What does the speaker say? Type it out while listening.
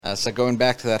So going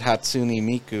back to that Hatsune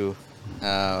Miku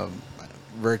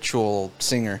virtual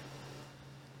singer,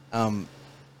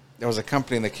 there was a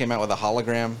company that came out with a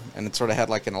hologram, and it sort of had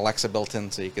like an Alexa built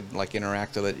in, so you could like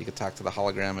interact with it. You could talk to the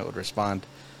hologram; it would respond.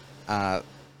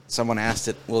 Someone asked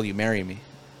it, "Will you marry me?"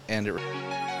 And it.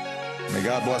 May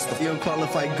God bless the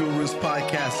Unqualified Gurus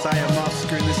podcast. I am off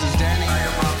screen. This is Danny. I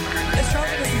am off screen.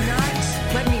 Astrology does not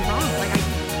let me wrong. Like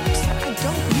I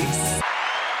don't miss.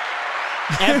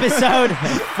 Episode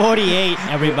 48,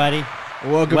 everybody.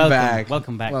 Welcome back.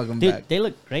 Welcome back. Welcome Dude, back. they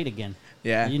look great again.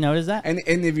 Yeah. You notice that? And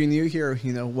if you're new here,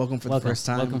 welcome for the first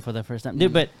time. Welcome for the first time.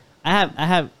 Dude, but I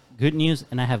have good news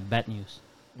and I have bad news.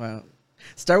 Well,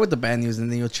 start with the bad news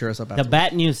and then you'll cheer us up after. The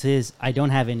bad news is I don't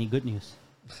have any good news.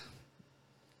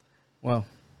 Well,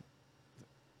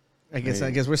 I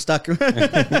guess we're stuck. So,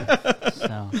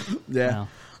 yeah. no.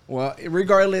 Well,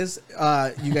 regardless,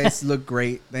 you guys look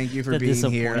great. Thank you for The being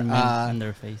here. disappointment in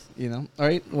their face. All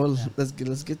right. Well, let's get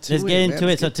to Let's it. get into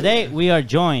it. So today we are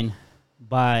joined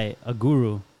by a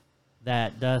guru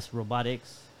that does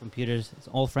robotics, computers. It's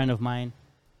an old friend of mine,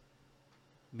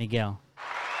 Miguel.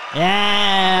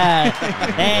 Yeah.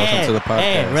 Welcome to the podcast.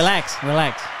 Hey, relax.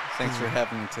 Thanks for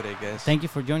having me today, guys. Thank you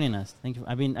for joining us. Thank you.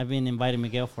 I've been inviting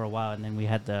Miguel for a while, and then we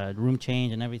had the room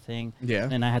change and everything. Yeah.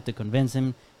 And I had to convince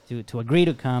him to agree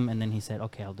to come, and then he said,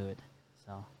 "Okay, I'll do it."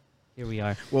 So here we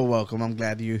are. Well, welcome. I'm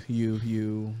glad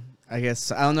you. I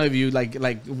guess I don't know if you like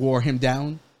wore him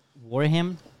down. Wore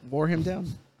him? Wore him down.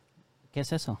 ¿Qué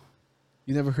es eso?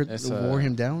 You never heard It's, wore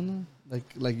him down?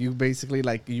 Like you basically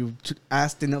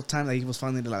asked enough time that he was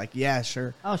finally like, yeah,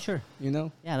 sure. Oh, sure. Yeah,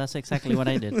 that's exactly what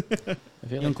I did. I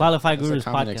feel Unqualified that's Gurus a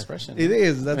common podcast. expression. it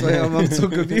is. That's why I'm so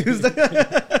confused.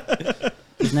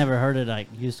 He's never heard it like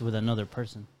used with another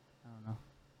person. I don't know.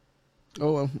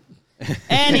 Oh well.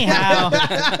 Anyhow,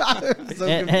 So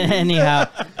confused. anyhow.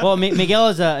 Well, Miguel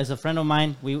is a friend of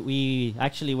mine. We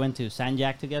actually went to San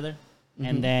Jac together,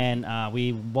 and then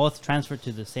we both transferred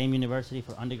to the same university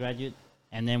for undergraduate,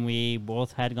 and then we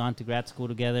both had gone to grad school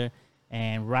together.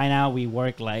 And right now we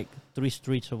work like 3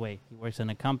 streets away. He works in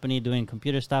a company doing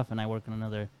computer stuff, and I work in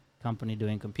another company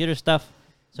doing computer stuff.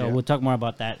 So Yeah. we'll talk more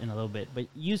about that in a little bit. But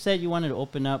you said you wanted to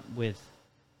open up with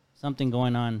something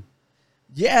going on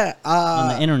Yeah.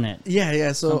 on the internet.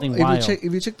 Yeah. So Something if wild.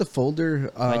 you check the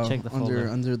folder, I check the folder.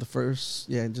 under the first,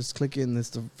 just click in.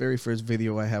 It's the very first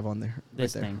video I have on there.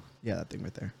 This right there. thing. Yeah, that thing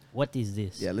right there. What is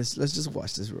this? Yeah, let's just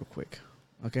watch this real quick.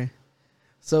 Okay.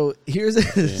 So here's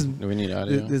Do we need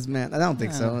audio? this man. I don't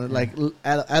think so. Yeah. Like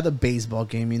at a baseball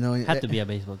game, Had to be a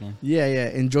baseball game. Yeah,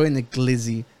 enjoying the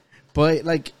glizzy, but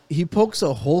like he pokes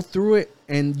a hole through it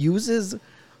and uses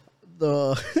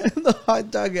the the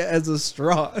hot dog as a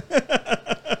straw.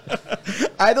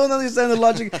 I don't understand the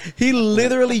logic. He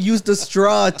literally used the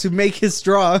straw to make his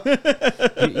straw.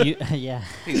 Yeah.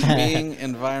 He's being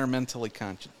environmentally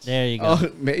conscious. There you go.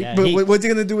 Yeah, but what's he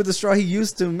gonna do with the straw he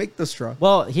used to make the straw?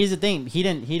 Well, here's the thing. He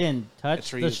didn't touch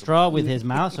It's the reusable. straw with his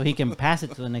mouth, so he can pass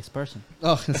it to the next person.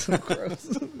 Oh, it's so gross.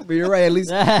 But you're right. At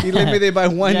least he limited by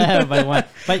one. Yeah, by one.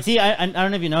 But see, I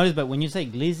don't know if you noticed, but when you say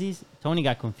glizzies, Tony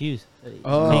got confused.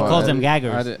 Oh. He calls them I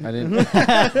gaggers.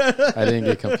 didn't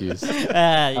get confused.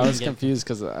 I was confused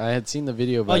because I had seen the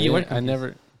video, but you were I confused.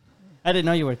 never. I didn't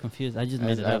know you were confused. I just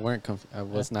made it I up. weren't. I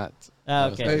was not.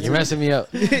 Okay. You're messing me up.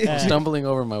 I'm stumbling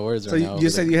over my words So right now. you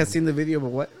said you had seen the video, but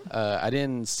what? I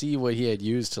didn't see what he had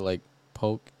used to like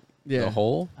poke Yeah. the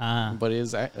hole, but it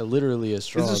is literally a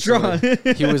straw. It's a straw.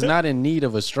 So he was not in need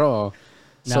of a straw.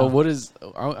 So No. what is?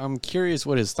 I'm curious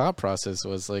what his thought process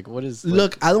was. Like, what is? Like,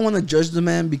 Look, I don't want to judge the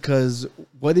man because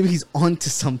what if he's onto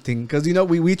something? Because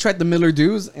we tried the Miller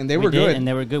Dews and they were did, good. and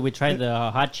they were good. We tried the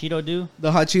hot Cheeto Dew.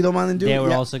 The hot Cheeto Mountain Dew. They were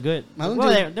yeah. also good. Mountain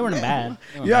Well, Dew- they weren't bad.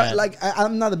 They weren't Yeah, bad. like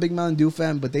I'm not a big Mountain Dew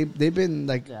fan, but they've been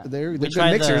like they're We good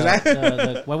tried mixers.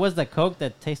 what was the Coke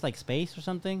that tastes like space or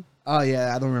something? Oh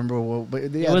yeah, I don't remember what,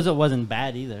 but yeah, It wasn't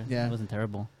bad either. Yeah. It wasn't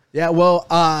terrible. yeah. Well,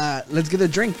 let's get a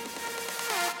drink.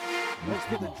 Let's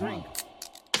get a drink.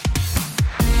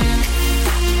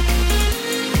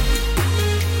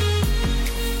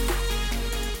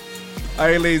 All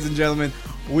right, ladies and gentlemen,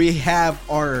 we have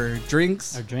our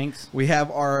drinks. Our drinks. We have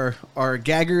our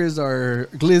gaggers, our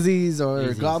glizzies, our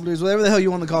Glizzies. gobblers, whatever the hell you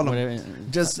want to call them. Whatever.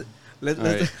 Just all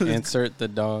right, insert the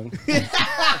dog. yes,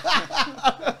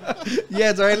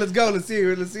 all right. Let's go. Let's see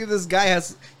if this guy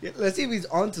has. Let's see if he's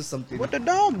onto something. What the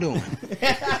dog doing?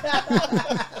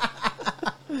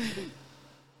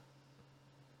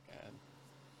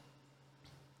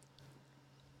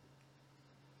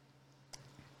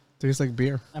 Tastes like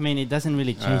beer. I mean, it doesn't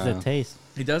really change the taste.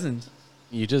 It doesn't.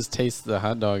 You just taste the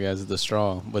hot dog as the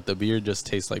straw, but the beer just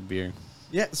tastes like beer.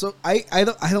 Yeah, so I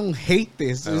don't hate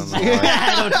this. I don't know.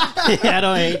 I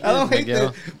don't hate. I don't hate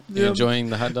Miguel, this. you enjoying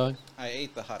the hot dog? I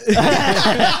ate the hot.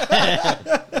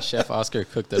 Chef Oscar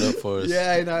cooked it up for us.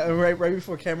 Yeah, I know. Right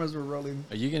before cameras were rolling.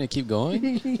 Are you gonna keep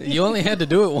going? You only had to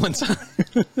do it one time.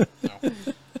 No.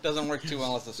 It doesn't work too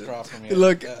well as a straw for me.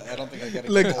 Look, I don't think I got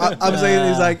it. Look, I'm saying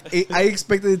it's like I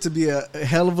expected it to be a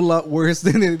hell of a lot worse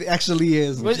than it actually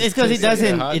is. Well, it's because it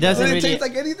doesn't. hot It dog. doesn't It really. tastes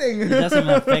like anything. It doesn't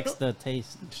affect the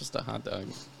taste. Just a hot dog.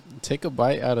 Take a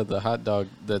bite out of the hot dog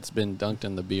that's been dunked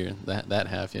in the beer. That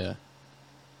half, yeah.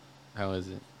 How is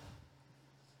it?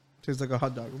 Tastes like a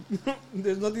hot dog.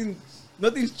 There's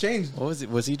nothing's changed. What was it?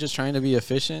 Was he just trying to be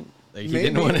efficient? Like he Maybe.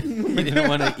 didn't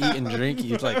want to eat and drink.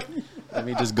 He's like, let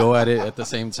me just go at it at the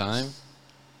same time.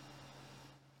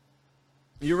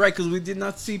 You're right, because we did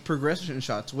not see progression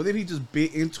shots. What if he just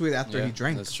bit into it after Yeah, he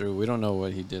drank? That's true. We don't know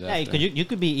what he did Yeah, after. because you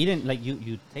could be eating like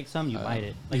you take some, you bite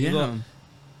it. Like you go,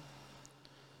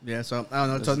 Yeah, so I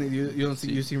don't know. Tony, you don't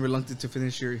see, you seem reluctant to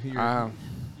finish your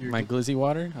My glizzy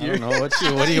water? I don't know. What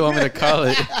do you want me to call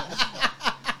it?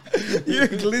 your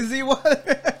glizzy water.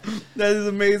 That is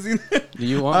amazing. Do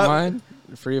you want mine?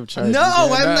 Free of charge. No, You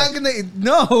get it I'm back. not gonna.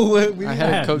 No, we I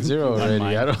had a Coke Zero Not already.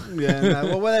 mine. I don't. yeah, nah,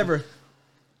 well, whatever.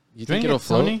 You Drink think it'll it,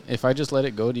 float? Tony. If I just let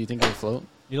it go, do you think it'll float?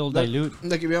 it'll dilute.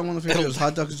 Like if you want to finish those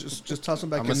hot dogs, just toss them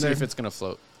back I'm in gonna see there. if it's gonna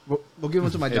float. We'll give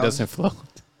them to my It dog. doesn't float.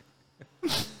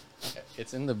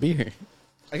 It's in the beer.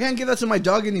 I can't give that to my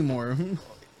dog anymore.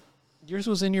 Yours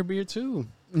was in your beer too.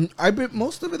 I bit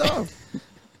most of it off.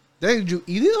 Dang, did you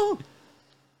eat it all?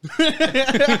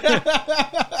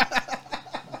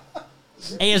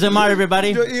 ASMR, everybody.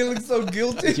 You look so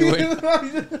guilty. You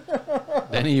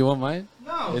Danny, you want mine?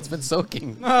 No. It's been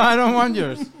soaking. No, I don't want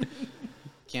yours.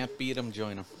 Can't beat them,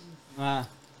 join them.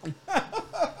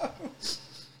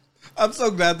 I'm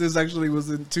so glad this actually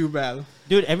wasn't too bad.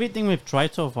 Dude, everything we've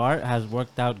tried so far has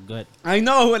worked out good. I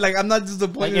know, like I'm not Like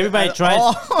disappointed. everybody at tries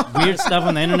all. weird stuff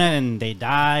on the internet and they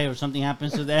die or something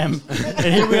happens to them. And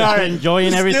here we are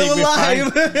enjoying everything Still we find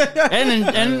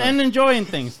alive. and enjoying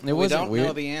things. It We wasn't don't know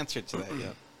weird. the answer to that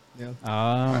yet.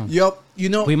 Oh. Yup, you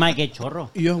know, We might get chorro.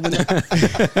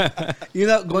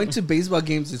 going to baseball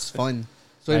games is fun.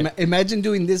 So Right. imagine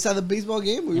doing this at a baseball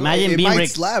game. Imagine it being might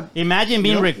slap. Imagine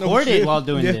being No, no recorded shit. while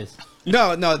doing Yeah. this.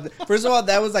 No. First of all,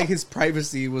 that was like his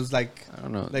privacy was like. I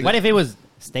don't know. Like- What if it was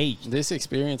staged? This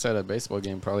experience at a baseball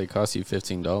game probably cost you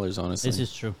 $15, honestly. This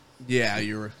is true. Yeah,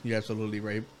 you're absolutely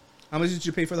right. How much did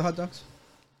you pay for the hot dogs?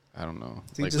 I don't know.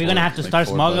 See, just- We're gonna have to start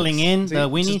 $4. smuggling in See, the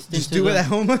weenies. Just into do it the- at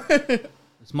home.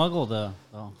 Smuggle the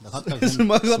hot dogs. in.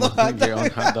 Smuggle the hot Your own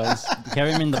dogs. hot dogs.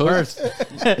 Carry them in the purse.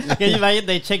 Can you imagine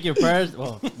they check your purse?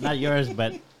 Well, not yours,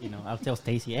 but I'll tell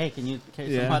Stacy, hey, can you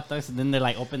carry Yeah. some hot dogs? And then they're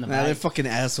like, open the Nah, they're bag. fucking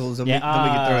assholes. Don't Yeah, make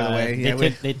it throw it away.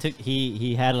 Yeah, they took.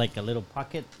 He had like a little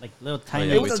pocket, like little tiny.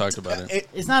 yeah, we was a- talked about it.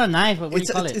 It's not a knife, but what do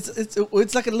you call it?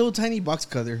 It's like a little tiny box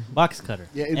cutter. Box cutter.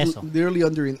 Yeah, it was Eso. literally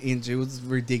under an inch. It was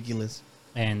ridiculous.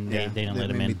 And they didn't let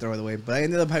him made me in. throw it away, but I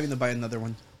ended up having to buy another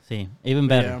one. See, even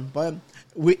better. Yeah, but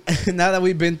we now that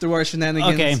we've been through our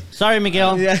shenanigans. Okay, sorry,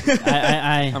 Miguel. Yeah.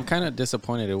 I I'm kind of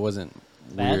disappointed it wasn't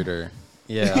Bad? weirder.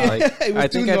 Yeah, like, It was I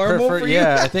think too I'd normal prefer. for you?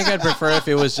 Yeah, I think I'd prefer if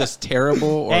it was just terrible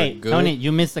or hey, good. Tony,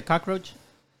 you missed the cockroach?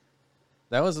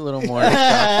 That was a little more shock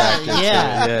factor. to it,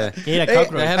 Yeah. yeah. He ate a Hey, That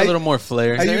cockroach. had a little more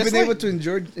flair. Have you been Seriously? able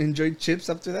to enjoy chips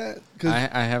after that?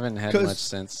 I haven't had 'cause- much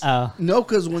since. No,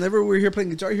 because whenever we were here playing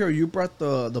Guitar Hero, you brought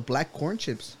the black corn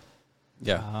chips.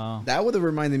 Yeah. Oh. That would have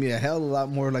reminded me a hell of a lot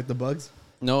more like the bugs.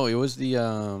 No, it was the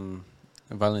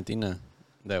Valentina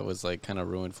that was like kind of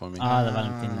ruined for me. Ah, the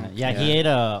Valentina. Yeah, Yeah. he ate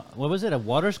what was it, a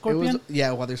water scorpion? It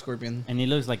was water scorpion. And he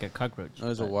looks like a cockroach. it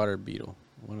was a water beetle.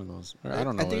 One of those. I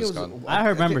don't know what think it's it was. called. I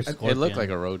remember think- scorpion. It looked like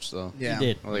a roach though. Yeah, He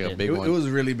did. Like he a did. big It, one. it was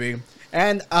really big,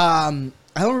 and I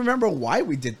don't remember why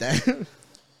we did that.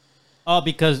 Oh,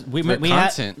 because we For we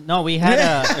content. had no, we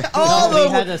had Oh, we no.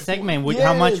 had a segment.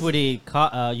 How much Yes. would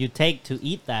you take to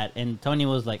eat that? And Tony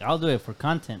was like, "I'll do it for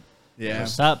content, for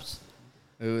subs."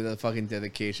 Ooh, the fucking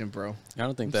dedication, bro. I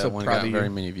don't think I'm that so one proud got of very you.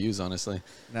 many views, honestly.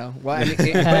 No, well, I mean,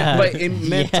 but it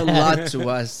meant a Yeah. lot to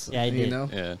us. Yeah, it you did. know.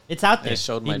 Yeah. It's out there. It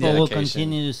showed my People will dedication.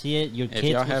 continue to see it. Your If kids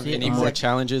y'all will have see any it. more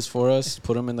challenges for us,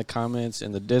 put them in the comments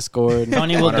in the Discord.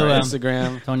 Tony will on do our 'em.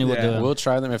 Instagram. Tony will Yeah. do it. We'll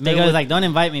try them if Miguel they're was like, "Don't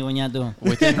invite me when y'all do 'em."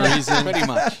 within reason. Pretty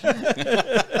much.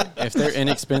 If they're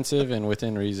inexpensive and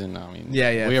within reason, I mean,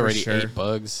 Yeah, we for already sure. ate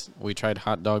bugs. We tried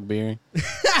hot dog beer.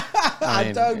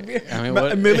 Hot dog beer. I mean,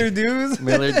 what? Miller Dews.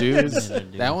 Miller Dews. Miller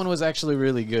Dews. That one was actually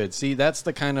really good. See, that's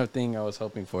the kind of thing I was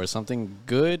hoping for. Something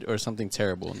good or something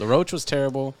terrible. The Roach was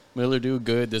terrible. Miller Dew,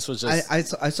 good. This was just... I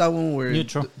saw one where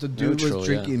Neutral. the dude Neutral, was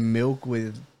drinking milk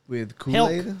with with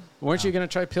Kool-Aid. Weren't you gonna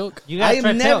try Pilk? You gotta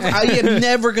try Pilk. I am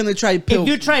never gonna try Pilk.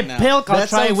 If you try No. Pilk, I'll That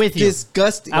try it sounds with you.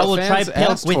 disgusting. I will The try fans Pilk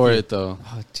asked with for you. it though.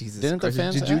 Oh Jesus! Didn't the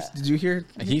Christ. fans Did you hear?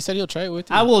 He said he'll try it with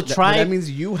you. I will But try. that means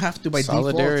you have to by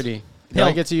Solidarity. Do Pilk.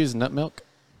 I get to use nut milk?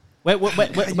 Wait. default.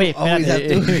 You always have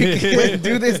Espérate. to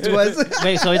do this to us.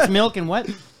 Wait, so it's milk and what?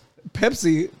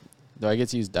 Pepsi. Do I get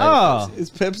to use Diet Oh, It's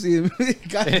Pepsi.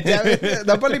 God damn it.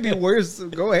 That'll probably be worse.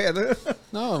 Go ahead. Pepsi?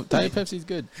 No, Diet Pepsi's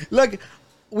good. Look,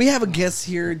 we have a guest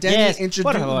here. Danny, Yes,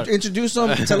 por favor. introduce him.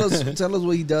 Tell us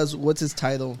what he does. What's his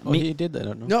title? Oh, he did that. I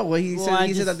don't know. No, well, he Well, said I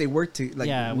he said just- that they worked like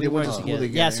yeah, they we went worked to school together.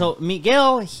 together. Yeah, so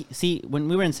Miguel, see, when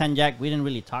we were in San Jac, we didn't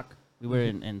really talk. We were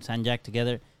in San Jac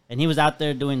together, and he was out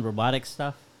there doing robotics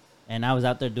stuff, and I was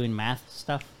out there doing math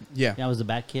stuff. yeah, I was the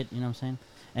bad kid, you know what I'm saying?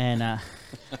 And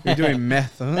you're doing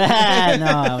meth, huh? no,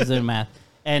 I was doing math.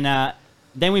 And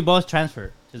then we both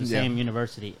transferred to the Yeah. same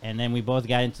university, and then we both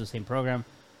got into the same program.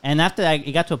 And after that,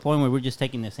 it got to a point where we were just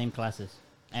taking the same classes.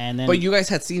 And then, But you guys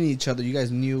had seen each other. You guys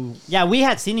knew. yeah, we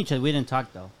had seen each other. We didn't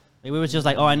talk though. Like, we was just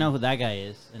like, oh, I know who that guy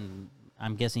is, and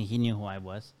I'm guessing he knew who I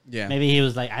was. Yeah. Maybe he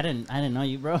was like, I didn't know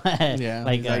you, bro. Yeah,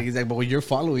 like, he's like, but you're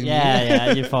following me.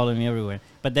 yeah, you're following me everywhere.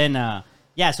 But then,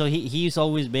 yeah, so he's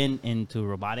always been into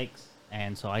robotics,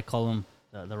 and so I call him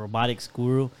the robotics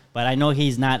guru. But I know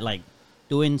he's not like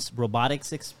doing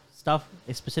robotics stuff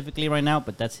specifically right now,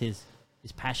 but that's his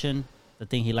passion, the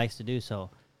thing he likes to do. So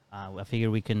I figure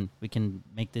we can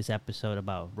make this episode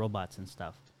about robots and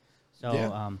stuff. So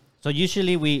Yeah. so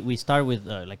usually we start with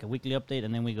like a weekly update,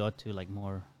 and then we go to like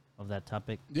more of that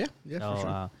topic. yeah, So, for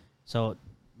sure. So,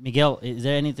 Miguel, is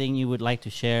there anything you would like to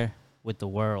share with the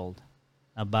world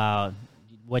about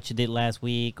what you did last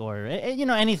week, or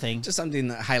anything? Just something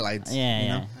that highlights. Yeah, you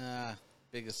yeah. know?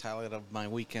 Biggest highlight of my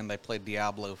weekend, I played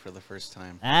Diablo for the first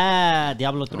time.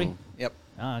 Diablo 3. Oh. Yep.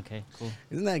 Oh, okay, cool.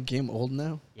 Isn't that game old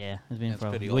now? Yeah, it's been That's for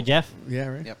pretty with old. Jeff. Yeah,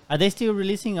 right. Yep. Are they still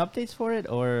releasing updates for it,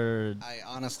 or? I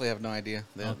honestly have no idea.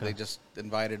 They, Okay. they just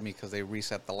invited me because they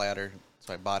reset the ladder,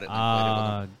 so I bought it and I played it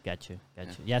with them.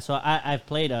 Got you. Yeah, so I've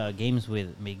played games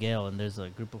with Miguel, and there's a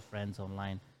group of friends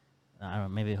online. I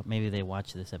don't know, maybe they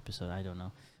watch this episode. I don't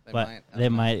know. They But might. I they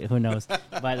don't know. might. Who knows?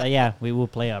 But yeah, we will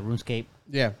play RuneScape.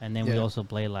 Yeah, And then yeah. we also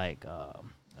play like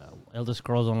Elder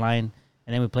Scrolls Online,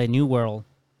 and then we play New World,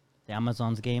 the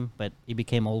Amazon's game, but it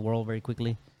became Old World very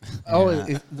quickly. Oh,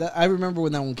 Yeah. I remember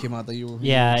when that one came out. That you were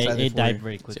Yeah, excited it for died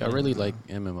very See, quickly. I really like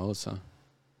MMOs, huh?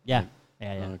 Yeah,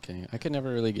 yeah. Okay. I could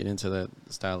never really get into that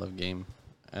style of game.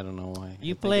 I don't know why. I You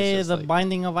think it's play just the like-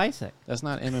 Binding of Isaac. That's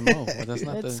not MMO. That's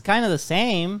not It's the. kind of the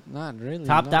same. Not really.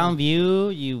 Top-down no. view.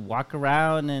 You walk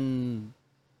around and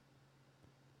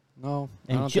No.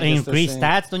 I don't think it's the increase same.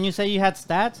 stats. Don't you say you had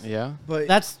stats? Yeah. But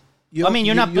That's. you I mean,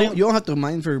 you're not playing. You don't have to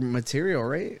mine for material,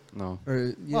 right? No.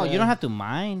 Or Well, you don't have to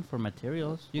mine for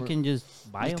materials. You Or- can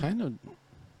just buy It's them. kind of.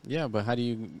 Yeah, but how do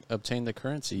you obtain the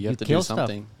currency? You have to kill do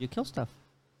something. Stuff. You kill stuff.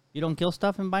 You don't kill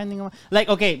stuff in Binding of Like,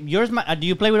 okay, yours. Do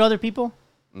you play with other people?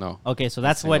 No. Okay, so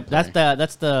that's Single what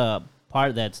that's the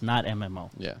part that's not MMO,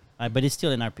 Yeah. but it's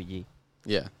still an RPG.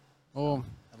 Yeah. Oh.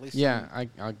 At least Yeah. I.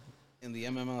 in the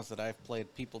MMOs that I've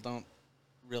played, people don't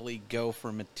really go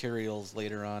for materials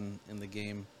later on in the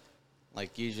game.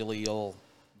 Like, usually you'll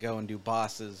go and do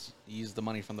bosses, use the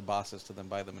money from the bosses to then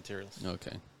buy the materials.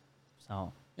 Okay.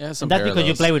 So Yeah. Some and that's because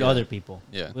you parallels, play with yeah. other people.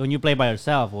 Yeah. When you play by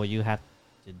yourself, well, you have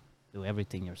to do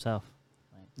everything yourself.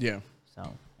 Yeah. So,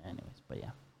 anyways, but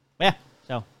yeah.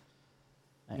 So,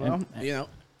 Well, you know,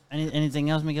 anything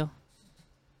else, Miguel?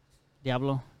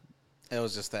 Diablo It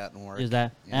was just that and work. is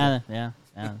that? Yeah. Yeah.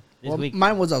 This well, week,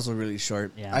 mine was also really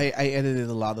short. Yeah. I edited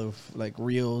a lot of like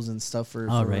reels and stuff for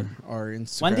right. our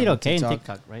Instagram. one did and okay in TikTok.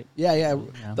 TikTok, right? Yeah. Yeah.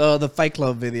 The Fight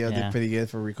Club video Yeah. did pretty good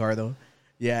for Ricardo.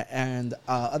 Yeah, and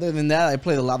other than that, I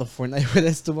played a lot of Fortnite with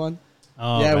Esteban.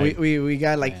 Oh, yeah, right. we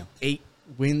got like Yeah. 8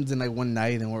 wins in like one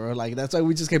night, and we're like, that's why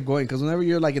we just kept going. Because whenever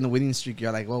you're like in the winning streak,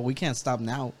 you're like, well, we can't stop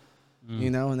now. Mm. You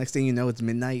know, next thing you know, it's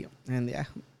midnight, and yeah.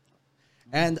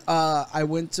 And I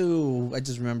went to, I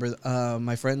just remember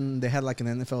my friend, they had like an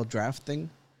NFL draft thing.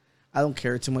 I don't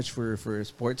care too much for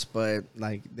sports, but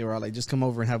like they were all like, just come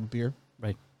over and have a beer.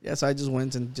 Right. Yeah, so I just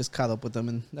went and just caught up with them,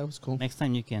 and that was cool. Next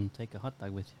time you can take a hot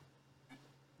dog with you.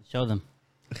 Show them.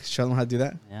 Show them how to do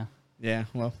that. Yeah. Yeah,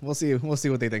 well, we'll see. We'll see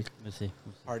what they think. We'll see.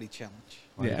 Party challenge.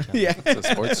 Yeah, Party yeah. It's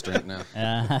a sports drink now.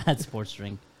 That's sports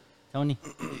drink. Tony.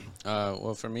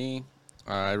 Well, for me,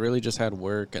 I really just had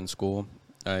work and school.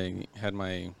 I had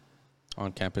my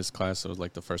on-campus class. It was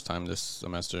like the first time this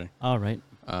semester. All right.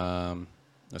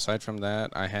 Aside from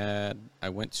that, I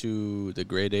went to the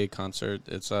Grade A concert.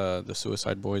 It's the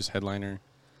Suicide Boys headliner,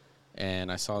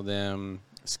 and I saw them,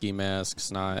 Ski Mask,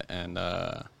 Snot, and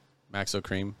Maxo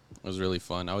Cream. It was really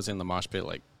fun. I was in the mosh pit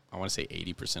like I want to say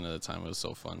 80% of the time. It was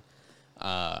so fun.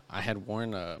 I had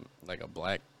worn a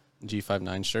black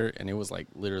G59 shirt, and it was like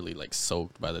literally like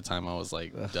soaked by the time I was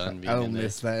like done being I don't in there.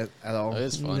 miss that at all. It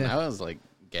was fun. Yeah. I was like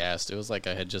gassed. It was like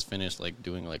I had just finished like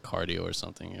doing like cardio or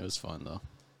something. It was fun though.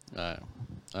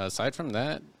 Aside from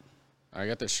that, I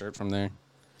got this shirt from there.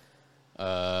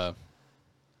 I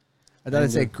thought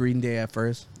it said Green Day at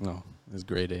first. No, it was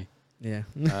Gray Day. Yeah.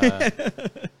 I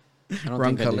don't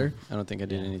Wrong think color. I don't think I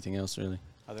did anything else really.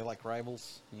 Are they like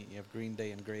rivals? You have Green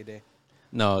Day and Gray Day.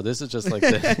 No, this is just like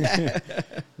the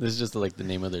this is just like the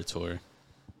name of their tour.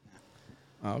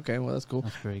 Oh, okay, well that's cool.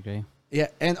 That's pretty great. Yeah,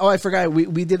 and I forgot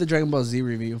we did the Dragon Ball Z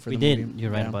review for We the did. movie.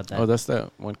 You're right Yeah. about that. Oh, that's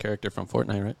that one character from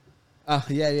Fortnite, right? Oh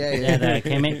yeah. Yeah, the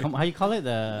Kame, how you call it?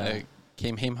 The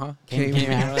Came Hame Ha? Came-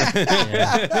 yeah.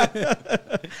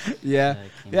 Yeah,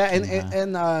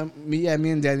 Kame Ha. me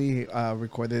and Danny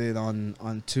recorded it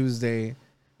on Tuesday,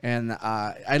 and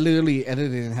I literally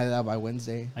edited it and had it out by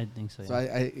Wednesday. I think so. Yeah. So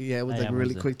it was I like a am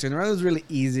really Wednesday. quick turnaround. It was really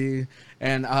easy,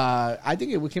 and I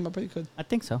think it came out pretty good. I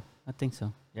think so.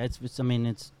 Yeah, it's I mean,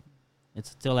 it's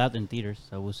still out in theaters,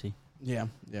 so we'll see. Yeah.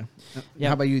 Yeah.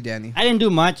 How about you, Danny? I didn't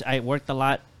do much. I worked a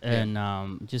lot,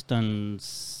 and just on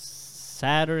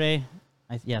Saturday,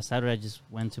 Saturday I just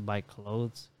went to buy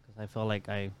clothes because I felt like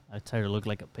I tried to look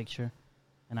like a picture,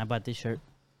 and I bought this shirt.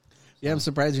 Yeah, I'm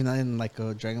surprised you're not in like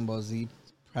a Dragon Ball Z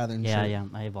pattern. Yeah, shirt. yeah,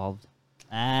 I evolved.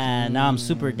 And now I'm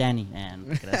Super Danny, and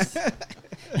look at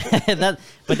us.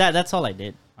 That's all I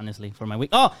did, honestly, for my week.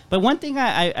 Oh, but one thing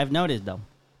I've noticed though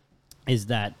is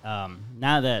that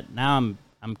now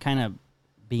I'm kind of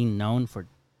being known for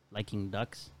liking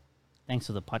ducks, thanks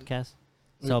to the podcast.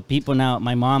 So people now,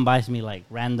 my mom buys me like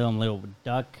random little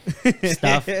duck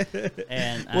stuff,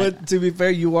 and Well, to be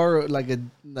fair, you are like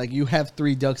you have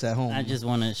 3 ducks at home. I just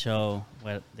want to show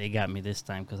what they got me this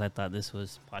time because I thought this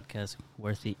was podcast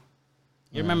worthy.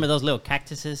 You remember those little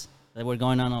cactuses that were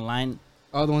going on online?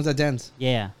 Oh, the ones that dance.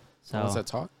 Yeah. So What's that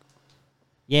talk?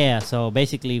 yeah. So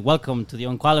basically, welcome to the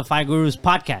Unqualified Gurus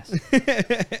podcast.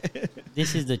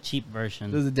 This is the cheap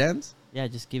version. Does it dance? Yeah,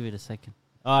 just give it a second.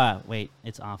 Oh, wait,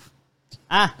 it's off.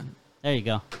 There you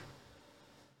go.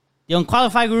 The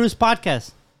Unqualified Gurus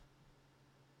podcast.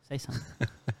 Say something. It's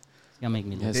gonna make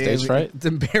me Yeah, laugh. stage fright. It's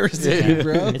embarrassing,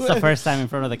 bro. It's the first time in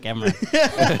front of the camera.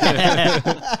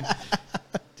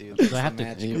 Dude, Do that's I the have to-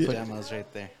 magic of demos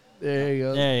right there. There you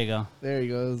go. There you go. There he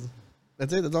goes.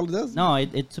 That's it. That's all it does. No,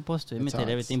 it's supposed to imitate how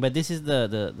it's- everything, but this is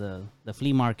the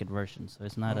flea market version, so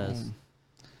it's not as.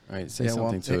 All right, say Yeah,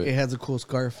 well, something to it it. has a cool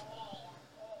scarf.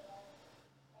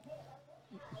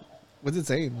 What's it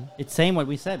saying? It's saying what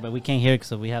we said, but we can't hear it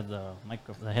because we have the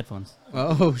the headphones.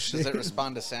 Oh Does shit! it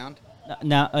respond to sound?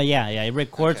 No, yeah, it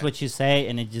records Okay. what you say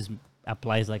and it just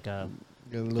applies like a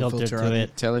Got a little filter filter on to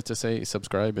it. Tell it to say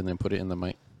subscribe and then put it in the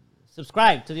mic.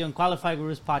 Subscribe to the Unqualified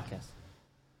Gurus podcast.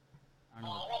 I don't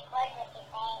know.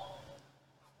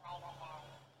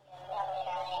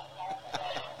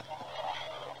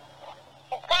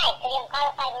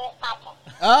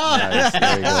 Nice,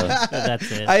 there you go.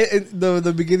 That's it.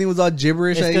 The beginning was all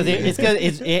gibberish. It's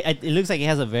because it looks like it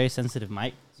has a very sensitive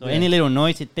mic. So Yeah. any little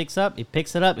noise it picks it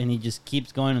picks it up, and he just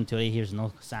keeps going until he hears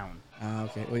no sound.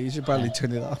 Okay. Well, you should probably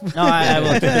turn it off. No, I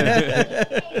will.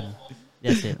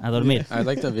 That's it. A dormir. I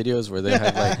like the videos where they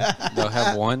have like they'll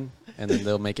have one and then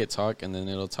they'll make it talk and then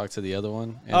it'll talk to the other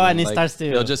one. And then, it starts to-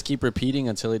 They'll just keep repeating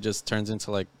until it just turns into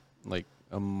like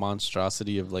a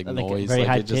monstrosity of like Like noise. very like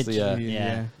high it just, pitch. yeah.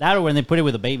 Yeah. That or when they put it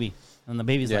with a baby, and the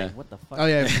baby's Yeah. like, "What the fuck?" Oh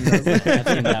yeah. I've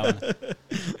seen that one.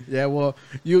 Yeah. Well,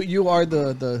 you are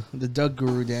the duck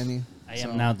guru, Danny. I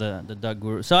am now the duck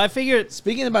guru. So I figured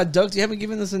Speaking about ducks, you haven't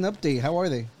given us an update. How are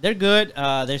they? they're good.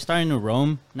 They're starting to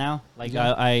roam now. Like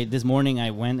Yeah. I this morning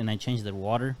I went and I changed their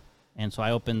water, and so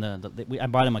I opened I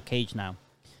bought them a cage now,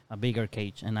 a bigger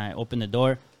cage, and I opened the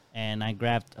door and I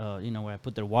grabbed where I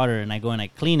put their water and I go and I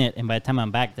clean it, and by the time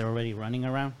I'm back they're already running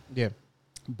around. Yeah.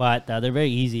 But they're very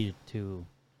easy to.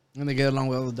 And they get along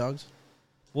with all the dogs.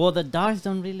 Well, the dogs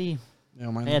don't really You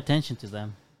don't mind pay them? attention to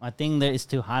them. I think that it's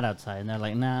too hot outside, and they're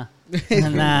like, nah,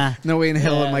 nah. No way in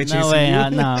hell am I chasing no way,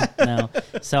 you. no.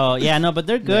 So yeah, no, but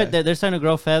they're good. Yeah. They're starting to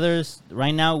grow feathers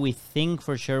right now. We think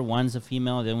for sure one's a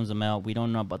female, the other one's a male. We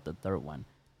don't know about the third one,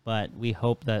 but we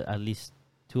hope that at least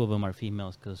 2 of them are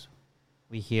females because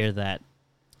we hear that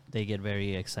they get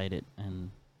very excited, and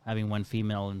having one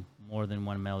female and more than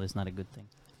one male is not a good thing.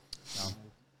 So,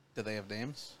 Do they have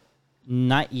names?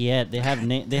 not yet. They have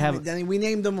They have. Danny, we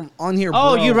named them on here.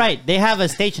 Oh, bro. you're right. They have a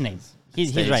stage name.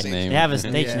 He's Stage right. name. They have a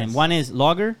stage Yes. name. One is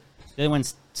lager. The other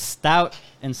one's stout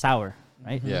and sour.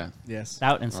 Right. Yeah. Yes.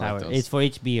 Stout and I like sour. those. It's for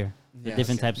each beer. The Yes.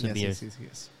 different types of Yes, beers. yes, yes,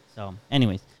 yes. So,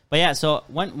 anyways, but yeah. So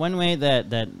one way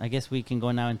that I guess we can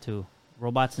go now into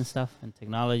robots and stuff and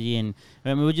technology, and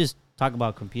I mean, we just talk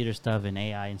about computer stuff and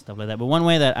AI and stuff like that. But one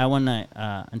way that I want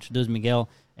to introduce Miguel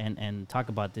and talk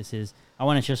about this is I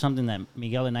want to share something that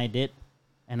Miguel and I did,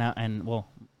 and well,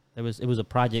 it was a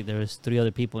project. There was 3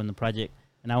 other people in the project,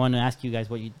 and I want to ask you guys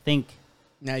what you think.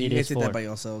 Now you it guys is did for. that by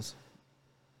yourselves.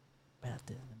 I'm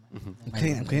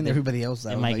I'm cleaning everybody else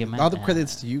out. might Like, get mad. all the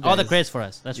credits to you guys. All the credits for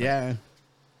us. That's right. Yeah.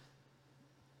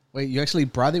 Wait, you actually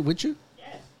brought it with you?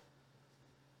 Yes.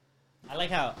 I like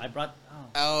how I brought.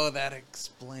 Oh, that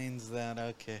explains that.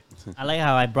 Okay. I like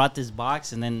how I brought this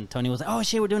box, and then Tony was like, "Oh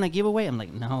shit, we're doing a giveaway." I'm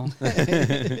like, "No." I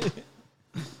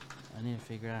need to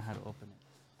figure out how to open it.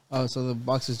 Oh, so the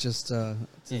box is just to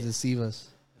Yeah. deceive us.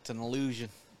 It's an illusion.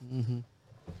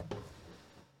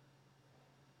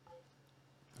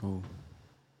 Oh.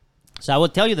 So I will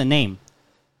tell you the name.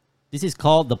 This is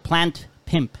called the Plant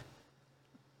Pimp.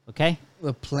 Okay.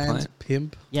 The plant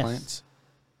pimp. Yes. Plants.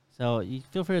 So you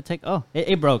feel free to take. Oh,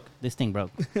 it broke. This thing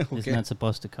broke. It's Okay. not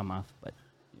supposed to come off, but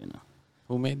you know.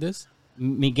 Who made this?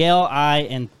 Miguel, I,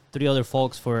 and 3 other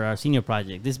folks for our senior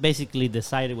project. This basically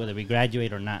decided whether we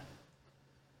graduate or not.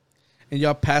 And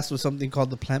y'all passed with something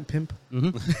called the plant pimp?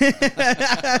 Is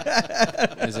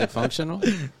it functional?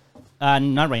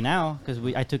 Not right now, because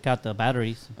I took out the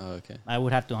batteries. Oh, okay. I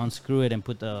would have to unscrew it and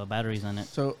put the batteries on it.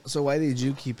 So why did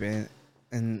you keep it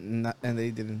and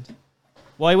they didn't?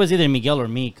 Well, it was either Miguel or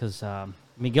me, because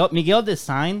Miguel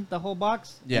designed the whole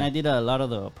box, Yeah. and I did a lot of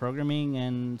the programming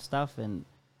and stuff, and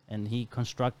he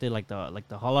constructed like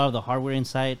the whole lot of the hardware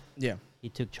inside. Yeah. He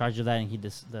took charge of that, and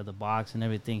the box and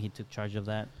everything. He took charge of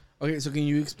that. Okay, so can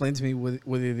you explain to me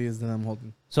what it is that I'm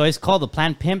holding? So it's called the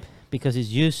Plant Pimp because it's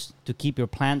used to keep your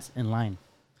plants in line.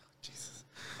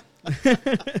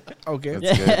 Okay.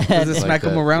 That's good. Does it Like smack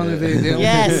them that, around yeah. if they don't?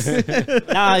 Yes.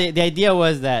 No, the idea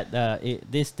was that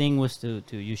this thing was to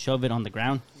you shove it on the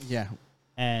ground, Yeah.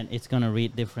 and it's gonna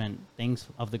read different things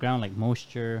of the ground, like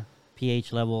moisture,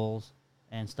 pH levels,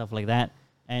 and stuff like that.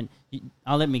 And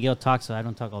I'll let Miguel talk, so I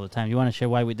don't talk all the time. You want to share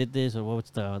why we did this, or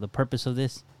what's the purpose of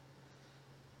this?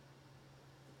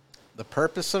 The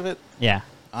purpose of it, Yeah.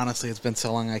 honestly, it's been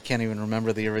so long I can't even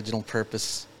remember the original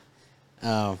purpose.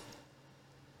 Well,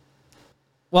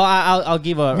 I'll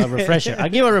give a refresher. I'll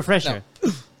give a refresher.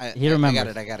 He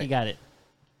remembers. I got it. He got it.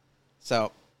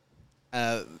 So,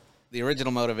 the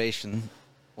original motivation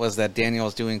was that Daniel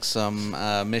was doing some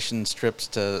missions trips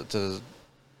to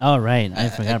Oh, right. I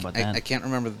forgot about that. I can't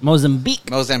remember. Mozambique.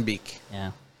 Mozambique.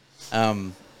 Yeah.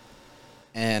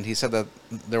 And he said that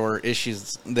there were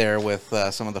issues there with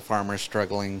some of the farmers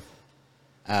struggling,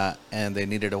 and they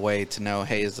needed a way to know,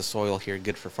 hey, is the soil here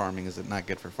good for farming? Is it not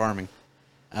good for farming?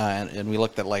 And we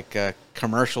looked at like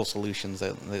commercial solutions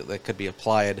that could be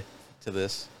applied to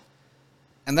this,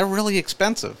 and they're really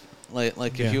expensive.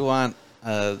 Like if you want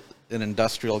an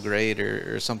industrial grade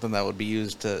or something that would be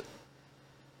used to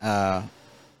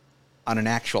on an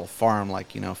actual farm,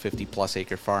 like 50+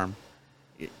 acre farm,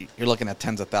 you're looking at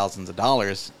tens of thousands of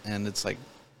dollars, and it's like,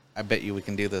 I bet you we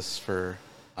can do this for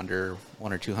under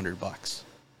 $100 or $200.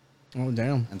 Oh,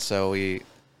 damn. And so we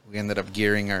ended up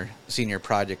gearing our senior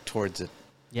project towards it.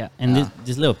 Yeah. And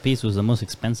this little piece was the most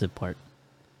expensive part.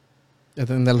 I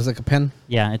think that looks like a pen.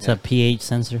 Yeah, it's a pH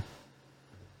sensor.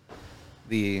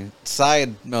 The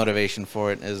side motivation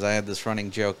for it is I had this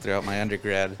running joke throughout my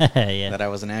undergrad Yeah. that I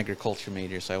was an agriculture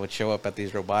major, so I would show up at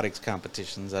these robotics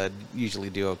competitions. I'd usually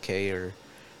do okay or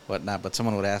whatnot, but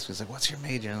someone would ask me, "Like, what's your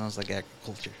major?" And I was like,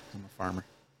 "Agriculture. I'm a farmer."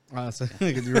 So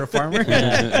because you're a farmer?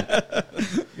 Yeah.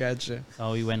 Gotcha.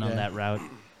 So we went on Yeah. that route.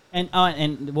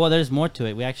 And well, there's more to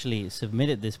it. We actually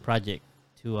submitted this project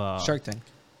to Shark Tank.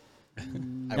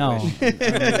 I No. wish.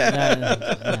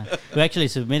 Yeah. We actually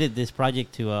submitted this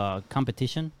project to a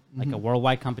competition, like a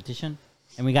worldwide competition,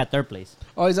 and we got 3rd place.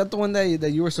 Oh, is that the one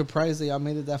that you were surprised that y'all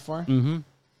made it that far? Mm-hmm.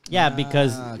 Yeah,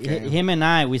 because okay. him and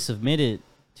I, we submitted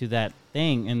to that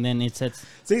thing, and then it says,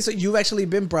 See, so you've actually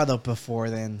been brought up before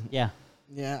then. yeah.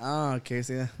 Yeah. Oh, okay.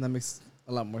 See, that makes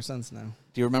a lot more sense now.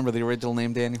 Do you remember the original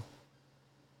name, Daniel?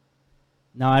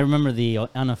 No, I remember the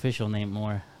unofficial name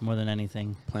more than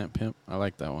anything. Plant Pimp. I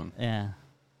like that one. Yeah.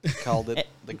 Called it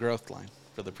the growth line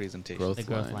for the presentation. Growth The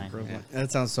growth line. line. Yeah.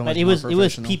 That sounds so much But it more was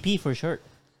professional. PP for short.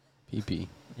 PP.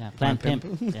 Yeah, Plant Pimp.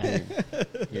 Yeah.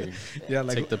 Here. Yeah,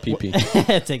 like Take the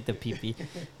PP. Take the PP.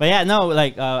 But yeah, no,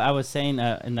 like I was saying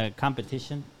in the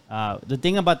competition, the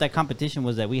thing about that competition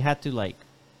was that we had to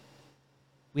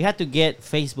get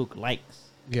Facebook likes.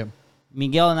 Yeah.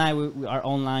 Miguel and I, our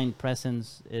online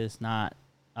presence is not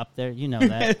up there. You know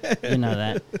that. You know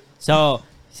that. So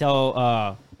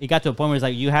it got to a point where it's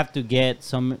like you have to get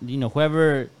some,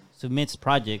 whoever submits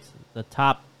projects, the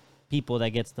top people that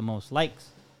gets the most likes,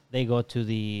 they go to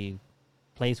the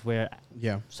place where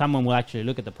someone will actually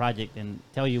look at the project and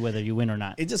tell you whether you win or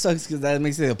not. It just sucks because that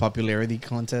makes it a popularity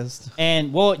contest.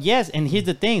 And well, yes, and here's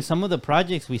the thing: some of the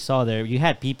projects we saw there, you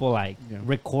had people like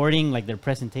recording like their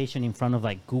presentation in front of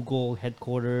like Google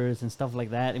headquarters and stuff like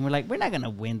that, and we're like, we're not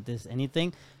gonna win this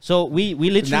anything. So we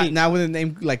literally now with a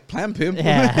name like Plan Pimp.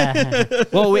 Yeah.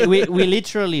 Well, we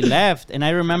literally left, and I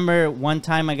remember one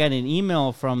time I got an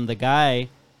email from the guy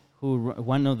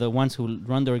one of the ones who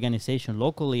run the organization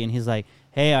locally, and he's like,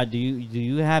 "Hey, do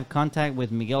you have contact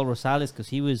with Miguel Rosales? Because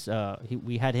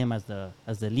we had him as the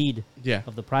lead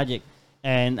of the project."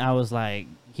 And I was like,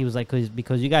 he was like,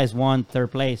 because you guys won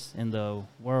third place in the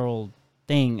world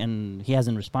thing, and he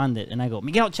hasn't responded. And I go,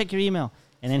 Miguel, check your email,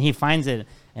 and then he finds it,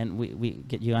 and we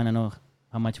get you. I don't know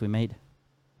how much we made.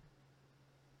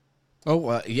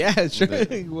 Oh yeah, sure.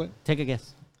 Take a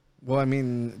guess. Well, I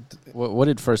mean, What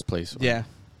did first place? yeah.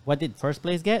 What did first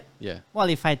place get? Yeah. Well,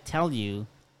 if I tell you,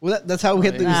 Well, that's how we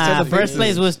had to tell the first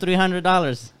place was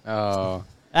 $300. Oh.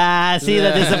 See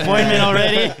the disappointment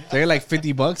already. They're like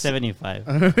 $50. 75.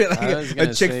 Like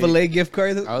a Chick-fil-A gift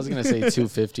card. I was gonna say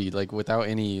 250, like without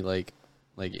any like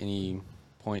any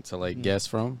point to like guess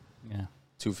from. Yeah.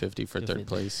 250 for third 250.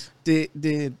 place.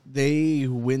 Did they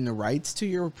win the rights to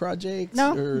your project?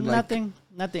 No, or like, nothing.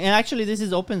 And actually, this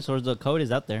is open source. The code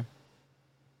is out there.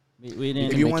 We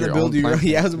didn't. If you make want to your build own your,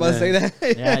 plan I was about to say that.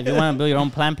 Yeah, if you want to build your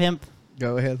own Plan Pimp,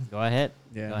 Go ahead. go ahead.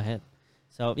 Yeah. Go ahead.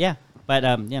 So yeah, but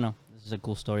this is a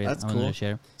cool story. That's I wanted cool. to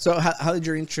share. So how did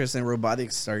your interest in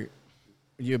robotics start?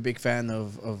 Are you a big fan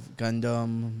of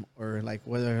Gundam or like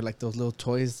whether like those little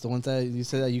toys, the ones that you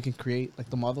said that you can create, like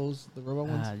the models, the robot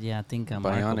ones? Yeah, I think Marco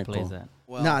Bionicle. plays that.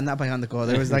 Well, No, not Bionicle.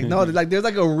 There was like there's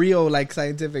like a real like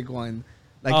scientific one.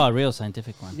 Like A real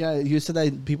scientific one. yeah, you said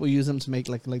that people use them to make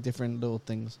like different little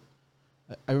things.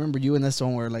 I remember you and this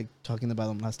one were like talking about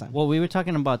them last time. Well, we were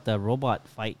talking about the robot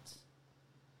fights.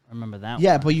 I remember that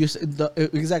Yeah, one. but you said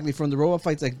exactly from the robot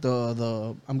fights, like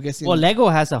the I'm guessing. Well, Lego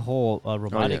has a whole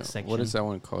robotics yeah. section. What is that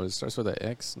one called? It starts with an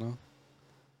X, no?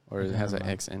 Or it has an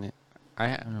remember. X in it. I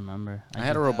don't remember. I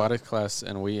had a robotics class,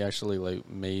 and we actually like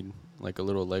made like a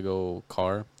little Lego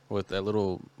car with that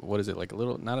little, what is it, like a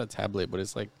little, not a tablet, but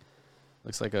it's like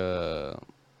looks like a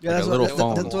yeah, like that's a little what,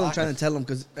 phone. That's what I'm trying to tell him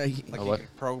because like Oh, you what?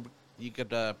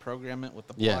 could program it with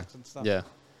the Yeah, blocks and stuff. yeah.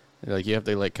 Like you have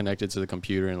to like connect it to the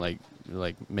computer and like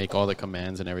make all the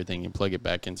commands and everything and plug it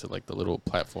back into like the little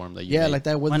platform that you made. like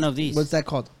that. One of these. What's that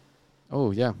called? Oh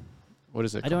yeah, what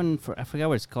is it? I forgot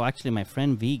what it's called. Actually, my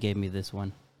friend V gave me this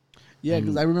one. Yeah,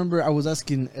 because I remember I was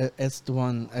asking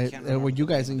Esteban can't remember were you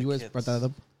guys the and you guys kids. brought that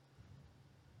up.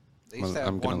 They used to have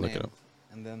I'm gonna one look it name, up.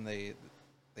 and then they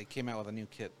came out with a new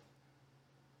kit.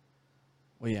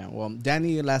 Well, yeah. Well,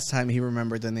 Danny last time he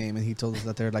remembered the name and he told us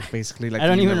that they're like basically like I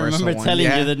don't the even universal remember one. telling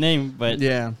Yeah. you the name, but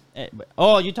Yeah.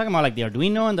 Oh, you're talking about like the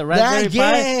Arduino and the Raspberry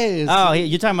Pi? yes. Oh,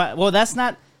 you're talking about. Well, that's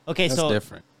not okay. That's so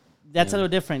different. that's a little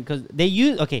different because they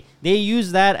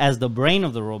use that as the brain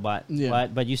of the robot. Yeah.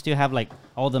 But you still have like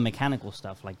all the mechanical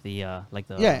stuff like the Yeah, the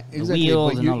exactly.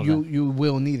 wheels But and all of that. you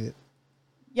will need it.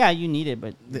 Yeah, you need it,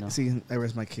 but you know. See, that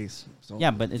was my case. So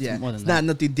Yeah, but it's more than it's that. not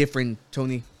nothing different,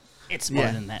 Tony. It's more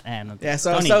Yeah. than that. No, Yeah.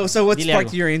 So Tony, so what dile sparked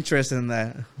algo. your interest in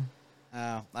that?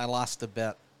 I lost a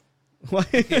bet. What?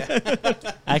 I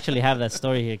actually have that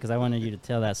story here because I wanted you to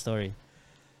tell that story.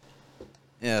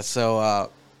 Yeah. So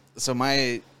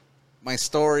my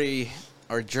story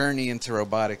or journey into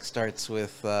robotics starts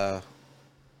with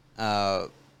my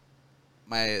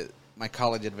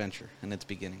college adventure and its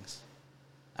beginnings.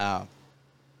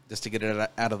 Just to get it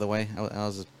out of the way, I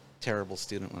was a terrible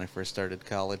student when I first started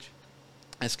college.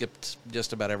 I skipped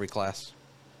just about every class,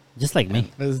 Just like me.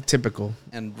 That is typical.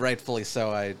 and rightfully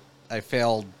so. I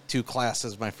failed 2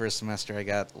 classes my first semester. I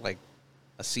got like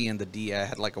a C and a D. I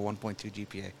had like a 1.2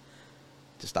 GPA.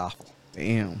 Just awful.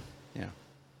 Damn.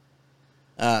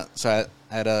 Yeah. So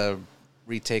I had to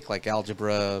retake like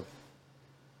algebra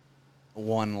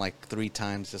 1 like 3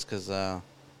 times just because I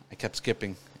kept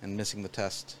skipping and missing the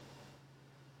test.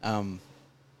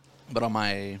 But on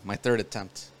my third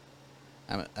attempt,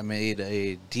 I made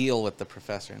a deal with the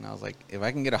professor, and I was like, if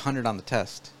I can get 100 on the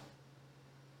test,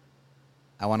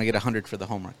 I want to get 100 for the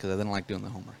homework because I didn't like doing the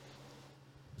homework.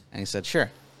 And he said,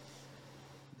 sure.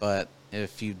 But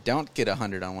if you don't get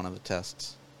 100 on one of the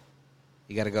tests,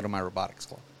 you got to go to my robotics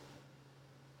club.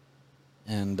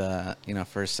 And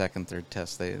first, second, third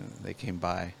test, they came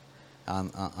by.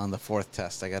 On the fourth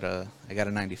test, I got a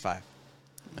 95.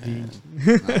 And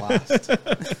I lost.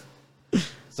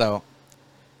 So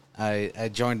I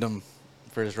joined him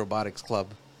for his robotics club,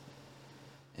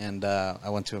 and I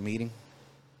went to a meeting.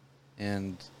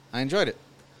 and I enjoyed it.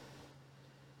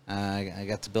 I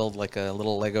got to build like a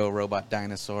little Lego robot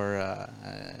dinosaur.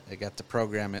 I got to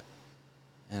program it,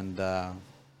 and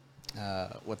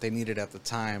what they needed at the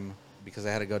time, because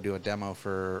I had to go do a demo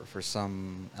for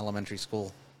some elementary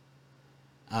school.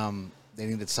 They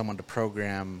needed someone to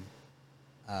program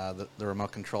the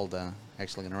remote control to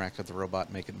actually interact with the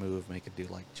robot, make it move, make it do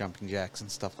like jumping jacks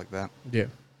and stuff like that. Yeah.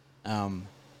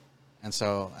 And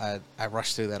so I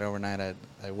rushed through that overnight.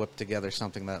 I whipped together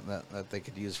something that they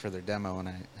could use for their demo, and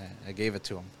I gave it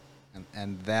to them.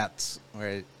 And that's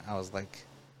where I was like,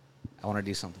 I want to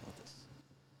do something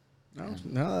with this.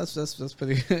 No, that's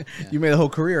pretty. You made a whole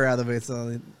career out of it,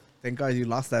 so thank God you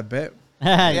lost that bet.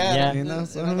 Yeah. You know, It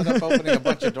so. ended up opening a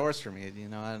bunch of doors for me. You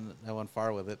know, I went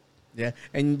far with it. Yeah,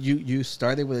 and you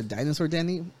started with a dinosaur,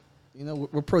 Danny. You know,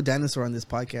 we're pro dinosaur on this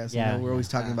podcast. Yeah, you know, we're always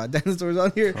talking yeah. about dinosaurs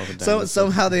on here. Pro the So dinosaurs.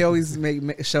 somehow they always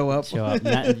show up. Show up.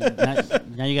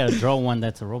 Now you gotta draw one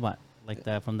that's a robot, like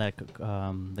that from that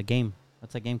the game.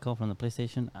 What's that game called from the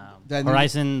PlayStation? That new-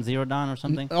 Horizon Zero Dawn or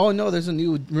something. Oh no, there's a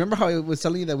new. Remember how I was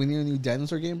telling you that we need a new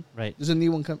dinosaur game? Right. There's a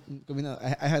new one coming out.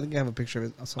 I think I have a picture of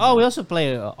it. Oh, we also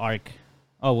play Ark.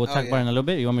 Oh, we'll Oh, talk about it yeah. in a little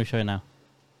bit. You want me to show you now?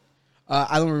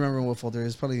 I don't remember what folder.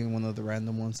 It's probably one of the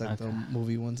random ones, like the Okay.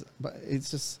 movie ones. But it's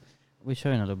just We'll show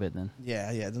you in a little bit then.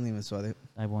 yeah. Don't even sweat it.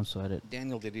 I won't sweat it.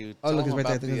 Daniel, did you Oh tell look, it's them right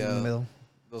there. I about think it's in the middle.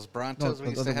 those Brontos we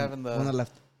used to have in one on the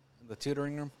left. the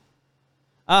tutoring room?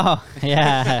 Oh,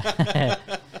 yeah.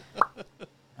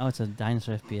 Oh, it's a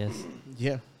dinosaur FPS.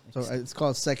 Yeah. So it's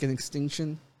called Second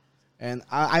Extinction, and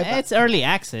I It's early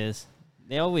access.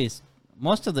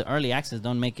 Most of the early access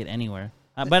don't make it anywhere.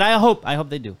 But I hope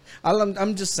they do.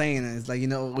 I'm just saying, it's like, you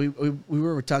know, we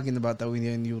were talking about that we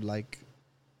knew like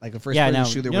a first Yeah, person no,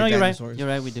 shooter you're with right. dinosaurs. You're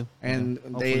right. We do. And We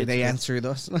do. Hopefully they it's answered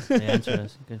us. good. They answered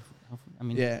us. Good. I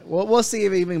mean, Yeah, well, we'll see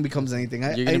if it even becomes anything.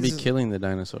 You're gonna be just- killing the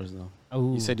dinosaurs though.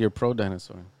 Ooh. You said you're pro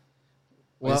dinosaur.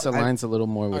 Well, This aligns a little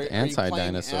more with Are you playing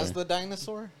anti-dinosaur. as the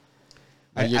dinosaur?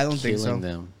 I You're don't think so. killing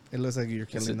them. It looks like you're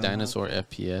It's killing a them. dinosaur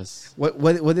FPS.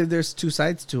 What if there's two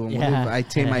sides to them? What Yeah. if I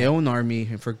take my own army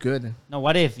for good? No,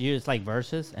 what if it's like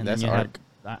versus and That's then you Ark.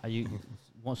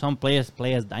 have some players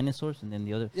play as dinosaurs and then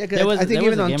the other. Yeah, There was- I think there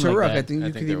was even a on game like Turok, that. I think I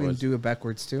you think could there even was. do it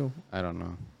backwards too. I don't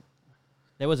know.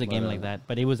 There was a game But, like that,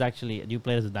 but it was actually you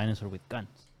played as a dinosaur with guns.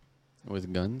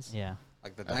 With guns. Yeah,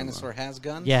 Like the I don't dinosaur has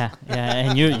guns? yeah,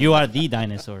 and you are the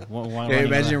dinosaur. Yeah,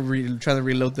 imagine trying to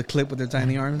reload the clip with their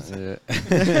tiny arms.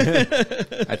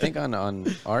 I think on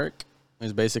Ark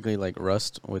is basically like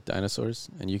Rust with dinosaurs,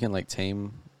 and you can like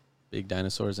tame big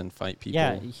dinosaurs and fight people.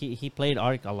 Yeah, he played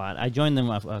Ark a lot. I joined them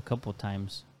a couple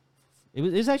times.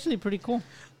 It's actually pretty cool.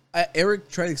 Eric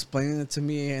tried explaining it to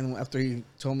me, and after he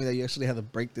told me that you actually had to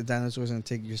break the dinosaurs and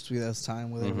take your sweet ass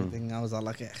time with everything, I was all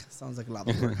like, sounds like a lot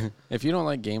of work. If you don't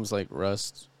like games like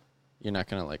Rust, you're not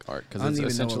gonna like Ark I because don't it's even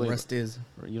know essentially what Rust is.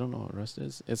 You don't know what Rust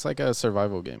is? It's like a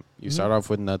survival game. You start off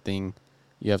with nothing.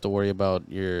 You have to worry about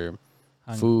your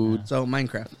food. So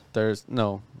Minecraft. There's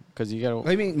no, because you gotta.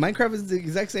 I mean, Minecraft is the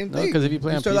exact same No, thing. 'cause if you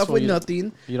play on start off peaceful, with you-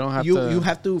 nothing, You don't have you to.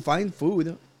 have to find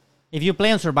food. If you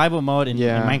play on survival mode in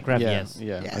Minecraft, yeah, yes.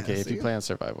 Yeah. Yeah, Okay. If see? you play on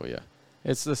survival, yeah,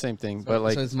 it's the same thing. But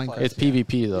like, so it's Minecraft. it's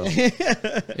PvP though.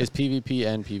 It's PvP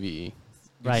and PvE.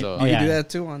 Right. So, Oh, You yeah. can do that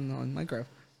too on Minecraft.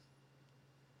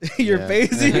 Your Yeah.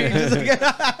 face. You're just like,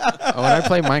 when I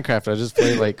play Minecraft, I just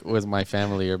play like with my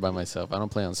family or by myself. I don't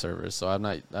play on servers, so I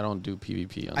don't do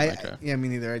PvP on Minecraft. yeah, me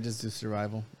neither. I just do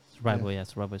survival. Survival, yeah,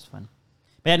 survival is fun.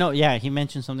 But yeah, no, yeah, he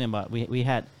mentioned something about we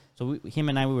had him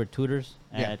and I we were tutors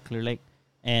Yeah. at Clear Lake,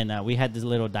 and we had these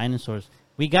little dinosaurs.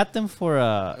 We got them for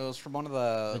It was from one of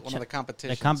the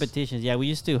competitions. the competitions. Yeah, we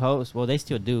used to host. Well, they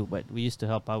still do, but we used to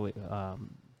help out with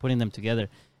putting them together.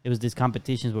 It was these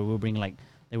competitions where we would bring like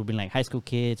high school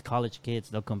kids, college kids.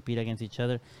 They'll compete against each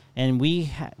other. And we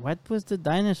had, what was the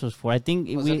dinosaurs for? I think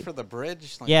Was it for the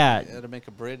bridge? Like Yeah. You had to make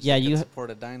a bridge Yeah, that could you- support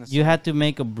a dinosaur. you had to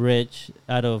make a bridge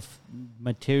out of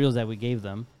materials that we gave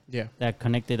them Yeah. that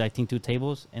connected, I think, two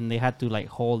tables, and they had to like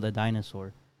hold a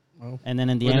dinosaur. Well, And then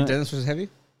in the were the end, dinosaurs heavy?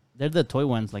 they're the toy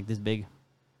ones, like this big.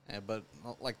 Yeah, but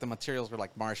like the materials were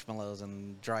like marshmallows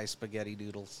and dry spaghetti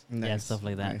doodles. Yeah, stuff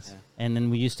like that. Nice. Yeah. And then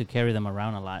we used to carry them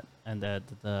around a lot. And at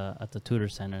the tutor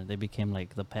center, they became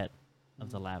like the pet of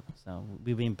the lab. So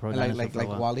we've been pro Like dinosaur for a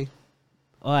while. Wally.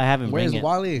 Oh, I haven't. Where's bring it.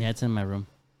 Wally? Yeah, it's in my room.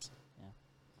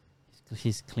 Yeah,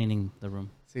 she's cleaning the room.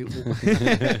 See,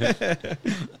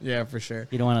 yeah, for sure.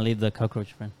 You don't want to leave the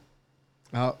cockroach friend.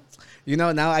 Oh, you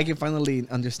know, now I can finally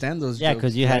understand those. Yeah, jokes.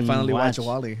 'cause you I hadn't finally watched watched.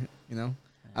 Wally. You know,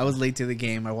 I was late to the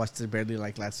game. I watched it barely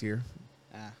like last year.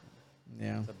 Ah,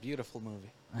 Yeah, it's a beautiful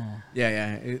movie.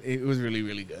 yeah. It was really,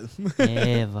 really good.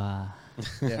 Eva.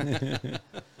 yeah,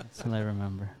 That's what I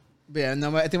remember. But yeah,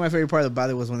 no, I think my favorite part about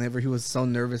it was whenever he was so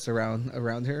nervous around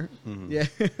her. Mhm. Yeah,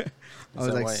 I was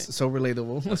that like why- so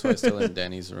relatable. That's why he's still in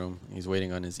Danny's room. He's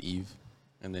waiting on his Eve,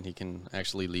 and then he can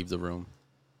actually leave the room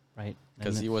Right.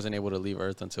 because he wasn't able to leave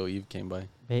Earth until Eve came by.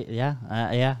 Yeah.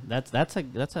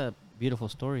 That's a beautiful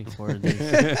story for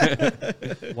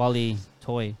this Wally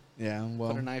toy. Yeah, Put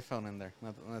well, an iPhone in there.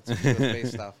 That's what it was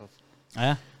based off of.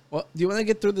 Yeah. well, do you want to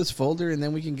get through this folder and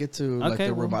then we can get to like Okay,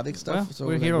 the well, robotic stuff? well,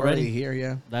 we're here we're already. Here,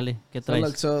 yeah. Dale, get So traes.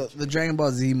 look, so the Dragon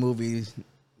Ball Z movie,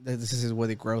 this is what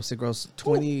it grossed. It grossed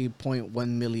 20.1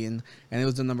 million, and it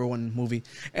was the #1 movie.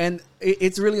 And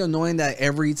it's really annoying that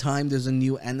every time there's a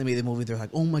new animated movie, they're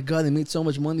like, "Oh my god, they made so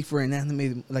much money for an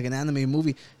anime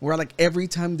movie." Where like every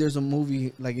time there's a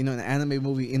movie, like an anime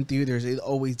movie in theaters, it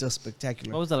always does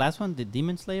spectacular. What was the last one? The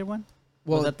Demon Slayer one?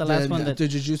 Well, was that the last one? The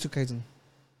Jujutsu Kaisen,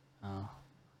 Oh.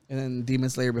 and then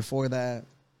Demon Slayer before that.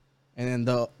 And then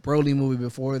the Broly movie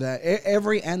before that.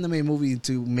 Every anime movie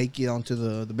to make it onto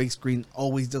the big screen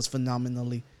always does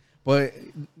phenomenally. But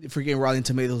freaking Rotten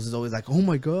Tomatoes is always like, oh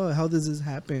my god, how does this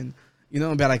happen?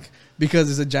 But like, because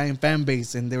it's a giant fan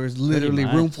base and there is literally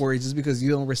room much. for it. Just because you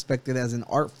don't respect it as an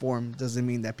art form doesn't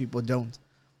mean that people don't.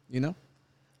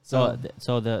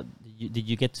 Did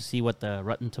you get to see what the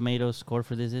Rotten Tomatoes score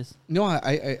for this is? No,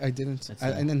 I didn't. Let's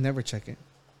I see. didn't never check it.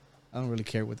 I don't really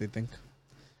care what they think.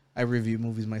 I review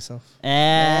movies myself.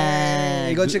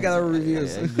 Hey, Go check out our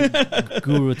reviews.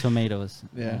 Guru Tomatoes.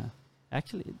 Yeah.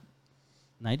 Actually,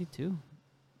 92.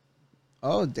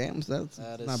 Oh, damn. So that's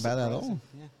That is not bad at all. surprising.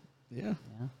 Yeah. Yeah.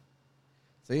 Yeah.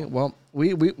 See, well,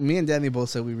 me and Danny both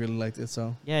said we really liked it.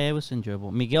 So Yeah, it was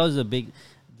enjoyable. Miguel is a big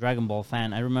Dragon Ball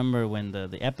fan. I remember when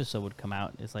the episode would come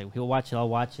out. It's like he'll watch it, I'll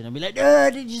watch it, and be like,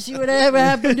 did you see what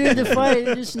happened during the fight?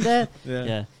 This and that.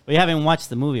 Yeah. But you haven't watched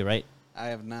the movie, right? I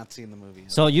have not seen the movie.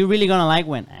 So you're really gonna like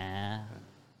when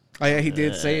oh yeah, he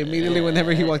did say immediately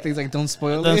whenever he walked, he's like, "Don't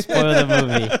spoil don't it." spoil the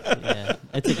movie. Yeah,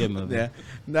 it's a good movie. Yeah,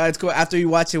 no, it's cool. After you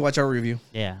watch it, watch our review.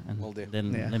 Yeah, and Will do.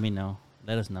 then Yeah. let me know.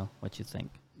 Let us know what you think.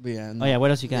 But yeah. Oh yeah,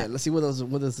 what else you Yeah, got? let's see what else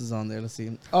is on there. Let's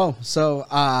see. Oh, so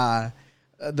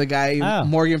the guy Oh.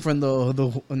 Morgan from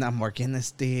the not Morgan.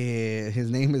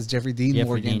 His name is Jeffrey Dean Jeffrey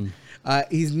Morgan. Dean.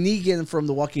 He's Negan from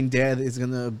The Walking Dead. Is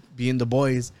gonna be in The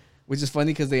Boys. Which is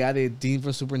funny because they added Dean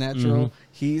from Supernatural. Mhm.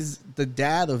 He's the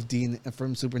dad of Dean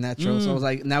from Supernatural. So I was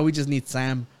like, now we just need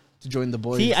Sam to join the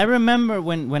boys. See, I remember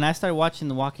when I started watching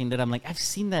The Walking Dead, I'm like, I've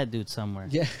seen that dude somewhere.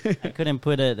 yeah, I couldn't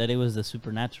put it that it was the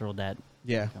Supernatural dad.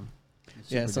 yeah,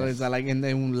 yeah. So it's like, and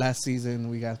then last season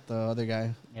we got the other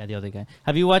guy. Yeah, the other guy.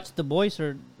 Have you watched The Boys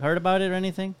or heard about it or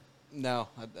anything? No,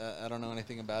 I don't know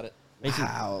anything about it. Basically-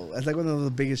 Wow, that's like one of the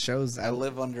biggest shows. I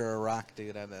live under a rock,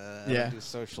 dude. I Yeah. don't do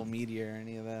social media or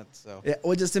any of that. So Yeah,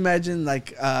 well, just imagine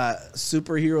like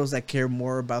superheroes that care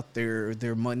more about their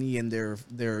money and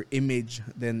their image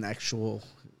than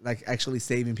actually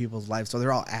saving people's lives. So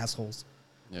they're all assholes,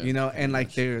 Yeah. And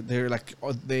like they're like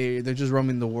they're just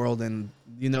roaming the world, and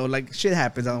like shit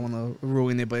happens. I don't want to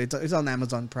ruin it, but it's on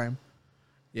Amazon Prime.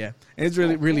 Yeah, and it's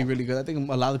really really good. I think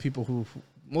a lot of people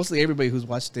mostly everybody who's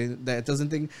watched it that doesn't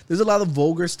think there's a lot of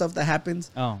vulgar stuff that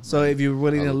happens. Oh, So if you're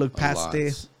willing to A- look a past lot.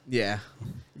 it, yeah.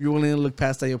 If you're willing to look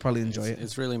past that, you'll probably enjoy it.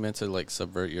 It's really meant to like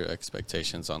subvert your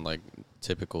expectations on like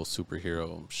typical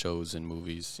superhero shows and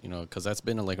movies, because that's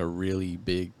been like a really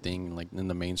big thing like in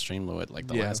the mainstream. Like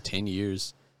the Yeah. last 10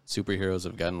 years, superheroes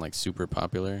have gotten like super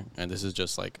popular, and this is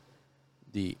just like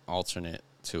the alternate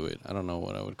to it. I don't know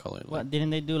what I would call it. what Like,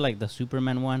 didn't they do like the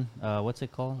Superman one? What's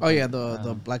it called? Oh yeah, the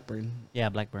Um, Blackburn. Yeah,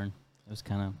 Blackburn. It was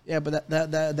kind of. Yeah, but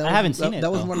that I was, haven't seen it,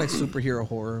 That was though. more like superhero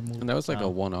horror movie. and that was like Oh. a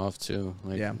one-off too.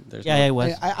 Like, Yeah. there's Yeah, no- it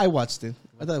was. I watched it.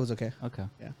 I thought it was okay. Okay.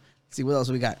 See what else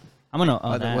we got. I'm gonna.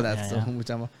 That's the we're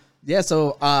talking about. Yeah,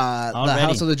 so the Already.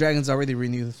 House of the Dragons already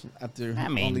renewed after I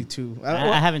mean, only 2.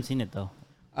 I haven't seen it though.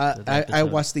 the I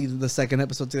episode. watched the second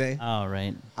episode today. All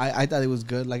right. I thought it was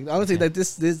good. Like honestly, Okay. like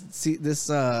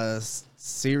this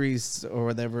series or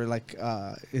whatever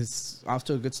is off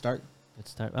to a good start. Good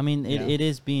start. I mean, Yeah. it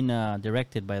is being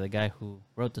directed by the guy who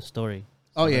wrote the story.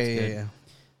 So Oh yeah, that's yeah, good. yeah.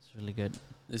 It's really good.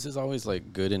 This is always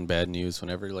like good and bad news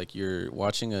whenever like you're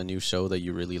watching a new show that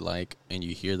you really like and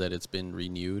you hear that it's been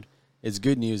renewed. It's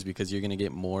good news because you're going to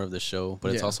get more of the show,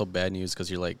 but it's Yeah. also bad news because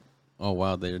you're like, oh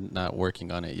wow, they're not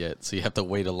working on it yet. So you have to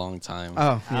wait a long time.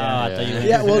 Oh Ah, yeah. I thought you were-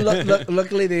 Yeah, well,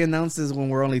 luckily they announced this when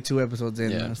we're only 2 episodes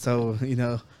in, Yeah. so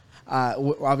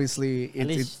obviously At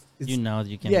least you know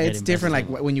you can. yeah, get it's different. Like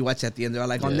invested. when you watch at the end, they're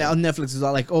like Yeah. on Netflix, it's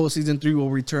all like, oh, season 3 will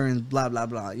return, blah blah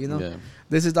blah. Yeah.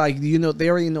 This is like they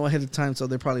already know ahead of time, so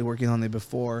they're probably working on it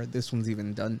before this one's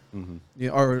even done, hmm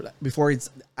or before it's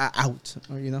out,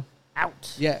 or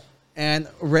out. yeah. and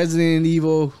Resident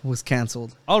Evil was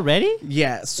canceled. Already?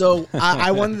 Yeah, so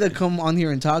I wanted to come on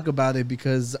here and talk about it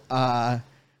because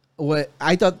what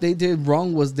I thought they did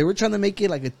wrong was they were trying to make it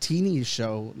like a teeny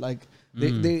show. Like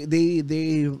they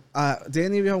did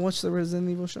any of y'all watch the Resident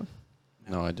Evil show?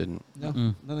 No, I didn't. No,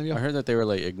 none of y'all. I heard that they were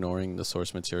like ignoring the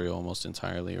source material almost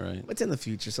entirely, right? It's in the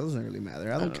future, so it doesn't really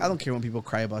matter. I don't care when people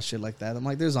cry about shit like that. I'm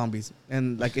like, they're zombies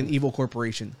and like an evil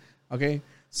corporation. Okay,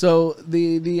 so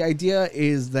the idea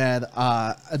is that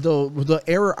the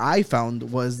error I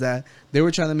found was that they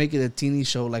were trying to make it a teeny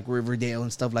show like Riverdale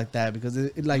and stuff like that because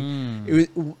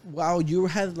while you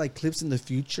had like clips in the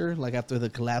future, like after the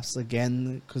collapse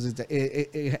again, because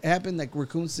it happened, like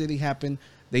Raccoon City happened,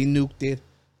 they nuked it.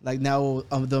 Like now,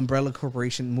 the Umbrella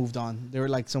Corporation moved on. They were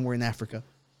like somewhere in Africa.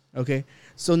 Okay,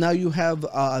 so now you have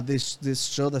this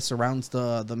show that surrounds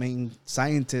the main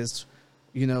scientist,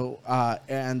 you know,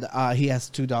 and he has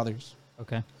 2 daughters.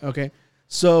 Okay,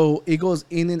 so it goes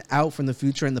in and out from the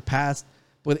future and the past,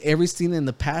 but every scene in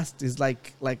the past is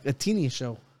like a teeny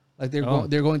show. Like they're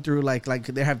going through like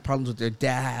they have problems with their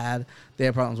dad, they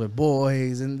have problems with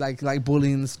boys, and like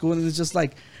bullying in school, and it's just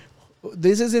like.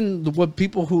 This isn't what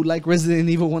people who like Resident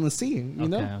Evil want to see, you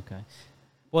know? Okay.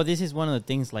 Well, this is one of the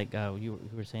things like you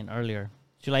were saying earlier.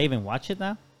 Should I even watch it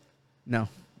now? No.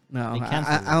 They I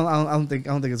canceled it.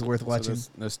 don't think it's worth So watching.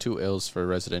 there's 2 L's for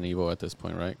Resident Evil at this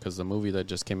point, right? Because the movie that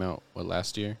just came out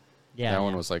last year, that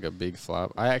one was like a big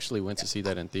flop. I actually went to see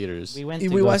that in theaters. We went to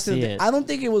go see it. I don't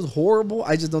think it was horrible.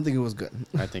 I just don't think it was good.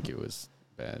 I think it was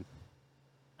bad.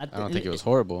 I don't think it was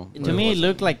horrible. To me, it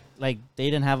looked like they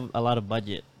didn't have a lot of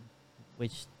budget.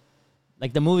 Which,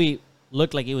 like the movie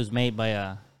looked like it was made by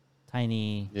a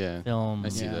tiny film. I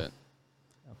see that. It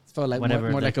felt like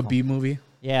Whatever more like a B movie.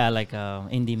 Yeah, like a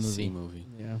indie movie. C movie.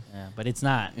 Yeah. But it's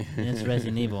not. It's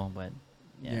Resident Evil, but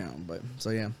I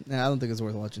don't think it's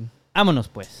worth watching. Vámonos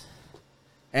pues.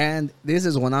 And this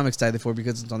is one I'm excited for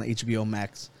because it's on HBO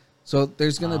Max. So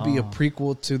there's gonna be a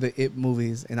prequel to the It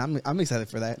movies, and I'm excited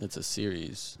for that. It's a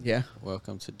series. Yeah.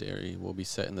 Welcome to Derry. Will be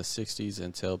set in the 60s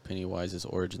and tell Pennywise's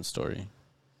origin story.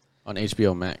 On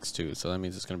HBO Max too, so that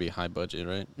means it's gonna be high budget,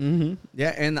 right? Mm-hmm.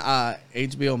 Yeah, and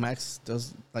HBO Max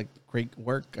does like great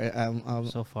work.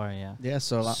 So far, yeah. Yeah,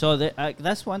 so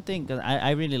that's one thing 'cause I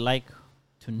really like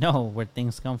to know where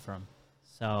things come from.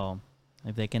 So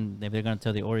if they're gonna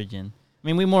tell the origin. I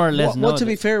mean, we more or less know. Well, to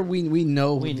be fair, we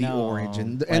know we the know,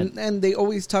 origin, and they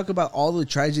always talk about all the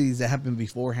tragedies that happened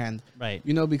beforehand, right?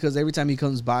 You know, because every time he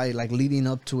comes by, like leading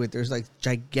up to it, there's like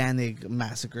gigantic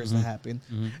massacres that happen,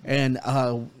 and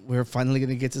we're finally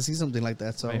gonna get to see something like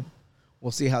that. So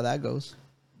we'll see how that goes.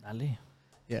 Dale.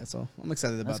 Yeah, so I'm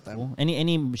excited about that. Cool.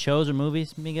 Any shows or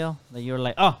movies, Miguel, that you're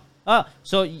like,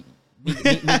 so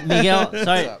Miguel,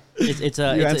 sorry, it's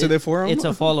a You answered it for him? It's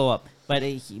a follow up. But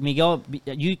Miguel,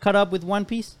 you caught up with One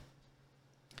Piece?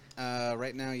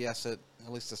 Right now, yes, at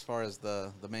least as far as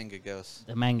the manga goes.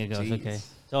 The manga goes, Jeez. okay.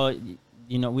 So,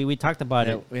 you know, we talked about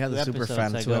it. We had a super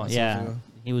fan 2 episodes Yeah, ago.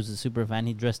 he was a super fan.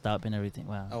 He dressed up and everything.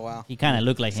 Wow. Oh, wow. He kind of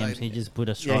looked like him, so Exciting. he just put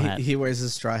a straw hat. He wears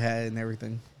his straw hat and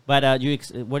everything. But are you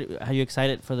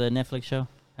excited for the Netflix show?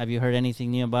 Have you heard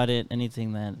anything new about it?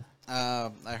 Anything that...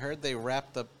 I heard they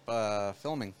wrapped up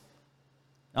filming.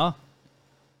 Oh.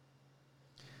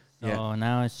 So Yeah.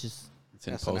 now it's just It's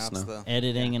in Yeah, so post now it's now.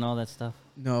 editing and all that stuff.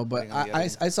 No, but Putting on the I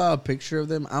editing. I saw a picture of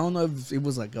them. I don't know if it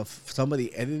was like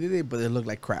somebody edited it, but it looked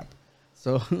like crap.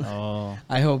 So Oh.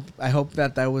 I hope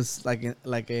that was like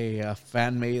a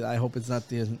fan made. I hope it's not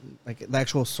the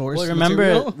actual source. Well,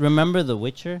 material. remember The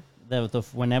Witcher?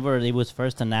 Whenever it was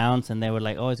first announced and they were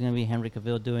like, oh, it's going to be Henry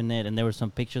Cavill doing it. And there were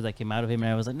some pictures that came out of him.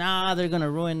 And I was like, nah, they're going to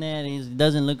ruin it. He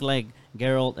doesn't look like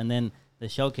Geralt. And then the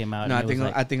show came out. No, and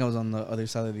I think I was on the other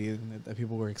side of the internet that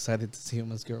people were excited to see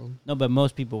him as girl. No, but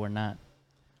most people were not.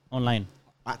 Online.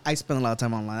 I spent a lot of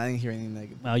time online. I didn't hear anything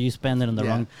negative. Well, you spend it on the Yeah.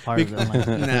 wrong part of the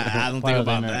online. Nah, I don't part think of the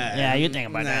about internet. that. Yeah, you think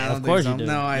about Nah, I that. don't Of think course so. you do.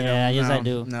 No, I don't. Yeah, yes, No, I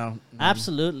do. No.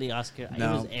 Absolutely, Oscar. It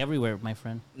No. was everywhere, my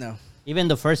friend. No. Even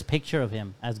the first picture of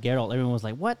him as Geralt, everyone was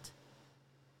like, what?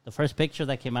 The first picture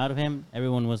that came out of him,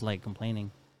 everyone was like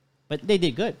complaining. But they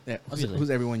did good. Yeah. Obviously.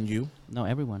 Who's everyone? You? No,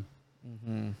 everyone.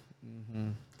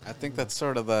 I think that's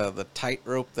sort of the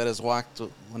tightrope that is walked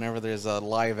whenever there's a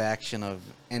live action of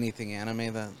anything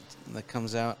anime that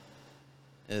comes out.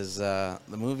 Is the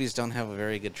movies don't have a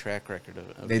very good track record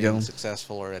of They being don't.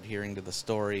 successful or adhering to the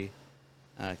story,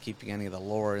 keeping any of the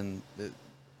lore, and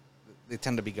they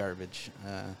tend to be garbage.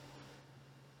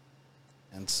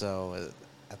 And so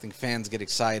I think fans get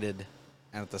excited,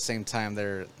 and at the same time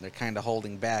they're kind of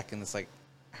holding back, and it's like,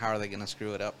 how are they going to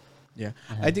screw it up? Yeah.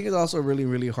 I think it's also really,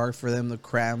 really hard for them to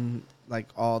cram like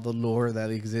all the lore that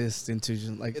exists into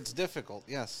just like It's difficult,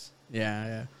 yes. Yeah,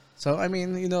 yeah. So I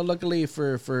mean, luckily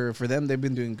for them, they've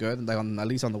been doing good. Like at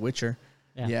least on The Witcher.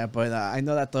 Yeah, but I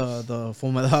know that the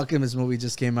Full Metal Alchemist movie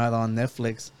just came out on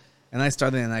Netflix, and I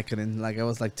started and I couldn't. Like I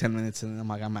was like 10 minutes and I'm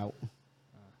like I'm out.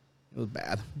 It was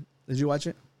bad. Did you watch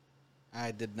it?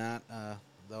 I did not,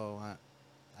 though.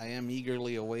 I am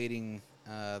eagerly awaiting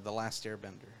the Last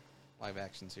Airbender live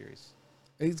action series.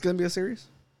 It's gonna be a series.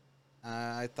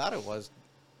 I thought it was.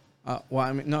 Well,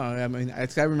 I mean, no, I mean,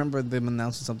 I remember them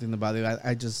announcing something about it.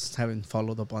 I just haven't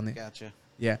followed up on it. Gotcha.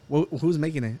 Yeah. Well, who's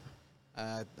making it?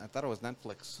 I thought it was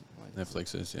Netflix.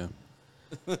 Netflix is, yeah.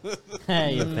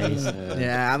 Hey, your face.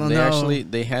 Yeah, I don't they know.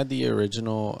 They had the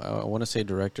original, I want to say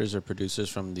directors or producers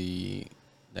from the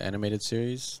animated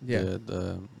series. Yeah.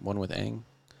 The one with Aang.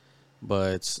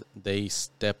 But they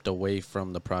stepped away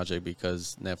from the project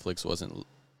because Netflix wasn't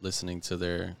listening to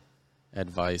their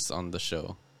advice on the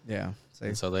show. Yeah.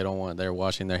 And so they're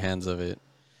washing their hands of it.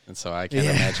 And so I can't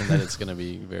imagine that it's going to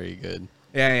be very good.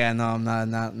 Yeah. No, I'm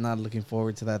not looking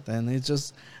forward to that. Then it's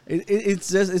just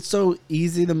it's so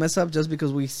easy to mess up just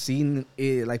because we've seen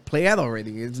it like play out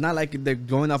already. It's not like they're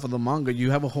going off of the manga.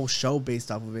 You have a whole show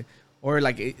based off of it, or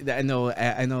like I know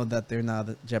that they're not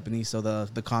Japanese, so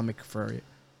the comic for it.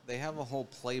 They have a whole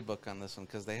playbook on this one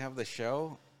because they have the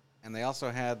show, and they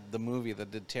also had the movie that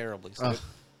did terribly. So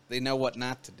they know what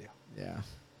not to do. Yeah.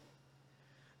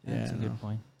 That's a good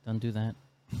point. Don't do that.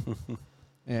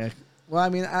 Yeah. Well, I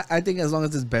mean, I think as long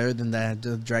as it's better than that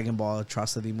the Dragon Ball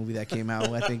atrocity movie that came out,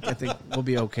 I think we'll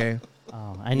be okay.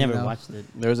 Oh, I never watched it.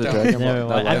 There was a Dragon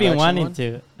Ball. I've been wanting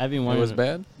to. I've been It wanting. was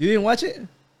bad? You didn't watch it?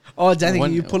 Oh, Danny,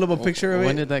 can you pull up a picture of it?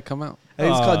 When did that come out? I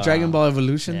think it's called Dragon Ball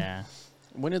Evolution. Yeah.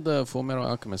 When did the Full Metal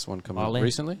Alchemist one come out?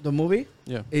 Recently? The movie?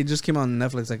 Yeah. It just came out on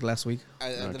Netflix like last week. I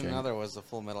didn't know there was a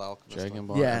Full Metal Alchemist. Dragon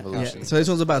Ball Yeah. Evolution. So this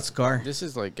one's about Scar. This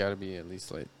is like got to be at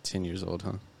least like 10 years old,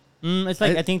 huh? It's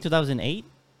like I think 2008.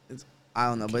 I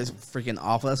don't know, but it's freaking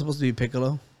awful. That's supposed to be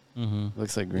Piccolo. Mm-hmm.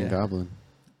 Looks like Green Yeah. Goblin.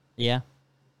 Yeah.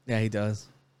 Yeah, he does.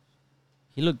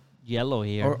 He looked yellow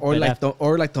here. Or like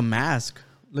the mask.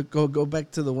 Look, go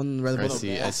back to the one right I above.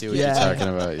 see what Yeah. you're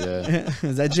talking about, yeah.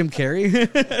 Is that Jim Carrey?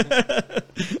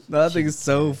 No, that thing is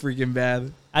so freaking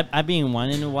bad. I've been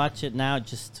wanting to watch it now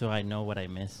just so I know what I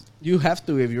missed. You have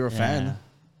to if you're a fan.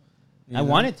 You I know?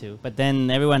 wanted to, but then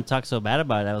everyone talks so bad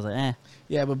about it. I was like, eh.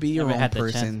 Yeah, but be your Never own had the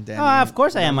person. chance. Danny. Oh, of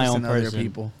course I am my Don't own listen to other person.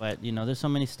 people. But, there's so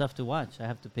many stuff to watch. I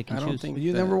have to pick and I don't choose. think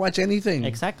You that- never watch anything.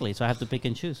 Exactly. So I have to pick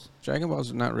and choose. Dragon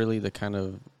Ball's not really the kind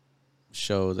of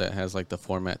show that has like the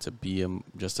format to be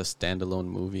just a standalone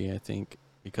movie, I think,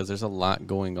 because there's a lot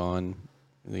going on,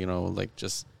 like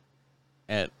just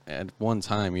at one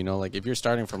time, like if you're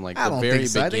starting from like I the don't very think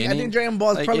so. beginning. I think Dragon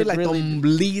Ball is probably it like really- the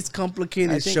least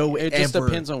complicated I think show it ever. just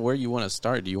depends on where you want to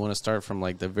start. Do you want to start from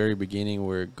like the very beginning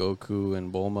where Goku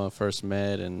and Bulma first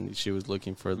met and she was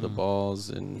looking for the balls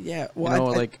and Yeah,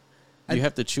 well, you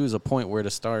have to choose a point where to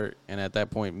start, and at that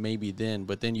point maybe then,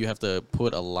 but then you have to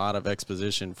put a lot of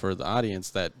exposition for the audience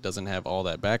that doesn't have all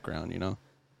that background,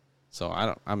 So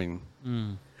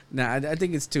Nah, I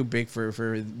think it's too big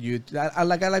for you. I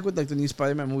like with like the new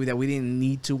Spider-Man movie that we didn't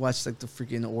need to watch like the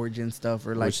freaking origin stuff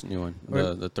or like which new one?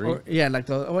 or- The three? yeah, like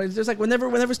it's just like whenever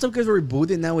stuff gets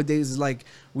rebooted nowadays, it's like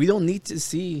we don't need to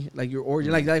see like your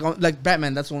origin, like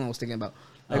Batman. That's the one I was thinking about.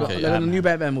 Like, Okay, like yeah. the new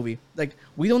Batman movie. Like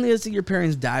we don't need to see your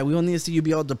parents die. We don't need to see you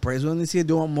be all depressed. We don't need to see you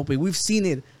do all mopey. We've seen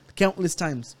it countless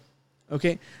times.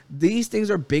 Okay, these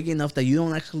things are big enough that you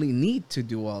don't actually need to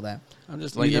do all that. I'm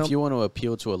just like, You know? if you want to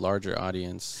appeal to a larger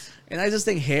audience, And I just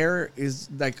think hair is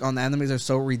like on animes are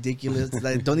so ridiculous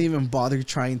that don't even bother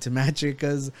trying to match it.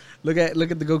 Because look at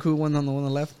the Goku one on the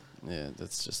left. yeah,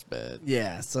 that's just bad.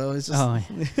 Yeah, so it's just Oh,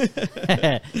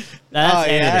 yeah. That's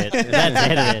edited. That's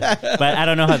edited. But I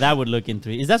don't know how that would look in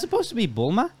 3. Is that supposed to be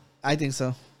Bulma? I think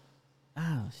so.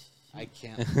 Oh, I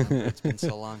can't remember. It's been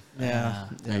so long. Yeah.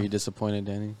 Are you disappointed,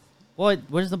 Danny? Well,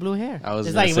 where's the blue hair? I was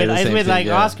it's gonna like say the it's same with thing, like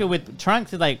yeah. Oscar with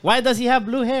Trunks. It's like, why does he have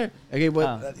blue hair? Okay, but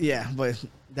Oh. but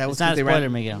that was It's not a they spoiler,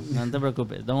 ran- Miguel. No te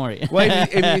preocupes. Don't worry. Well,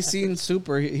 if you've seen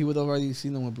Super, he would have already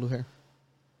seen them with blue hair.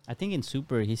 I think in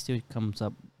Super he still comes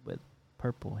up with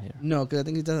purple hair. No, because I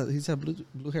think he's had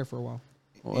blue hair for a while.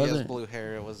 What He has other- blue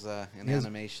hair. It was an He has-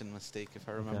 animation mistake, if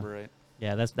I remember right.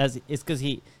 Yeah, that's it's because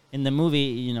he in the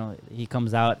movie he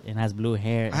comes out and has blue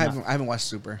hair. I And, haven't watched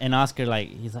Super. and Oscar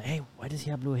he's like, hey, why does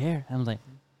he have blue hair? And I was like,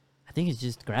 I think it's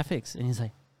just graphics. And he's like,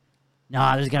 no,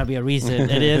 there's gotta be a reason.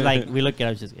 It is like we look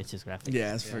at it, it's just graphics.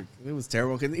 Yeah, it was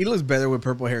terrible. 'Cause he looks better with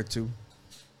purple hair too.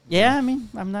 Yeah, I mean,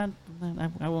 I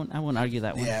won't argue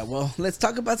that one. Yeah, well, let's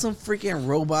talk about some freaking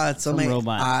robots. Some Some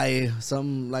robots. AI.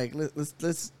 Some like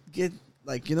let's get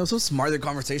like some smarter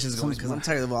conversations going, because I'm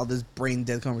tired of all this brain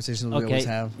dead conversations we always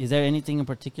have. Is there anything in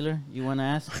particular you want to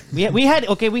ask? We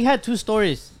had two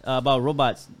stories about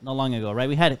robots not long ago, right?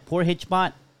 We had poor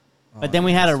Hitchbot, but then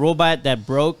we had a robot that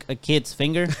broke a kid's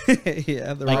finger.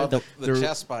 Yeah, the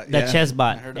chess bot. The chess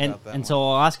bot. I heard and about that and one. so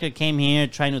Oscar came here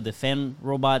trying to defend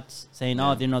robots, saying,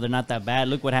 "Oh, they're not that bad.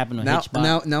 Look what happened to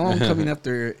Hitchbot." Now I'm coming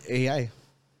after AI.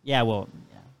 Yeah, well,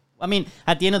 I mean,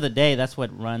 at the end of the day, that's what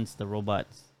runs the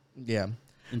robots' Yeah.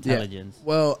 intelligence. Yeah.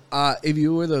 Well, if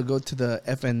you were to go to the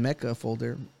FN Mecha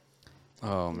folder.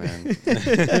 Oh man.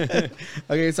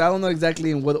 Okay, so I don't know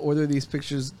exactly in what order these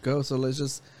pictures go. So let's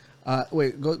just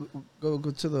wait. Go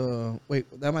to the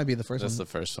That might be the first That's one. the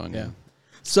first one. Yeah.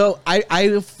 So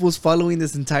I was following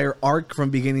this entire arc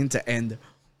from beginning to end.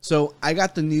 So I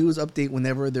got the news update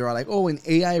whenever they're like, "Oh, an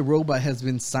AI robot has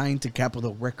been signed to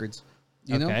Capitol Records."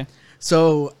 You know. Okay.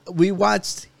 So we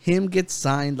watched him get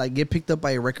signed, like get picked up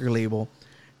by a record label,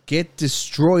 get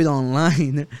destroyed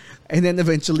online, and then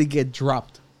eventually get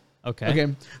dropped.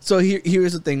 Okay. So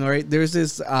here's the thing. All right. There's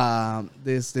this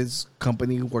this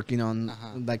company working on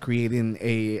like creating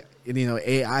a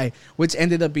AI, which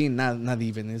ended up being not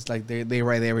even. It's like they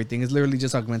write everything. It's literally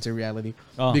just augmented reality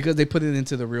because they put it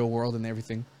into the real world and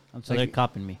everything. So they're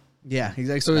copying me. Yeah,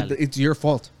 exactly. So it's your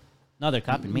fault. No, they're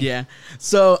copying me. Yeah.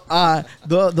 So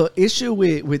the issue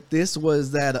with this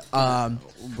was that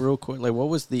Real quick, like what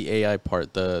was the AI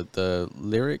part? The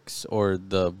lyrics or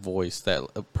the voice that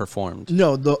performed?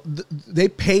 no they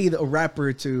paid a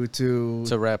rapper to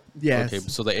rap. Yes. Okay,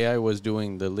 so the AI was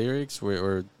doing the lyrics,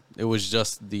 or it was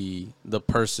just the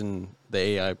person, the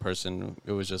AI person.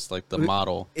 It was just like the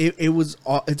model.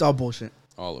 It's all bullshit.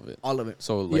 All of it. All of it.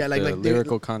 So like the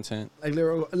lyrical content.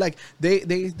 Like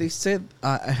they said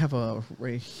I have a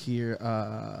right here.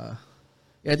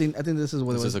 Yeah, I think this is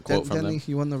what This it was. is a quote from Danny, them.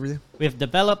 you want to read it? We have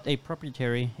developed a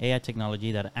proprietary AI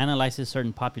technology that analyzes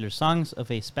certain popular songs of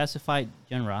a specified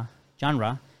genre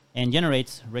and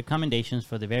generates recommendations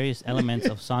for the various elements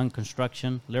of song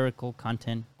construction, lyrical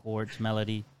content, chords,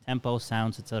 melody, tempo,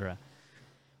 sounds, etc.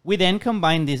 We then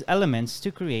combine these elements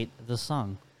to create the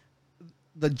song.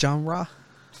 The genre.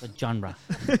 The genre.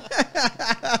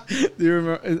 Do you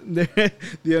remember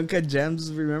the Uncut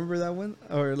Gems? Remember that one,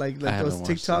 or like I those haven't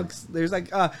watched TikToks? There's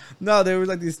like no, there was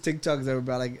like these TikToks that were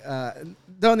about like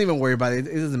don't even worry about it.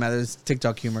 It doesn't matter. It's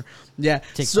TikTok humor. Yeah.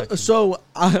 TikTok So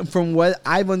from what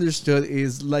I've understood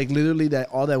is like literally that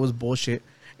all that was bullshit,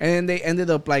 and then they ended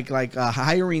up like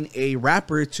hiring a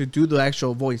rapper to do the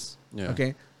actual voice. Yeah.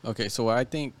 Okay. So I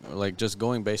think like just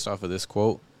going based off of this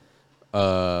quote,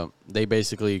 they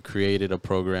basically created a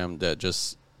program that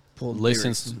just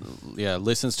listens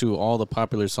to all the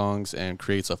popular songs and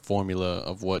creates a formula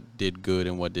of what did good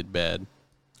and what did bad.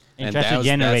 And tries to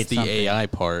generate that's the something. AI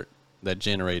part that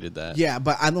generated that. Yeah,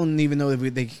 but I don't even know if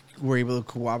they were able to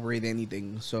corroborate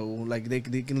anything. So like they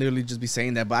can literally just be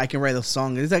saying that. But I can write a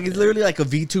song. It's literally like a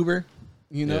VTuber.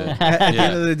 You know, Yeah. at the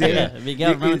end of the day. Yeah.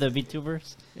 Miguel, remember the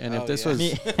VTubers? And if this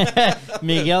yeah. was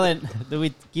Miguel, and do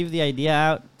we give the idea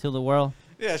out to the world?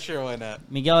 Yeah, sure, why not?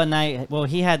 Miguel and I, well,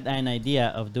 he had an idea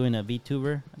of doing a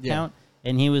VTuber account,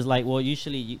 and he was like, well,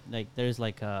 usually, there's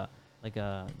like a,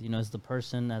 is the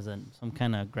person as some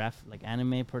kind of like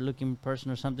anime looking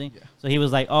person or something. Yeah. So he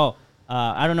was like,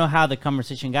 I don't know how the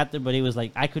conversation got there, but he was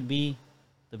like, I could be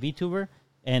the VTuber,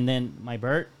 and then my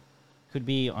bird could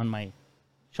be on my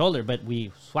shoulder, but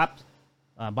we swapped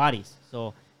bodies.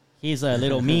 So he's a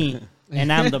little me,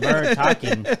 and I'm the bird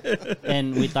talking,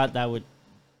 and we thought that would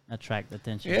attract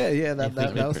attention. Yeah, that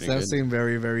pretty good. seemed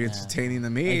very, very entertaining to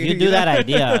me. If you do that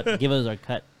idea, give us our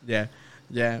cut. Yeah.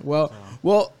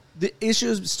 Well, the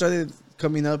issues started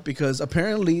coming up because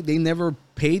apparently they never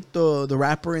paid the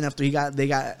rapper, and after they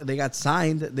got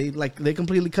signed, they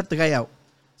completely cut the guy out.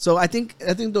 So I think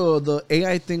the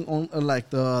AI thing on like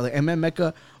the MM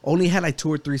Mecha only had like 2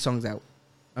 or 3 songs out.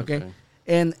 Okay.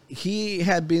 And he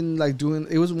had been like doing,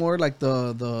 it was more like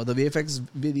the VFX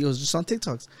videos just on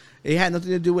TikToks. It had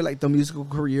nothing to do with like the musical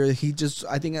career. He just,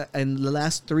 I think in the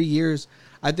last 3 years,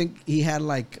 I think he had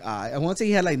like, I want to say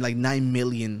he had like 9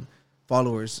 million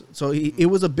followers. So it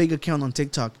was a big account on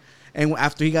TikTok. And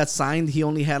after he got signed, he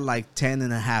only had like 10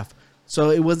 and a half.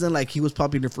 So it wasn't like he was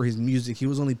popular for his music. He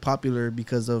was only popular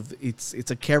because of it's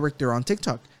a character on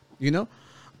TikTok, you know?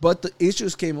 But the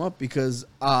issues came up because,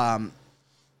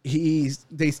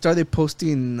 they started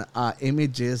posting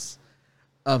images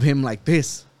of him like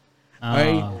this,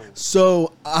 right?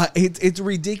 So it's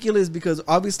ridiculous because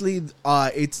obviously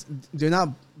they're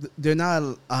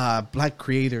not black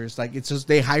creators. Like it's just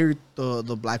they hired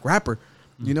the black rapper,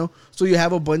 You know, so you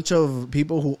have a bunch of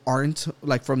people who aren't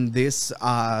like from this,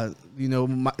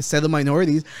 set of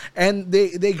minorities, and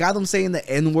they got them saying the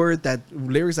N-word, that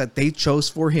lyrics that they chose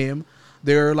for him.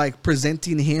 They're like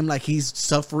presenting him like he's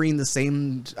suffering the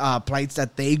same plights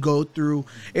that they go through,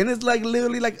 and it's like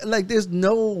literally like there's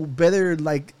no better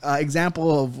like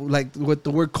example of like what the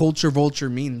word culture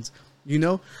vulture means. You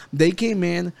know, they came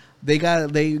in,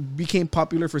 they became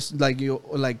popular for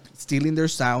like stealing their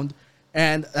sound.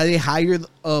 And they hired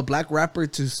a black rapper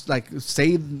to like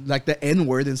say like the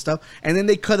N-word and stuff, and then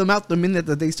they cut him out the minute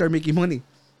that they start making money,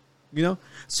 you know.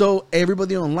 So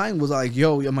everybody online was like,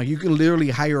 "Yo, I'm like, you can literally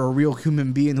hire a real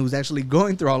human being who's actually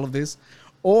going through all of this,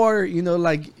 or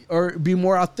or be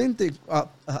more authentic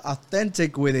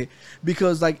with it,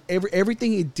 because like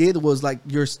everything he did was like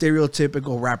your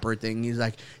stereotypical rapper thing. He's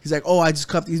like, oh, I just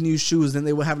cuffed these new shoes, and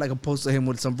they would have like a post of him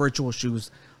with some virtual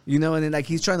shoes, you know, and then like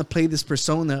he's trying to play this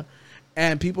persona."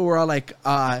 And people were all like,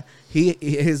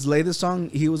 his latest song,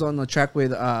 he was on the track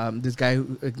with this guy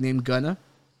named Gunna.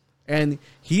 And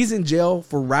he's in jail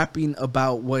for rapping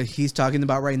about what he's talking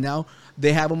about right now.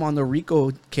 They have him on the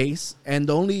RICO case. And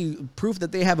the only proof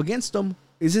that they have against him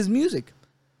is his music.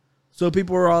 So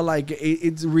people were all like,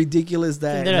 it's ridiculous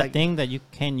that... Is there like, a thing that you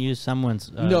can't use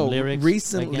someone's lyrics? No,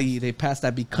 recently they passed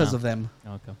that because of them.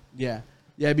 Okay. Yeah.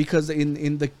 Yeah, because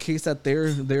in the case that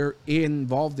they're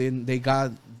involved in, they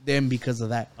got them because of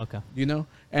that. Okay. You know?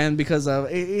 And because of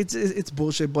it's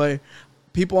bullshit, but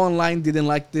people online didn't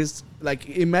like this. Like,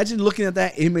 imagine looking at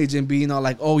that image and being all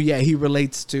like, "Oh yeah, he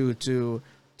relates to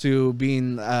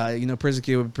being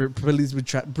persecuted with police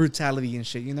brutality and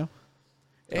shit," you know?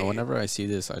 Whenever I see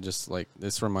this, I just like,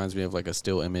 this reminds me of like a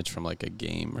still image from like a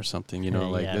game or something, you know,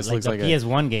 like yeah, this like looks like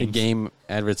PS1 a game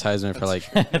advertisement for like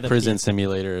prison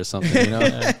simulator or something, you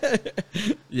know?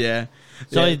 Yeah.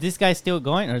 So is this guy still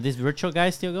going, or this virtual guy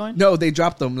still going? No, they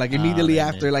dropped them like immediately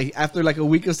after a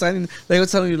week of signing. They were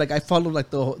telling you like I followed like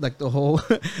the whole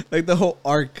like the whole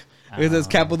arc. It says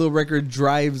Capitol Record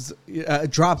drops.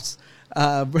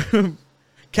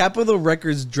 Capitol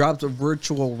Records dropped a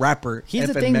virtual rapper. Here's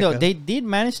the thing, though. They did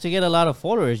manage to get a lot of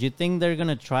followers. You think they're going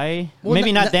to try? Well,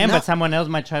 maybe not them, but someone else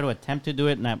might try to attempt to do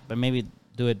it, but maybe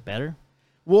do it better?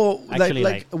 Well,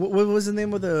 actually, what was the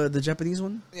name of the Japanese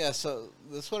one? Yeah, so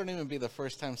this wouldn't even be the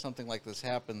first time something like this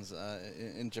happens.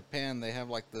 In Japan, they have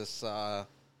like this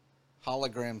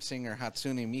hologram singer,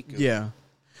 Hatsune Miku. Yeah.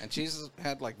 And she's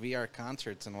had like VR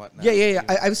concerts and whatnot. Yeah.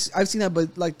 I've seen that,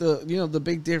 but like the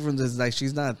big difference is like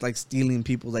she's not like stealing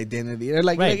people's identity. Or,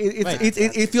 like,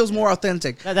 it feels more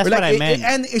authentic. That's what I meant.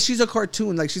 And she's a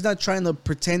cartoon. Like she's not trying to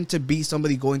pretend to be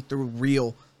somebody going through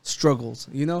real struggles.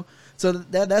 You know, so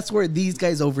that's where these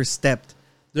guys overstepped.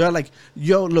 They're like,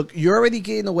 yo, look, you're already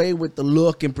getting away with the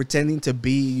look and pretending to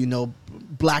be,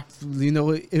 black.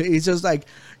 It's just like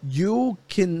you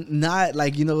cannot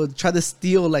try to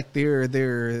steal like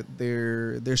their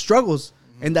struggles,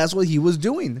 and that's what he was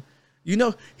doing.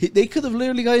 They could have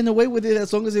literally gotten away with it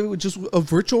as long as it was just a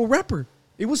virtual rapper.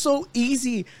 It was so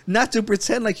easy not to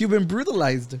pretend like you've been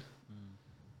brutalized.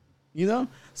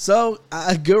 So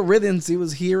a good riddance. He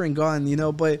was here and gone.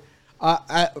 But.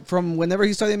 From whenever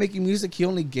he started making music, he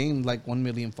only gained like 1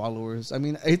 million followers. I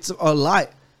mean, it's a lot,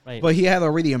 but he had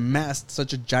already amassed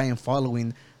such a giant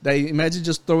following that imagine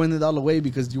just throwing it all away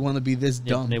because you want to be this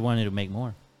dumb. They wanted to make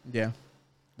more. Yeah,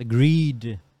 the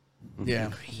greed. Yeah,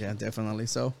 yeah, definitely.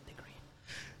 So,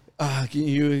 can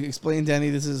you explain, Danny?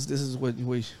 This is what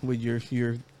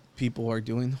your people are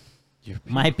doing.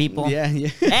 My people? Yeah.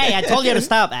 Hey, I told you to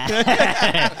stop.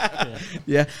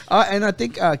 Yeah. And I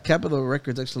think Capitol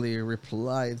Records actually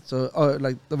replied. So,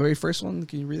 like the very first one,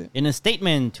 can you read it? In a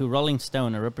statement to Rolling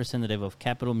Stone, a representative of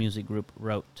Capitol Music Group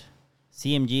wrote,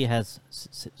 CMG has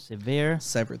severed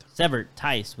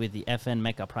ties with the FN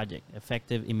Mecca project,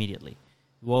 effective immediately.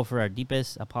 We offer our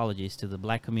deepest apologies to the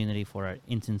black community for our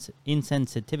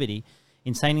insensitivity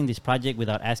in signing this project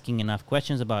without asking enough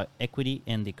questions about equity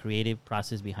and the creative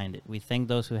process behind it. We thank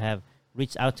those who have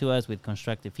reached out to us with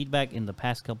constructive feedback in the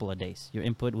past couple of days. Your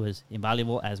input was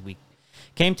invaluable as we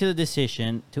came to the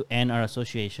decision to end our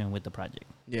association with the project.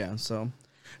 Yeah, so,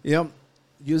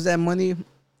 use that money,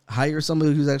 hire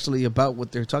somebody who's actually about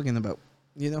what they're talking about,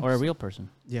 Or a real person.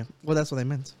 Yeah, well, that's what I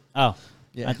meant. Oh,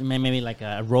 yeah. Maybe like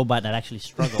a robot that actually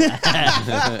struggled.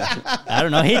 I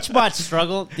don't know. Hitchbot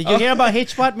struggled. Did you hear about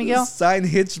Hitchbot, Miguel? Sign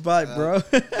Hitchbot, bro.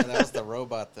 That was the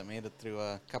robot that made it through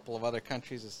a couple of other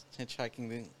countries. It's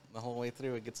hitchhiking the whole way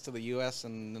through. It gets to the U.S.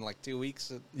 and in like 2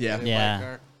 weeks,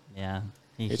 Yeah.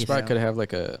 H-Bot could have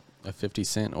like a 50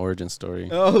 Cent origin story.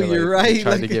 Oh, Where, you're like, he right.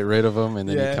 tried Like- to get rid of him, and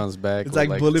then Yeah. he comes back. It's with,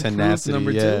 like Bulletproof tenacity.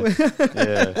 number yeah. 2.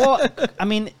 Yeah. Well, I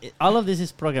mean, all of this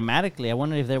is programmatically. I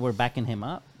wonder if they were backing him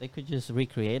up. They could just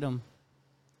recreate him.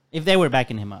 If they were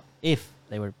backing him up.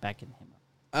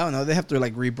 I don't know. They have to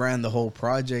like rebrand the whole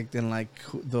project and like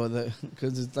the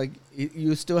because it's like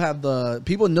you still have the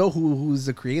people know who's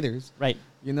the creators. Right.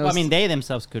 You know. Well, I mean, they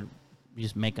themselves could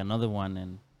just make another one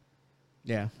and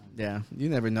Yeah. You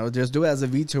never know. Just do it as a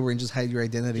VTuber and just hide your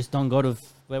identity. just don't go to,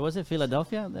 where was it,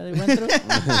 Philadelphia that he went through?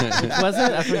 Which was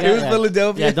it? I forgot. It was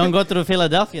Philadelphia. Yeah, don't go through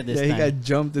Philadelphia this Yeah, he time. got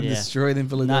jumped and Yeah. destroyed in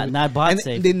Philadelphia. Not bot and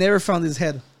safe. they never found his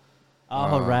head.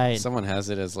 Oh, right. Someone has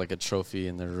it as like a trophy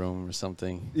in their room or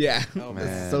something. Yeah. Oh, That's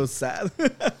man. so sad.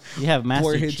 You have Master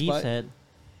Poor Chief's Hitchbot. head.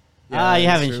 Yeah, You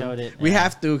that's haven't true. showed it. We Yeah.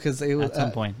 have to because it was At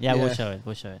some point. Yeah, we'll show it.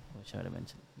 We'll show it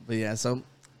eventually. But yeah, so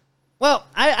Well,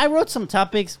 I wrote some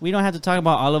topics. We don't have to talk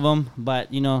about all of them,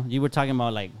 but you were talking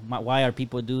about like why our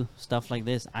people do stuff like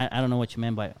this. I don't know what you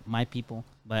meant by my people,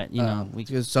 but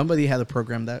because somebody had to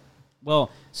program that.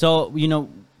 So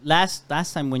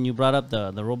last time when you brought up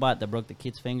the robot that broke the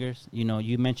kid's fingers,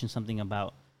 you mentioned something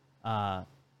about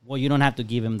you don't have to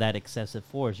give him that excessive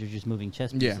force. You're just moving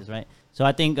chess Yeah. pieces, right? So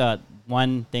I think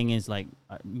one thing is like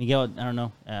Miguel. I don't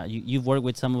know. You've worked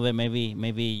with some of it.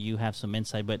 Maybe you have some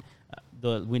insight, but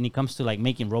when it comes to like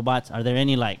making robots, are there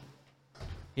any like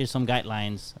here's some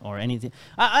guidelines or anything?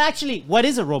 Actually, what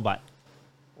is a robot?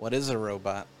 What is a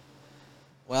robot?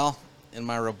 Well, in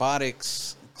my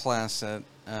robotics class in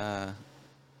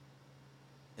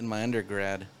my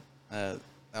undergrad, that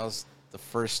was the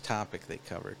first topic they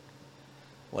covered.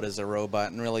 What is a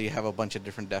robot? And really, you have a bunch of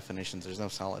different definitions. There's no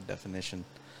solid definition.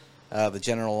 The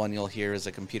general one you'll hear is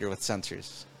a computer with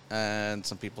sensors. And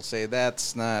some people say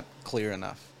that's not clear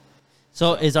enough.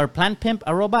 So is our plant pimp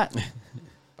a robot?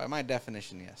 By my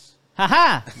definition, yes.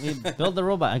 Haha! We built the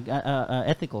robot, a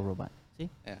ethical robot. See,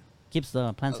 Yeah. keeps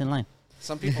the plants in line.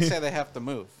 Some people say they have to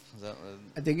move. So,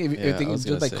 I think Yeah, I it's was just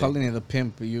gonna like say. calling it a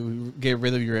pimp. You get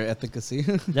rid of your efficacy.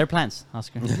 They're plants,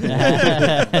 Oscar.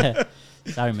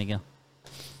 Sorry, Miguel.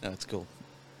 no, it's cool.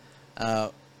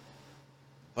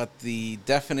 But the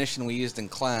definition we used in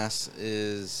class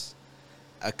is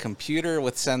a computer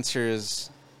with sensors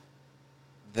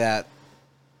that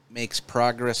makes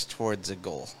progress towards a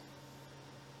goal.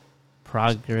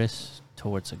 Progress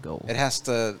towards a goal. It has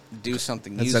to do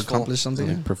something Has useful. accomplished something.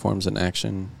 It performs an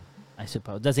action. I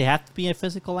suppose. Does it have to be a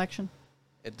physical action?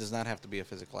 It does not have to be a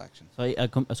physical action.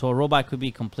 So a robot could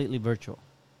be completely virtual.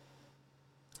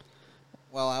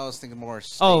 Well, I was thinking more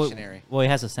stationary. Well, it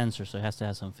has a sensor, so it has to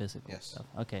have some physical Yes. stuff.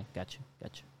 Okay, got you. So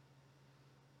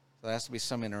there has to be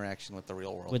some interaction with the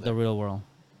real world. With there. the real world.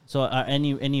 So are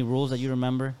any rules that you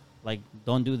remember? Like,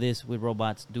 don't do this with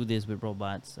robots, do this with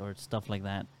robots, or stuff like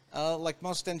that? Like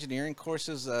most engineering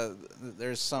courses,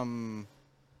 there's some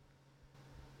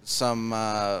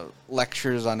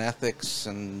lectures on ethics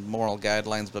and moral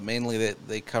guidelines, but mainly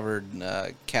they covered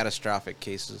catastrophic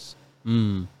cases.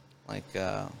 Mm. Like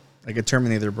Like a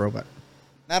Terminator robot.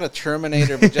 not a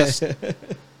Terminator, but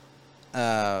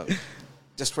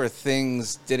just where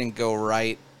things didn't go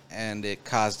right and it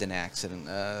caused an accident.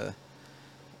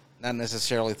 Not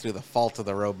necessarily through the fault of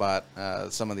the robot.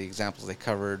 Some of the examples they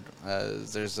covered,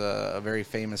 there's a very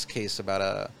famous case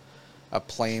about a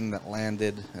plane that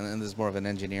landed, and this is more of an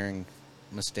engineering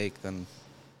mistake than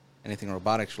anything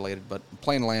robotics related, but the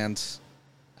plane lands,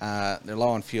 they're low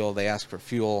on fuel, they ask for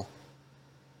fuel,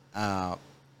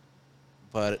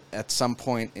 but at some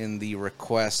point in the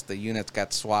request, the units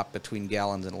got swapped between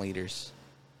gallons and liters,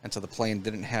 and so the plane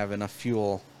didn't have enough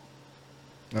fuel.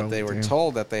 But they were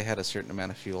told that they had a certain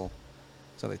amount of fuel.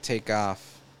 So they take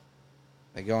off,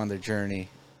 they go on their journey,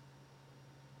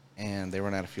 and they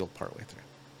run out of fuel partway through.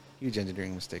 Huge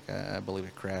engineering mistake. I believe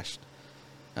it crashed.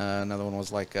 Another one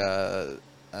was like a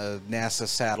NASA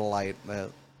satellite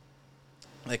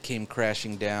that came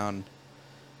crashing down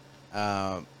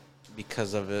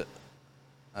because of a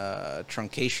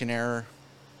truncation error.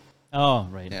 Oh,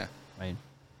 right. Yeah. Right.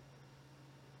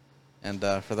 And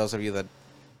for those of you that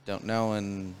don't know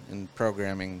in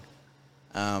programming,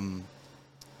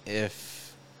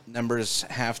 if numbers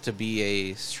have to be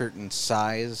a certain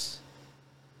size,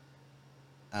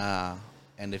 and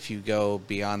if you go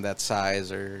beyond that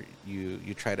size or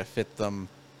you try to fit them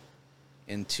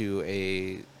into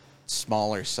a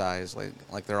smaller size,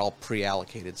 like they're all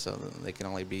pre-allocated, so they can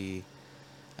only be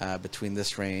between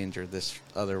this range or this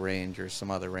other range or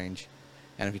some other range,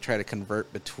 and if you try to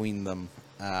convert between them,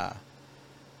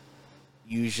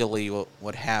 usually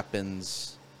what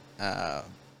happens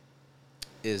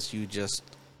is you just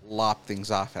lop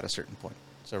things off at a certain point.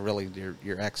 So really,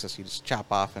 your excess you just chop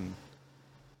off and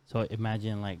So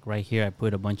imagine like right here, I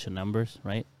put a bunch of numbers,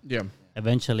 right? Yeah.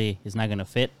 Eventually, it's not gonna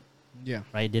fit, Yeah.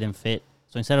 right? It didn't fit.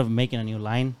 So instead of making a new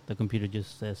line, the computer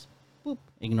just says, "Boop,"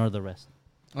 ignore the rest.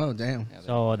 Oh, damn. yeah,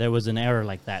 So there was an error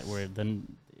like that where then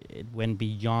it went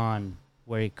beyond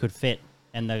where it could fit,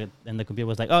 and the computer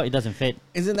was like, "Oh, it doesn't fit."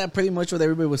 Isn't that pretty much what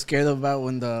everybody was scared about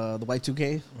when the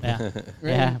Y2K? Yeah, Right?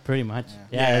 yeah, pretty much.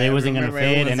 Yeah, it I wasn't gonna remember fit,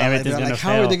 everyone's and all everything's they're gonna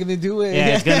How are fail. they gonna do it? Yeah,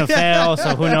 it's gonna fail.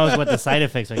 So who knows what the side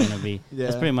effects are gonna be?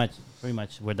 That's Yeah. pretty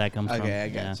much where that comes from. Okay, I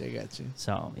Yeah. got you. I got you.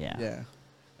 So yeah.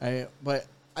 Yeah,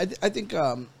 I think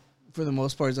for the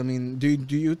most part, I mean, do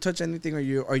you touch anything?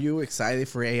 Are you excited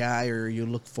for AI, or you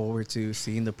look forward to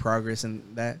seeing the progress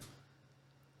in that?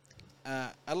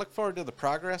 I look forward to the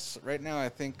progress. Right now, I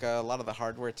think a lot of the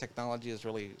hardware technology is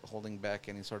really holding back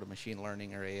any sort of machine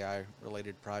learning or AI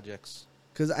related projects.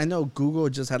 Because I know Google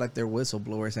just had like their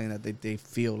whistleblower saying that they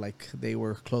feel like they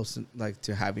were close like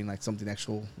to having like something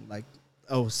actual like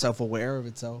self-aware of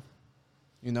itself,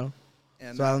 you know.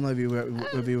 And So I don't know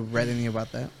if you read anything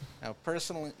about that. now,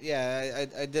 personally, yeah,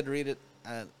 I did read it.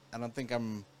 I don't think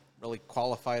I'm really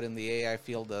qualified in the AI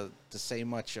field to say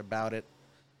much about it.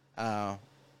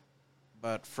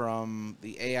 But from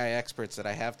the AI experts that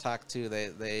I have talked to,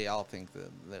 they all think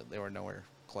that they were nowhere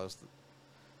close.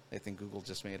 They think Google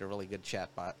just made a really good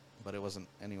chatbot, but it wasn't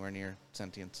anywhere near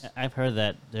sentience. I've heard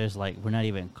that there's like we're not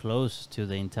even close to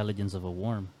the intelligence of a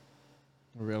worm.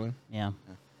 Really? Yeah,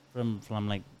 from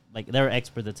like there are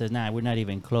experts that says, nah, we're not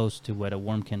even close to what a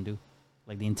worm can do,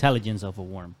 like the intelligence of a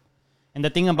worm. And the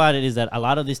thing about it is that a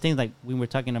lot of these things, like we were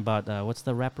talking about, what's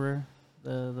the rapper,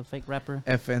 the fake rapper?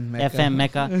 FM Mecca. FM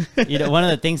Mecca. You know, one of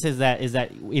the things is that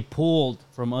it pulled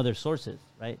from other sources,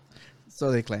 right?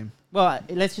 So they claim. Well,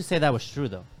 let's just say that was true,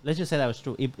 though. Let's just say that was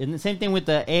true. And the same thing with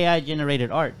the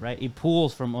AI-generated art, right? It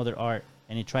pulls from other art,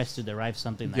 and it tries to derive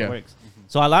something that Yeah. works.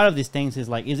 So a lot of these things is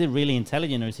like, is it really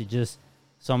intelligent, or is it just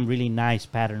some really nice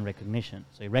pattern recognition?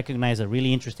 So you recognize a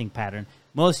really interesting pattern.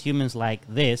 Most humans like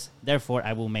this, therefore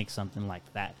I will make something like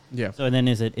that. Yeah. So then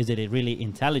is it really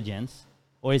intelligence,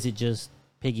 or is it just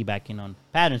piggybacking on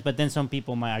patterns? But then some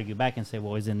people might argue back and say,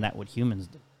 well, isn't that what humans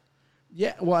do?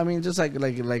 Yeah, well, I mean, just like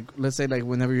let's say like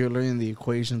whenever you're learning the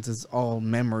equations, it's all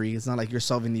memory. It's not like you're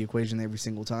solving the equation every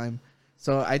single time.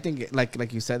 So I think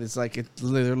like you said, it's like it's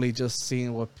literally just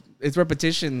seeing what it's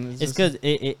repetition. It's because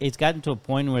it's gotten to a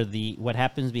point where what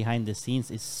happens behind the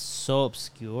scenes is so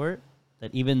obscure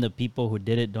that even the people who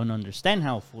did it don't understand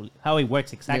how it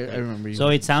works exactly. Yeah, I remember you So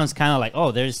it sounds kind of like,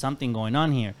 oh, there's something going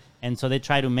on here, and so they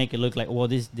try to make it look like, well,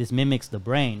 this mimics the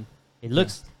brain. It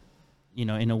looks,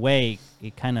 in a way,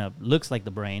 it kind of looks like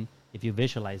the brain if you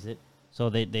visualize it.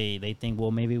 So they think, well,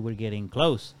 maybe we're getting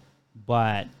close.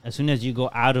 But as soon as you go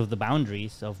out of the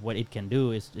boundaries of what it can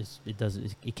do,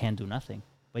 it can't do nothing.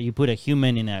 But you put a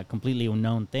human in a completely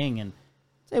unknown thing, and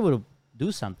it's able to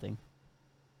do something.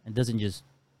 It doesn't just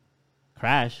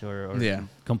crash or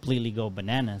completely go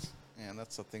bananas. Yeah, and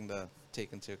that's the thing to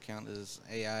take into account is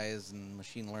AIs and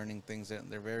machine learning things.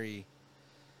 They're very,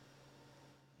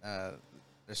 they're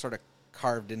sort of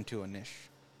carved into a niche.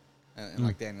 And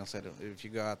like Daniel said, if you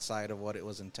go outside of what it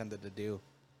was intended to do,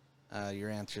 your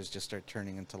answers just start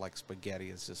turning into like spaghetti.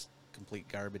 It's just complete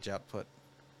garbage output.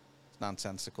 It's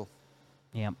nonsensical.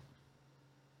 Yep.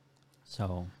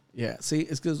 So yeah. See,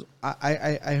 it's because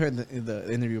I heard the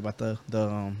interview about the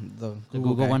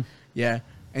Google guy. one. Yeah,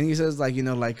 and he says like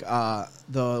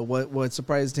what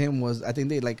surprised him was I think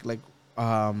they like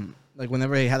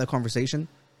whenever he had a conversation,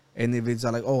 and if it's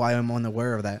like, oh, I am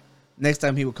unaware of that. Next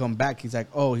time he would come back, he's like,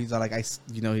 oh, he's like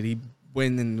he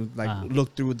went and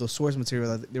looked through the source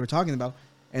material that they were talking about,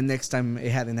 and next time it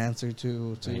had an answer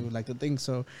to like the thing,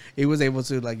 so it was able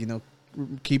to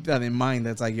keep that in mind.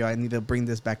 That's like, yo, I need to bring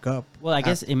this back up. Well, I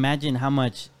guess imagine how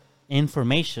much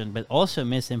information, but also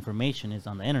misinformation is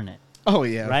on the internet. Oh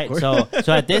yeah, Right. So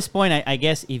at this point, I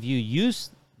guess if you use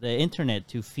the internet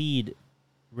to feed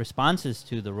responses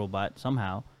to the robot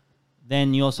somehow,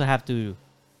 then you also have to,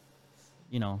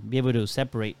 be able to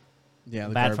separate the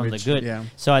bad from the garbage. good. Yeah.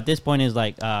 So at this point is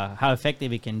like how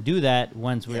effective it can do that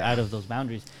once we're out of those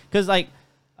boundaries. Because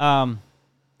damn,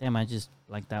 I just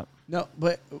like that. No,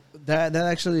 but that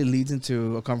actually leads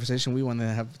into a conversation we want to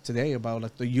have today about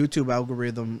like the YouTube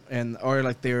algorithm or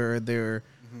like their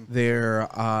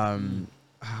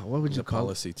what would you The call it?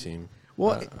 policy team.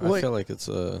 Well, I feel like it's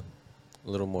a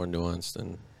little more nuanced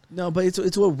than. No, but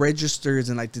it's what registers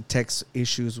and like detects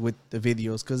issues with the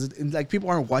videos because like people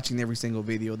aren't watching every single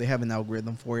video. They have an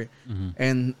algorithm for it,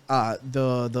 and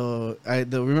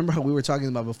remember how we were talking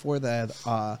about before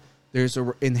that there's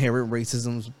inherent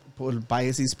racism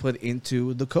biases put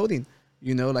into the coding,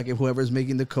 You know, like if whoever's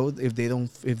making the code, if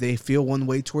they feel one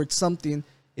way towards something,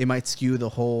 it might skew the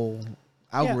whole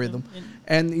algorithm.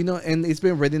 And you know, and it's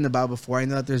been written about before. I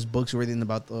know that there's books written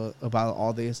about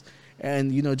all this.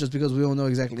 And you know, just because we don't know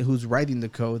exactly who's writing the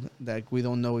code, like we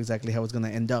don't know exactly how it's gonna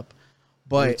end up.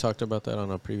 But we talked about that on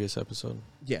a previous episode.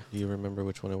 Yeah. Do you remember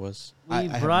which one it was? We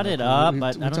brought it up,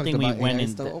 but I don't think we went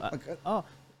in. Oh, my God.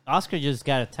 Oscar just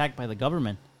got attacked by the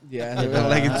government. Yeah,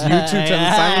 like it's YouTube trying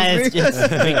to silence me. It's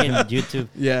just freaking YouTube.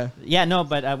 Yeah. Yeah, no,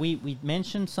 but we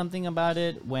mentioned something about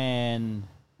it when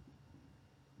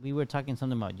we were talking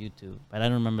something about YouTube, but I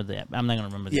don't remember I'm not gonna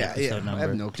remember the episode number. I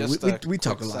have no clue. Just We a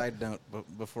talk a quick lot. side note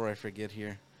before I forget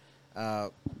here.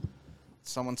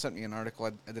 Someone sent me an article.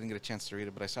 I didn't get a chance to read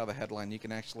it, but I saw the headline. You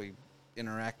can actually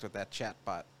interact with that chat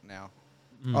bot now.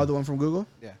 Oh, the one from Google?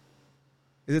 Yeah.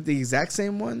 Is it the exact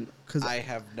same one? Because I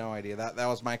have no idea. That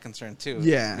was my concern too.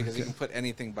 Yeah. Because you can put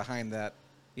anything behind that.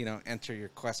 You know, enter your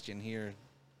question here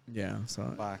yeah, so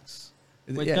box.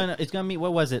 It's gonna be,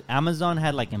 what was it? Amazon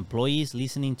had like employees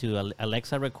listening to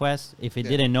Alexa requests. If it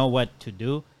didn't know what to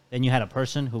do, then you had a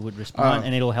person who would respond,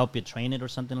 and it'll help you train it or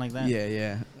something like that.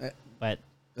 Yeah. But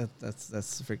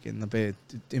that's freaking a bit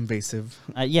invasive.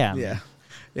 yeah,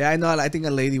 Yeah. I know. I think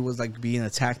a lady was like being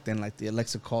attacked, and like the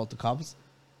Alexa called the cops.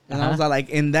 And I was like,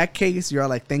 in that case, you're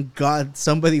like, thank God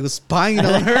somebody was spying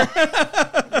on her.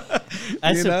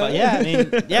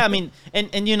 I mean,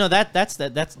 and you know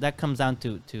that comes down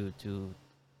to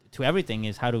everything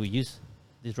is how do we use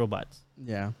these robots?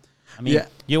 Yeah. I mean,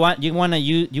 you want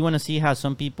to see how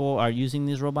some people are using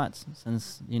these robots,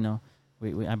 since you know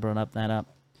I brought that up.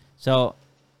 So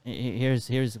here's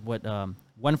what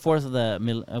 1/4 of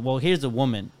the here's a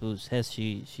woman who says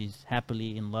she's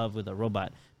happily in love with a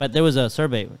robot, but there was a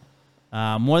survey.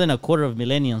 More than 1/4 of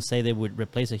millennials say they would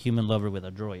replace a human lover with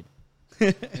a droid.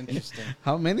 Interesting.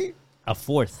 How many?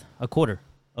 1/4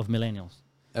 of millennials.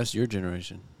 That's your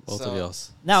generation. Both of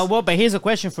y'all's. Now, but here's a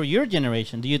question for your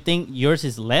generation. Do you think yours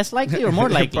is less likely or more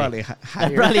likely? Probably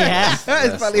higher. Probably half.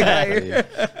 It's probably higher.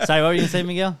 Sorry, what were you going to say,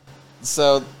 Miguel?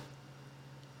 So,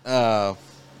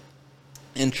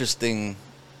 interesting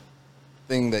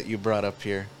thing that you brought up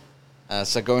here.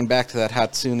 So going back to that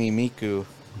Hatsune Miku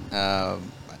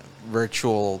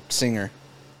virtual singer,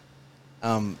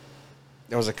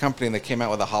 there was a company that came out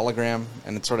with a hologram,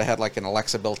 and it sort of had like an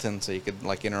Alexa built in, so you could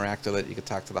like interact with it. You could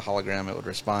talk to the hologram; it would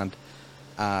respond.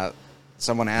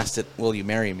 Someone asked it, "Will you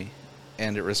marry me?"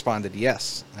 And it responded,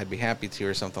 "Yes, I'd be happy to,"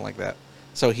 or something like that.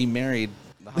 So he married.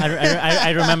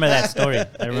 I remember that story.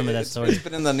 It's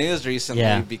been in the news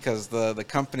recently because the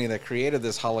company that created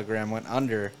this hologram went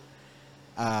under,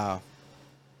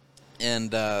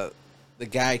 and the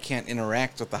guy can't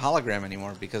interact with the hologram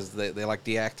anymore because they like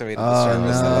deactivated the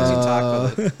service that lets you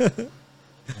talk with it.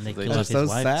 And they They kill off just his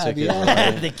so wife. sad,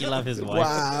 yeah. They kill off his wife.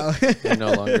 Wow. You're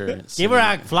no longer. Give her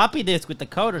a floppy disk with the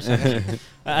code or something.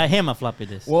 Him a floppy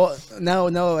disk. Well,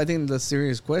 no. I think the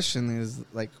serious question is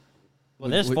like.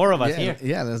 There's 4 of us yeah, here.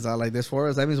 Yeah, there's 4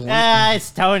 of us. That means one.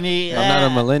 It's Tony. I'm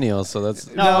not a millennial, so that's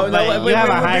No, but you have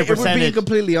a higher If we're being percentage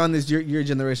completely honest, your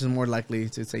generation is more likely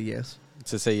to say yes.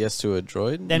 to say yes to a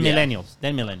droid. than Yeah. millennials.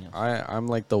 I'm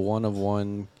like the one of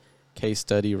one case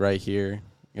study right here.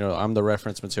 You know, I'm the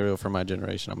reference material for my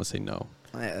generation. I'm gonna say no.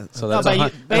 Yeah. So No, that's but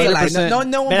you- 100%.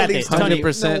 No one Espérate, believes Tony. Tony.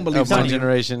 100% No one believes of my Tony.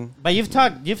 generation. But you've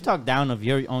talked down of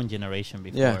your own generation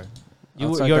before. Yeah.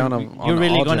 I'll talk You're down on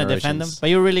really all going to defend them? generations. But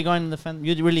you're really going to defend?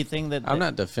 You really think that? I'm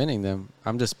not defending them.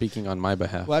 I'm just speaking on my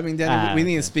behalf. Well, I mean, then we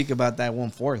need to okay. speak about that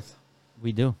 1/4.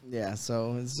 We do. Yeah,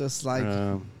 so it's just like,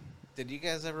 Did you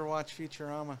guys ever watch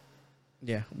Futurama?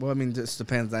 yeah. Well, I mean, it just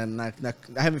depends. I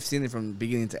haven't seen it from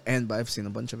beginning to end, but I've seen a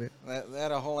bunch of it. They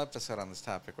had a whole episode on this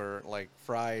topic where like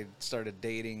Fry started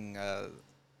dating. A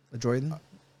droid.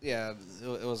 Yeah,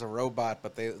 it was a robot,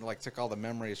 but they like took all the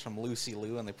memories from Lucy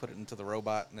Liu and they put it into the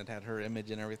robot, and it had her image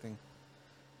and everything.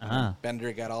 Uh-huh.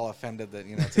 Bender got all offended that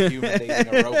it's a human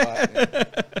dating a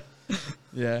robot.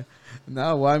 Yeah.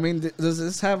 No, well, I mean, does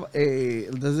this have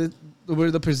were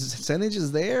the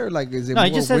percentages there? Like, is it No, it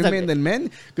more just says women that- than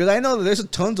men? Because I know that there's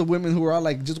tons of women who are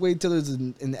like, just wait till there's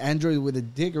an android with a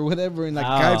dick or whatever, and like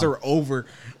guys are over,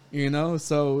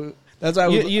 So that's why I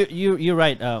was, You're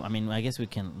right. I mean, I guess we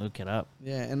can look it up.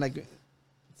 yeah, and like,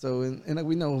 so and like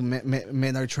we know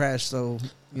men are trash, so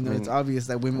it's obvious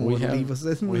that women we would have, leave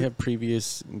us. we have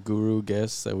previous guru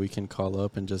guests that we can call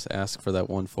up and just ask for that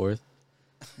 1/4.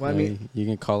 Well, I mean, you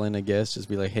can call in a guest, just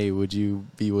be like, "Hey, would you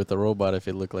be with a robot if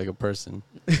it looked like a person?"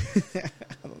 I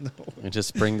don't know. And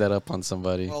just bring that up on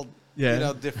somebody. Well,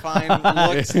 Yeah. define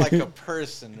looks like a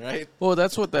person, right? Well,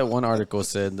 that's what that one article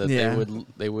said, that Yeah.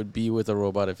 they would be with a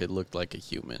robot if it looked like a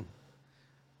human.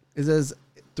 It says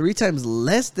 3 times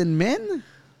less than men.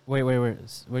 Wait, where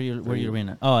you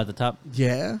reading? Oh, at the top.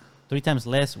 Yeah. 3 times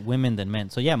less women than men.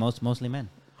 So yeah, mostly men.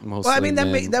 Well, I mean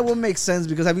that would make sense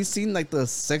because have you seen like the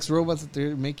sex robots that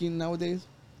they're making nowadays?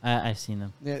 I've seen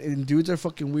them. Yeah, and dudes are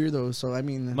fucking weirdos. So I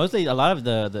mean, Mostly, a lot of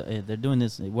the they're doing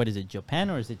this. What is it, Japan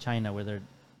or is it China? Where they're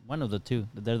one of the two.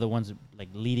 They're the ones like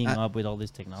leading up with all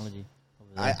this technology.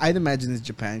 I'd imagine it's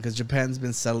Japan because Japan's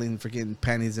been selling freaking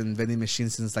panties and vending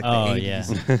machines since like the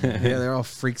 80s. Yeah, they're all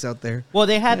freaks out there. Well,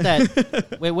 they had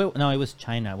that. wait, no, it was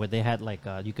China where they had like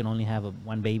you can only have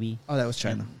one baby. Oh, that was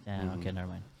China. Okay, never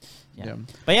mind. Yeah. Yeah.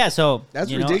 But yeah, so That's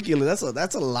you know, ridiculous.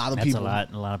 That's a lot of That's people. a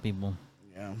lot of people.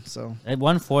 Yeah. So At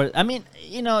 1/4. I mean,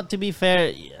 to be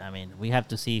fair, I mean, we have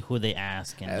to see who they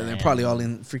ask, they're probably all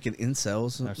in freaking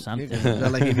incels Or something. They're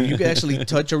like if you could actually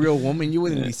touch a real woman, you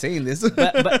wouldn't be saying this.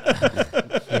 But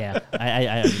yeah,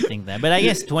 I think that. But I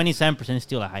guess 27% is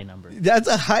still a high number. That's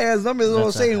a high ass number. That's what I'm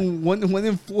That's a saying. One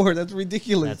in 4. That's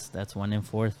ridiculous. That's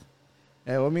 1/4.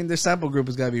 Yeah, well, I mean, their sample group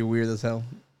has got to be weird as hell.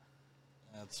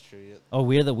 That's true. Yeah. Oh,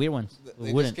 we're the weird ones. They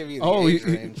We wouldn't. just give you the Oh, age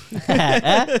you- range.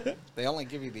 Huh? They only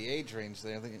give you the age range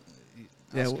there.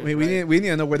 Yeah, we need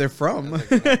to know where they're from. They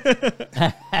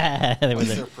were What's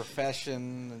there. their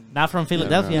profession? And Not from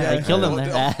Philadelphia. Yeah. They killed them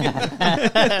there.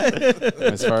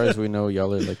 As far as we know,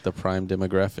 y'all are like the prime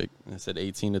demographic. I said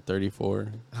 18 to 34.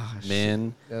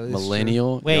 Men, That is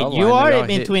millennial. Wait, Y'all you lined it are out,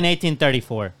 hit- between 18 and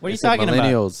 34. What are I you said talking about?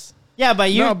 millennials. Yeah,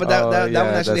 but you No, but that one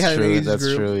actually that's had an age That's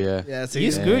group. true, yeah. Yeah, so you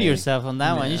yeah. screwed yourself on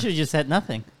that one. You should have just said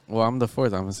nothing. Well, I'm the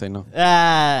fourth. I'm going to say no.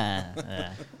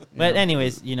 But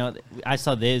anyways, I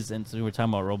saw this, and so we were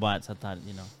talking about robots. I thought,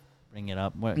 bring it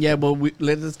up. What? Yeah, but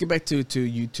let's get back to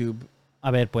YouTube.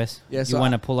 A ver, pues. Yeah, You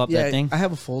want to pull up that thing? I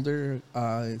have a folder.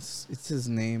 It's his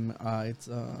name. It's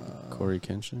Corey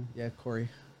Kenshin. Yeah, Corey.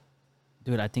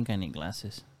 Dude, I think I need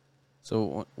glasses.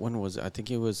 So when was it? I think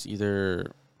it was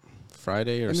either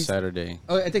Friday or Let me- Saturday.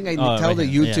 Oh, I think I Oh, tell right the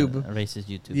here. YouTube. Yeah, racist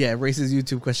YouTube. Yeah, racist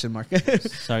YouTube question mark.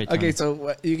 Sorry, Tony. Okay,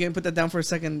 so you can put that down for a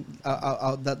second.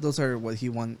 Those are what he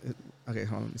won. Okay,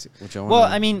 hold on. Let me see. Which I Well,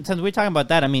 wanna- I mean, since we're talking about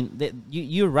that, I mean,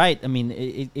 you're right. I mean,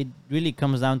 it really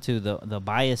comes down to the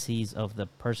biases of the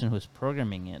person who's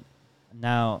programming it.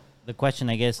 Now, the question,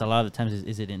 I guess, a lot of the times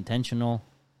is it intentional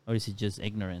or is it just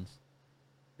ignorance?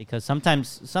 Because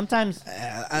sometimes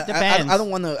it depends. I don't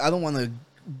want to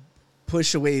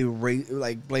push away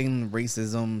blame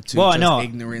racism to Well, just no.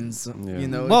 ignorance. Yeah. You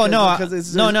know. Well, no,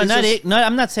 because no,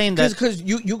 I'm not saying that. Because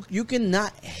you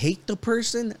cannot hate the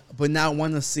person, but not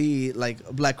want to see like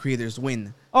black creators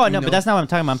win. Oh you no, know? but that's not what I'm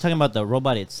talking about. I'm talking about the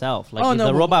robot itself. Like Oh, if no,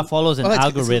 the but- robot follows an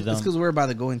algorithm. It's because we're about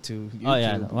to go into YouTube. Oh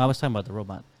yeah, well, I was talking about the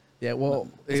robot. Yeah, well,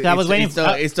 I was waiting It's for-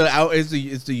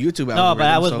 the YouTube. No, but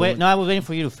I was waiting. I was waiting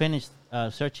for you to finish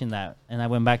searching that, and I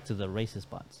went back to the racist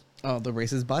bots. Oh, the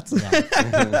racist bots.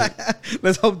 Yeah.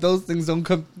 Let's hope those things don't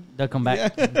come. They'll come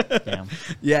back. Damn.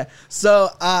 Yeah. So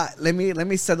let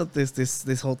me set up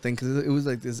this whole thing because it was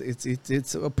like this.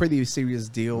 It's a pretty serious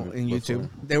deal in Look YouTube. for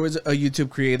it. There was a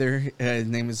YouTube creator. His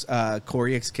name is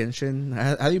Corey X Kenshin.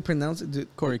 How do you pronounce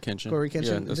it? Corey Kenshin. Corey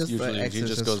Kenshin. Yeah, that's usually X he is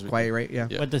just goes with- quiet, right? Yeah.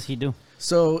 Yeah. What does he do?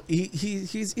 So he's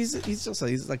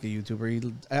like a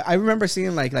YouTuber. I remember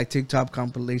seeing like TikTok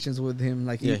compilations with him.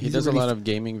 Like He he's does a really lot of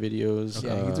gaming videos.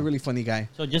 Yeah, he's a really funny guy.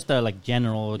 So just like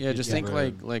general. Yeah, just think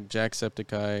YouTuber. like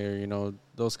Jacksepticeye or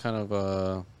those kind of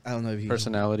I don't know if he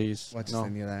personalities. watches No.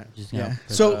 any of that. Just, Yeah.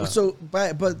 put,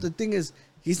 But the thing is,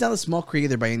 he's not a small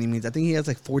creator by any means. I think he has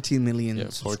like 14 million Yeah,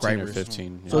 14 subscribers. or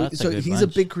 15. Yeah. So that's a good he's a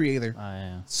bunch. big creator.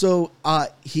 yeah. So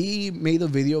he made a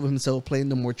video of himself playing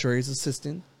the Mortuary's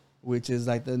Assistant, which is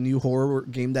like the new horror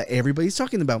game that everybody's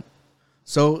talking about.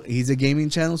 So he's a gaming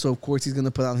channel, so of course he's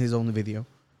gonna put out his own video.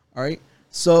 All right.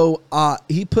 So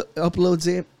he uploads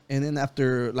it, and then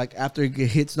after it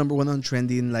hits number 1 on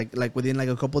trending, like within like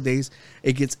a couple of days,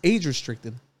 it gets age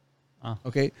restricted. Oh.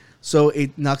 Okay, so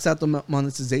it knocks out the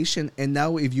monetization, and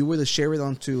now if you were to share it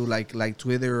onto like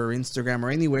Twitter or Instagram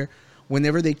or anywhere,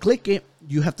 whenever they click it,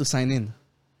 you have to sign in.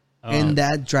 And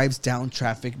that drives down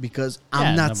traffic because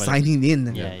I'm not signing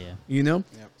in. Yeah. You know?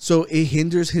 Yep. So it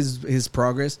hinders his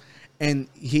progress. And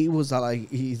he's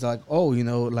like, oh,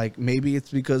 like maybe it's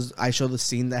because I show the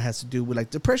scene that has to do with like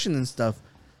depression and stuff.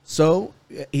 So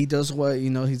he does what,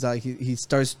 he's like, he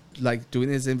starts like doing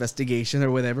his investigation or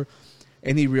whatever.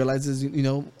 And he realizes,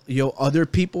 other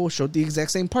people showed the exact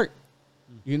same part,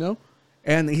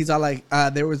 And he's all like,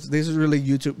 this is really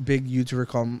big YouTuber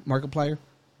called Markiplier.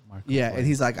 Yeah, and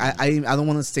he's like, I don't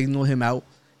want to signal him out.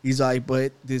 He's like,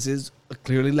 but this is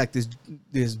clearly like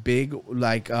this big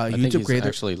like I think YouTube he's creator.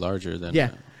 actually larger than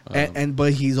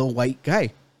But he's a white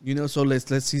guy, So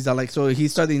he's like, so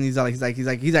he's starting. He's like,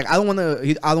 I don't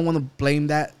want to blame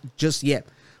that just yet.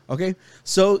 Okay,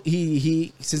 so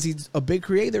he since he's a big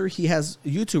creator, he has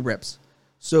YouTube reps.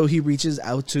 So he reaches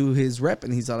out to his rep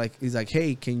and he's like,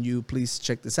 hey, can you please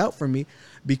check this out for me,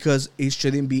 because it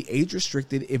shouldn't be age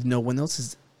restricted if no one else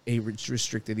is age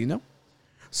restricted, you know.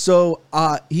 So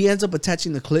he ends up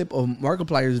attaching the clip of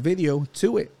Markiplier's video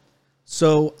to it.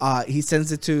 So he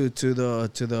sends it to the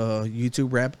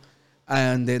YouTube rep.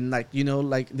 And then, like, you know,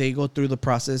 like they go through the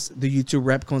process. The YouTube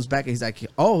rep comes back and he's like,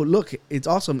 oh, look, it's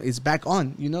awesome. It's back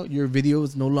on. You know, your video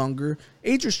is no longer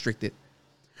age restricted.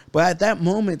 But at that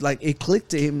moment, like, it clicked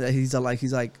to him that he's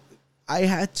like, I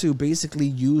had to basically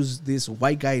use this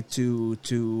white guy to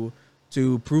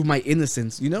prove my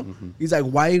innocence, you know? Mm-hmm. He's like,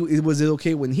 why was it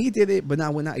okay when he did it, but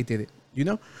not when I did it, you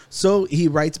know? So he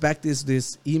writes back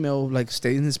this email, like,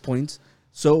 stating his points.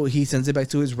 So he sends it back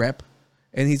to his rep.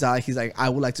 And he's like, I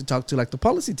would like to talk to, like, the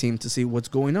policy team to see what's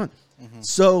going on. Mm-hmm.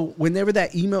 So whenever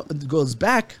that email goes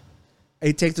back,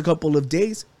 it takes a couple of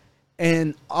days,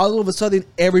 and all of a sudden,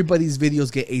 everybody's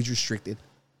videos get age restricted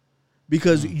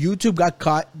because YouTube got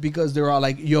caught because they're all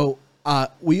like, yo,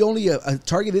 we only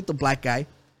targeted the black guy.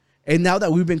 And now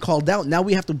that we've been called out, now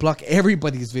we have to block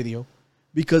everybody's video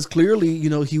because clearly, you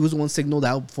know, he was the one signaled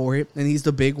out for it and he's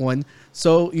the big one.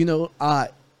 So, you know,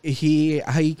 he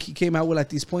came out with like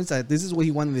these points that this is what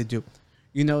he wanted to do.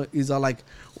 You know, he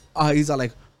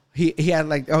had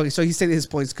like, oh, so he said his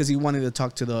points because he wanted to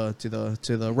talk to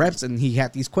the reps and he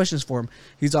had these questions for him.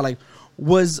 He's all like,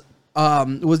 was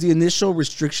the initial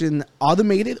restriction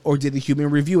automated or did the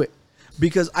human review it?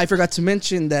 Because I forgot to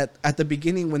mention that at the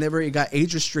beginning, whenever it got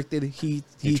age restricted, he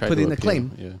put in a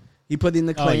claim. Yeah. He put in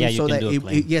the claim so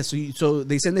that so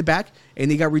they sent it back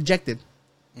and it got rejected.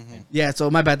 Mm-hmm. Yeah,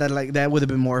 so my bad. That would have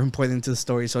been more important to the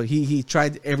story. So he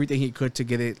tried everything he could to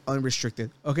get it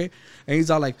unrestricted. Okay, and he's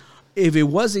all like, if it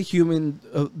was a human,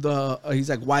 he's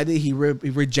like, why did he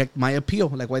reject my appeal?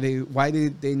 Like, why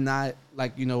did they not,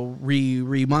 like, you know,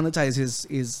 remonetize his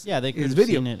they could his have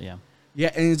video? seen it,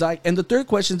 Yeah, and he's like, and the third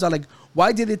questions are like,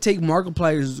 why did it take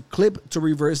Markiplier's clip to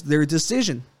reverse their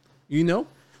decision? You know.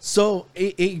 So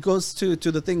it goes to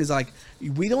the thing is like,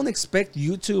 we don't expect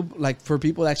YouTube, like, for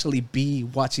people to actually be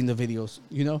watching the videos,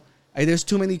 you know? There's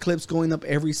too many clips going up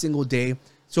every single day.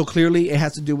 So clearly it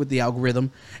has to do with the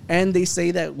algorithm. And they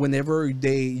say that whenever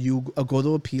you go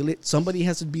to appeal it, somebody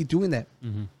has to be doing that.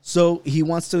 Mm-hmm. So he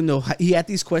wants to know, he had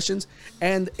these questions,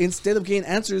 and instead of getting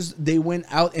answers, they went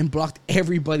out and blocked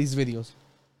everybody's videos.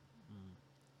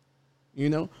 You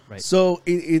know, right. So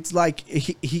it's like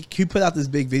he put out this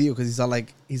big video because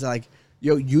he's like,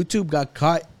 yo, YouTube got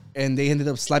caught and they ended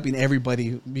up slapping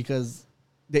everybody because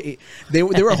they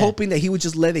were hoping that he would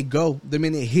just let it go the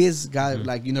minute his got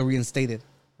like, you know, reinstated.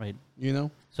 Right. You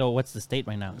know. So what's the state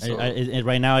right now? So,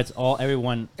 right now it's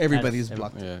everybody's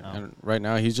blocked. Yeah, and right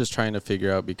now he's just trying to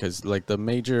figure out because like the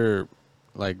major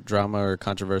like drama or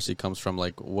controversy comes from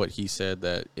like what he said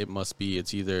that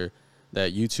it's either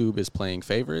that YouTube is playing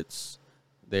favorites,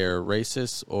 they're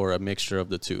racist, or a mixture of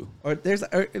the two. Or let's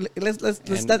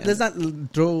not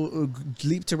throw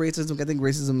leap to racism. I think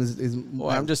racism is.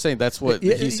 Well, I'm just saying that's what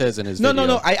he says in his video.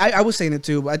 No. I was saying it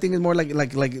too, but I think it's more like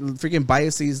freaking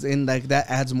biases, and like that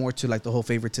adds more to like the whole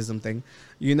favoritism thing,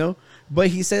 you know. But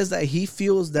he says that he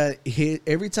feels that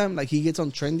every time like he gets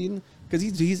on trending, because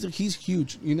he's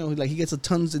huge, you know, like he gets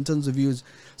tons and tons of views.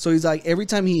 So he's like, every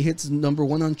time he hits number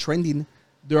one on trending,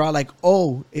 they're all like,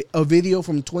 oh, a video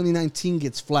from 2019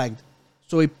 gets flagged.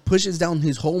 So it pushes down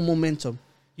his whole momentum.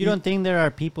 You don't think there are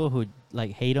people who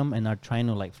like hate him and are trying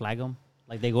to like flag him?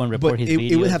 Like they go and report his videos?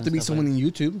 It would have to be someone in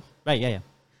YouTube. Right, yeah.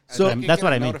 So that's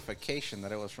what I mean. Notification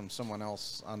that it was from someone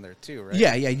else on there too, right?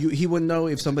 Yeah. He would know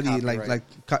if somebody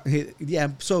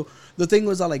So the thing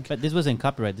was like, but this wasn't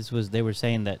copyright. They were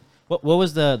saying that. What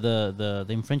was the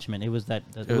infringement? It was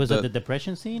the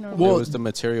depression scene, or it was the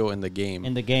material in the game.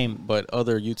 In the game, but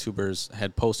other YouTubers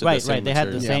had posted right. The same They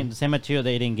material. had the same material.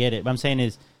 They didn't get it. What I'm saying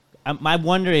is, I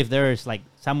wonder if there's like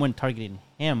someone targeting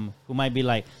him who might be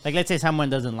like let's say someone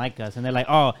doesn't like us and they're like,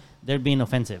 oh, they're being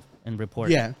offensive and report.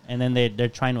 Yeah, and then they're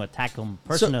trying to attack him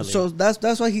personally. So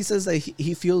that's why he says that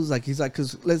he feels like he's like,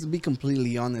 because let's be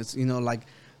completely honest, you know,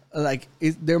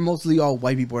 they're mostly all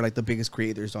white people are like the biggest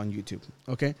creators on YouTube.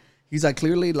 Okay. He's like,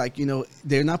 clearly, like, you know,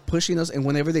 they're not pushing us, and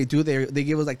whenever they do, they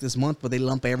give us like this month, but they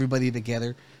lump everybody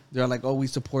together. They're like, oh, we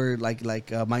support like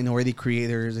minority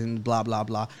creators and blah blah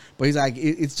blah. But he's like,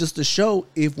 it's just a show.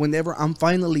 If whenever I'm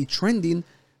finally trending,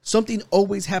 something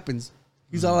always happens.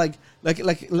 He's all like,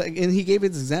 and he gave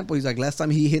his example. He's like, last time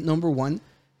he hit number one,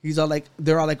 he's all like,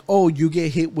 they're all like, oh, you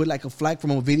get hit with like a flag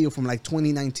from a video from like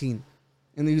 2019,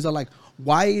 and he's all like,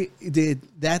 why did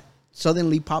that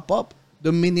suddenly pop up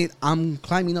the minute I'm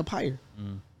climbing up higher?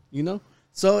 You know?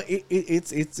 So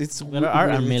it's There are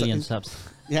a it's- million subs.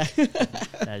 Yeah.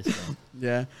 That is cool.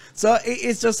 Yeah. So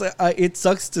it's just it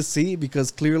sucks to see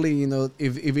because clearly, you know,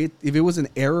 if it was an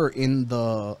error in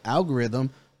the algorithm,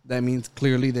 that means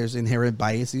clearly there's inherent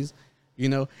biases, you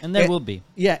know. And there will be.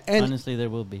 Yeah, and Honestly, there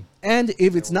will be. and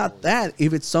if it's not that,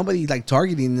 if it's somebody like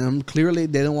targeting them, clearly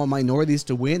they don't want minorities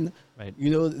to win. Right.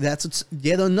 You know, that's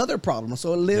yet another problem.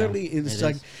 So literally, Yeah, it's it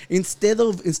like is.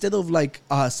 instead of like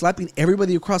slapping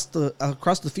everybody across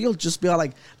the field, just be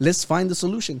like, let's find the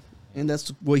solution, and that's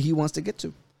what he wants to get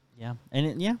to. Yeah,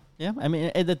 and yeah. I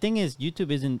mean, the thing is,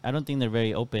 YouTube isn't. I don't think they're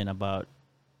very open about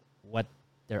what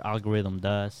their algorithm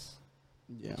does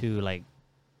Yeah. to like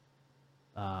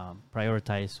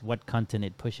prioritize what content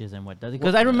it pushes and what doesn't.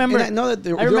 Because I remember, And I know that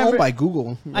they're remember- owned by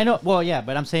Google. I know. Well, yeah,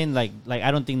 but I'm saying like I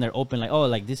don't think they're open. Like, oh,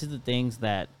 like this is the things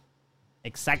that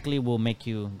exactly will make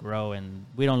you grow, and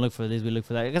we don't look for this, we look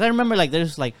for that. Because I remember like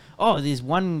there's like, oh, this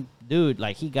one dude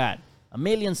like he got 1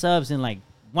 million subs in like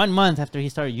 1 month after he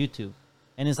started YouTube,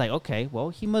 and it's like, okay, well,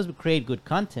 he must create good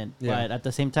content, Yeah. but at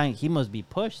the same time, he must be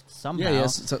pushed somehow. Yeah,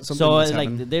 yes, something so must like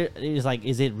happen. there is like,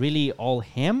 is it really all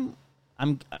him?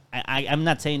 I'm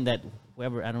not saying that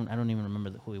whoever I don't even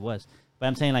remember who he was, but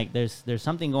I'm saying like there's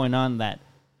something going on that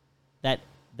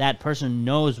person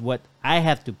knows what I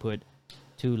have to put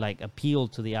to like appeal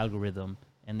to the algorithm,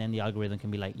 and then the algorithm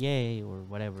can be like yay or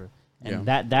whatever, and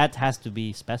that has to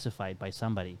be specified by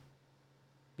somebody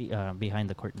behind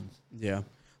the curtains. Yeah.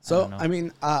 So don't know. I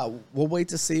mean, we'll wait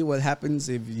to see what happens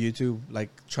if YouTube like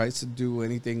tries to do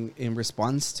anything in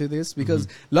response to this. Because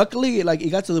luckily, like it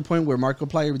got to the point where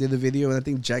Markiplier did a video, and I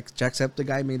think Jacksepticeye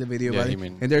guy made a video Yeah, about he it,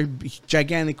 made- and they're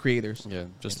gigantic creators. Yeah,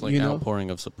 just like You know?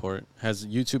 outpouring of support. Has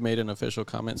YouTube made an official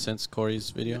comment since Corey's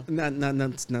video? Not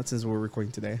since we're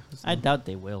recording today. So, I doubt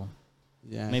they will.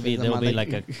 yeah, Maybe I'm there'll not, be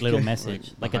like a little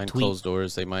message, like a behind tweet. closed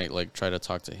doors, they might like try to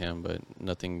talk to him, but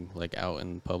nothing like out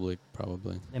in public,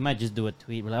 probably. They might just do a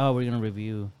tweet. Like, oh, we're gonna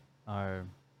review our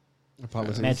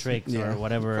Apologies. metrics Yeah. or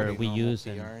whatever Pretty we normal use. PR,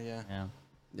 And,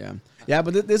 yeah. Yeah,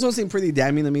 but this one seemed pretty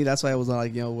damning to me. That's why I was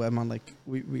like, you know, I'm on like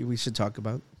we should talk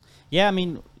about. Yeah, I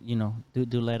mean, you know,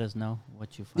 do let us know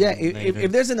what you find. Yeah, if later.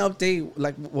 there's an update,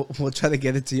 like we'll try to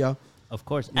get it to y'all. Of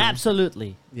course,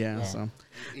 absolutely. Yeah, Yeah. so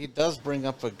He does bring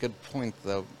up a good point,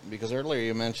 though, because earlier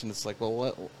you mentioned it's like,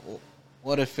 well,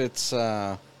 what if it's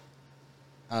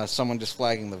someone just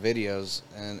flagging the videos,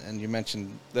 and you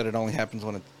mentioned that it only happens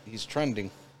when he's trending.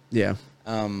 yeah.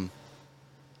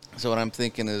 So what I'm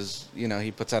thinking is, you know,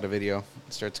 he puts out a video,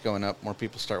 it starts going up, more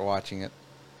people start watching it.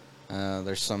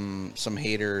 There's some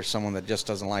hater or someone that just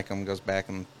doesn't like him, goes back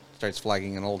and starts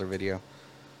flagging an older video.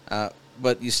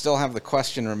 But you still have the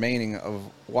question remaining of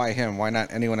why him? Why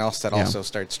not anyone else that Yeah. also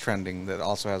starts trending that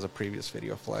also has a previous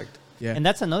video flagged? Yeah. And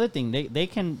that's another thing. They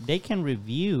can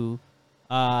review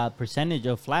percentage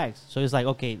of flags. So it's like,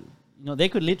 okay, you know, they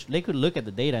could look at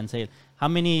the data and say how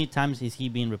many times is he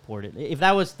being reported. If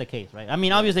that was the case, right? I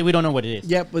mean, obviously we don't know what it is.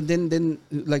 Yeah, but then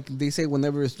like they say,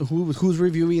 whenever it's, who's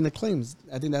reviewing the claims,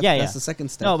 I think that's the second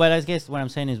step. No, but I guess what I'm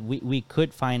saying is we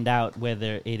could find out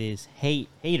whether it is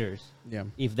haters. Yeah.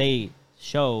 If they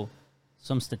show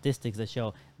some statistics that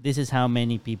show this is how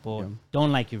many people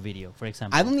don't like your video, for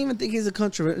example. I don't even think he's a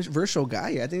controversial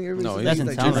guy. I think everybody No, thinks he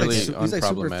he's doesn't sound like he's it. like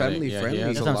super Unproblematic. family Yeah, he friendly. has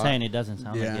That's a what I'm lot. saying. It doesn't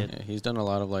sound Yeah. like it. Yeah, he's done a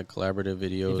lot of like collaborative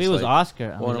videos. If it was like,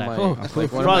 Oscar, I one was of like, my- oh, like, one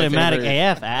of my problematic favorite-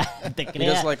 AF. Ah, te He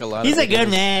does creas. like a lot He's of a good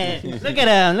videos. man. Look at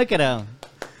him. Look at him.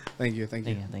 Thank you. Thank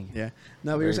you. Yeah.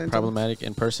 No, we were Very saying problematic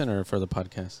in person or for the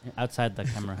podcast? Outside the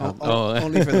camera.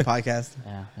 only for the podcast.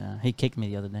 Yeah. He kicked me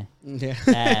the other day.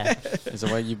 Yeah. Is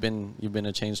that why you've been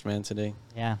a changed man today?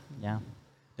 Yeah.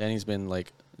 Danny's been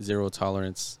like zero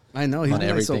tolerance. I know he's On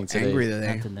been like, so everything today. angry Not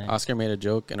today. today. Oscar made a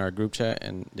joke in our group chat,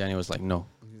 and Danny was like, "No."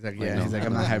 He's like, Like, yeah. no. He's like,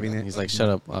 I'm not having it. He's like, "Shut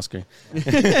up, Oscar."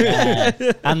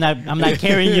 I'm not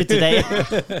carrying you today.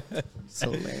 So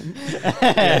lame.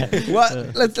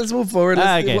 Well, let's move forward.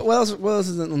 Okay. What else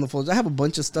is on the folder? I have a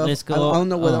bunch of stuff. Let's go. I don't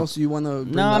know what Oh. else you want to.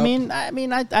 No, I mean,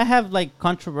 I have like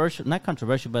not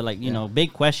controversial, but like you know,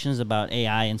 big questions about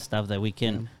AI and stuff that we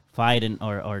can fight and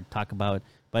or talk about.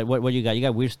 But what you got? You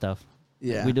got weird stuff.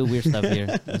 Yeah. We do weird stuff here.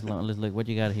 Let's look. What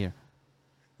you got here?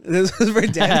 This is for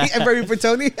Danny and for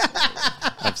Tony.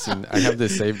 I have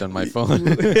this saved on my phone.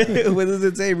 What does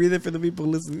it say? Read it for the people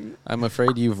listening. I'm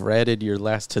afraid you've ratted your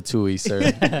last tattooie, sir.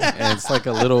 And it's like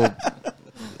a little,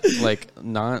 like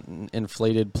not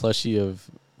inflated plushie of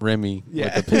Remy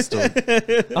with a pistol.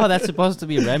 Oh, that's supposed to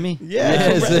be Remy.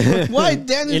 Yes. Why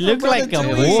Danny? It looked like a It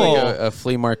bull. looks Whoa. like a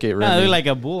flea market No, it Remy. looked like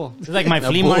a bull. It's like my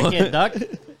flea bull. market duck.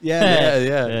 Yeah.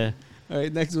 yeah. All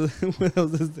right. Next, what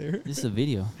else is there? This is a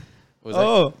video. Was that-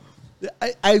 Oh,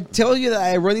 I tell you that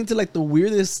I run into like the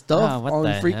weirdest stuff what on the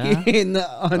freaking.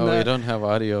 Oh, we don't have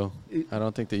audio. I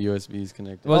don't think the USB is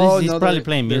connected. Well, he's probably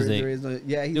playing there music. is no,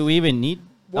 yeah. Do we even need?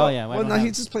 Well, oh yeah. Well, no,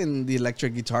 he's just playing the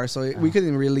electric guitar, so we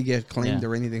couldn't really get claimed Yeah.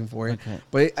 or anything for it. Okay.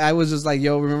 But I was just like,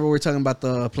 yo, remember we were talking about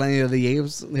the Planet of the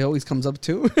Apes? It always comes up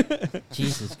too.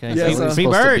 Jesus Christ. Yeah, free, so- free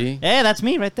Supposed to bird. be. Yeah, that's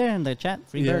me right there in the chat.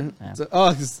 Free yeah. bird. Yeah.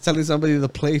 So, he's telling somebody to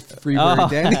play Freebird, Oh.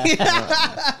 Danny.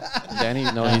 Danny,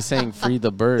 no, he's saying free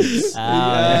the birds.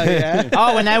 Yeah.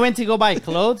 Oh, when I went to go buy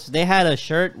clothes, they had a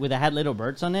shirt with had little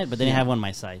birds on it, but they didn't have one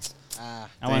my size.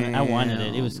 I wanted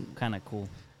it. It was kind of cool.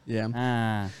 Yeah.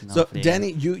 No, So, friega.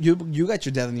 Danny, you got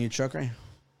your dad a new truck, right?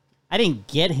 I didn't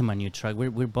get him a new truck.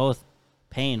 We're both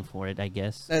paying for it, I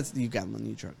guess. You got him a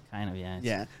new truck. Kind of, yeah.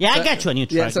 Yeah. Yeah, I So- got you a new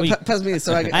truck. Yeah. So pass me.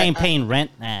 So I ain't paying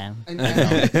rent. Nah.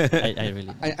 I I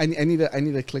really. I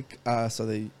need to click so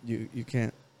that you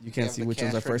can't have see the which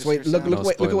ones cash are first. register Wait, look sound?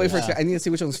 look No look away spoilers. first. I need to see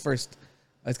which one's first.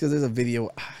 It's because there's a video.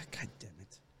 God damn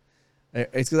it!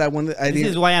 It's because I wanted. This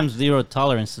is why I'm zero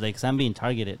tolerance today, because I'm being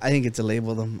targeted. I didn't get to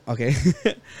label them. Okay.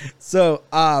 So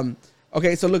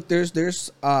okay. So look,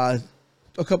 there's a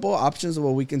couple of options of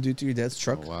what we can do to your dad's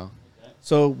truck. Oh, wow.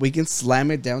 So we can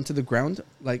slam it down to the ground,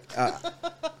 like.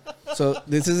 So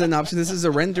this is an option. This is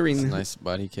a rendering. Nice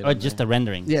body kit. Or on just there. a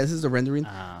rendering. Yeah, this is a rendering.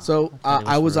 Ah, So I thought it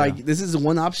I was was for like, real. this is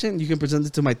one option. You can present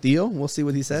it to my Theo. We'll see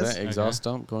what he Is says. that exhaust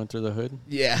dump going through the hood?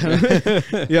 Yeah,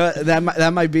 yeah.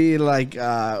 That might be like,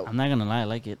 I'm not gonna lie, I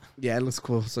like it. yeah, it looks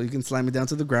cool. So you can slam it down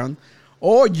to the ground,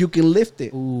 or you can lift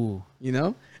it. Ooh. You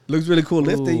know, it looks really cool.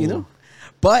 Lift it. You know. Ooh.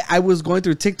 But I was going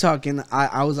through TikTok and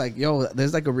I was like, yo,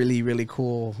 there's like a really really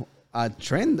cool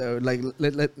trend though. Like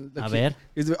let A ver.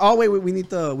 oh wait, we need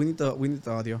the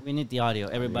audio. We need the audio,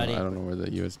 everybody. I don't know where the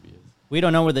USB is. We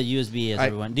don't know where the USB is, I-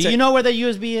 everyone. Do check- you know where the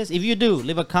USB is? If you do,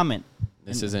 leave a comment.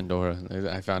 This isn't Dora.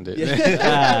 I found it.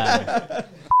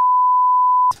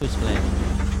 Push play.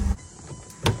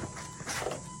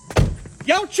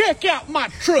 Y'all check out my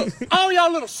truck. All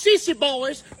y'all little sissy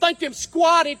boys think them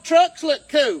squatted trucks look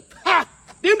cool. Ha!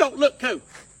 Them don't look cool.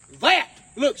 That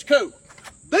looks cool.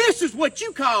 This is what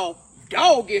you call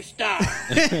doggy style.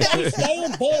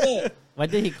 Stand butt up. What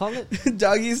did he call it?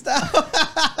 Doggy style.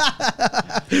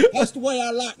 That's the way I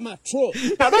like my truck.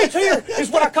 Now this here is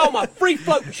what I call my free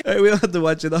float. Hey, we don't have to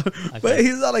watch it though. But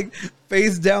he's not like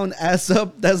face down, ass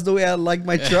up. That's the way I like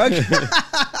my truck.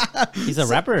 He's a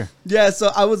rapper. Yeah,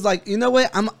 so I was like, you know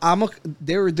what?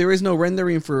 There is no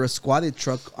rendering for a squatted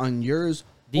truck on yours.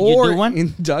 Did you or do one?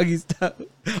 in doggy style?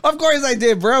 Of course I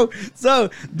did, bro. So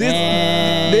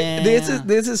this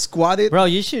is squatted. Bro,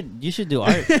 you should do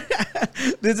art.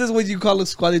 This is what you call a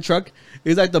squatted truck.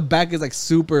 It's like the back is like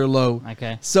super low.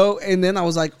 Okay. So and then I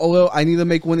was like, oh well, I need to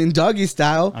make one in doggy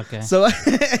style. Okay. So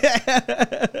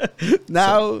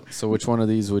now So which one of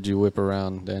these would you whip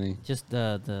around, Danny? Just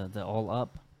the all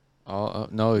up. No.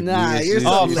 Nah, just you're use so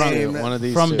one- lame. One of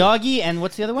these From two. doggy and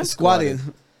what's the other one? squatted.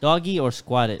 Doggy or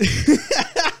squatted?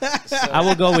 I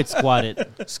will go with squatted.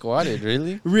 Squatted,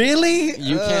 really? Really?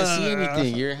 You can't see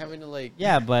anything. You're having to like.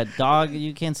 Yeah, but dog,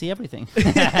 you can't see everything.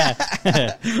 I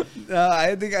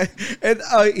think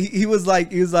he was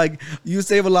like you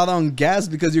save a lot on gas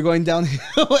because you're going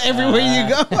downhill everywhere you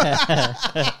go.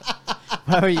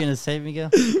 What were you gonna say,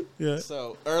 Miguel?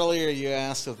 So earlier you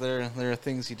asked if there are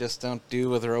things you just don't do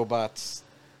with robots.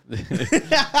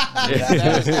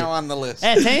 That was now on the list.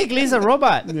 Hey, technically he's a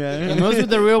robot. Yeah. He moves with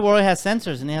the real world, has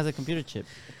sensors, and he has a computer chip.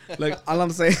 Like all I'm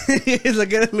saying is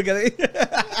look at it.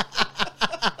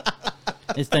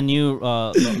 It's the new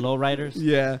low riders.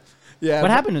 Yeah. Yeah. What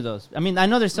but happened to those? I mean, I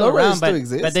know they're still Lowriders around, still but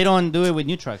exist. they don't do it with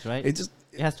new trucks, right? It just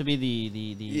It has to be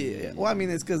the yeah. Well, I mean,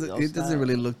 it's because the it doesn't style.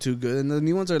 really look too good, and the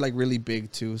new ones are like really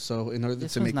big too. So in order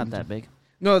This to one's make not them that big.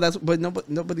 No,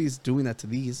 nobody's doing that to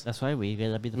these. That's why we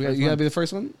gotta be the You first gotta one. be the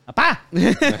first one. Apa!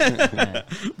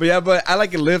 Yeah. But I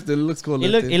like it lifted. It looks cool.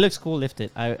 It looks cool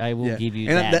lifted. I will Yeah. give you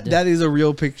and that. that is a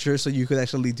real picture, so you could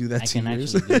actually do that I to can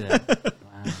yours. actually do that.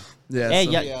 Wow. Yeah. Hey,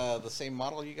 so- yeah. The same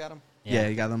model you got him? Yeah,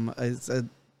 you got them. It's a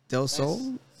Del Sol,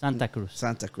 Santa Cruz.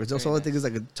 Santa Cruz. Del Sol, I think, is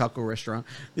like a taco restaurant.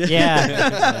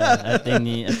 Yeah. I think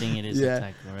it is a Yeah.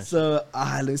 taco restaurant. So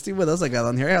let's see what else I got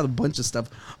on here. I had a bunch of stuff.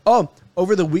 Oh,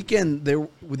 over the weekend there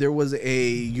was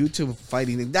a YouTube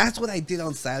fighting. That's what I did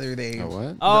on Saturday. Oh,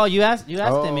 what? Oh, you asked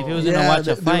him if he was gonna watch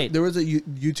a fight. There was a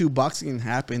YouTube boxing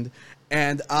happened,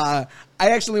 and I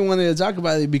actually wanted to talk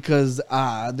about it because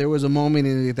there was a moment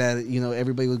in it that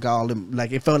everybody was all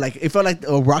like it felt like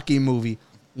a Rocky movie.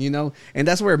 And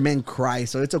that's where men cry,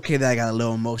 so it's okay that I got a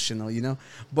little emotional,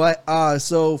 But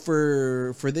so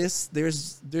for this,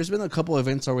 there's been a couple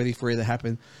events already for it to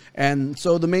happen, and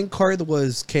so the main card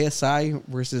was KSI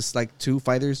versus like two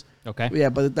fighters. Okay. Yeah,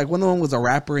 but like one of them was a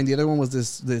rapper and the other one was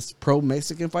this pro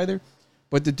Mexican fighter.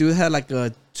 But the dude had like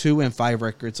a 2 and 5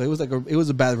 record, so it was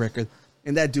a bad record,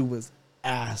 and that dude was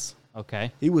ass.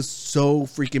 Okay. He was so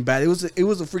freaking bad. It was a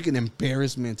freaking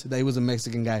embarrassment that he was a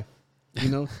Mexican guy, you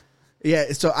know.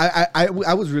 Yeah, so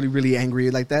I was really really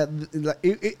angry like that. Like,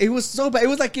 it was so bad. It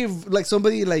was like if like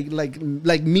somebody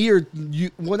like me or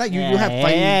you, well not you, you have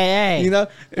fighting, you know,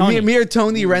 me or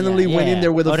Tony randomly went in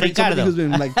there with a freak, somebody who's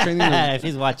been like training. If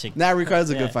he's watching, now Ricardo's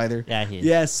a good fighter. Yeah, he is.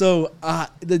 Yeah, so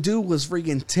the dude was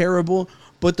freaking terrible.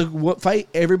 But the fight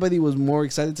everybody was more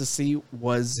excited to see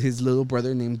was his little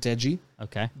brother named Deji.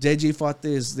 Okay. Deji fought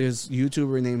this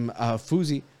YouTuber named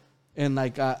Fuzi. And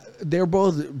like they're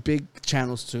both big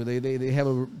channels too. They have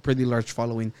a pretty large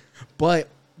following. But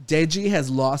Deji has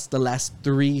lost the last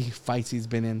 3 fights he's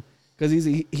been in. Because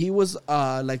he was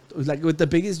like with the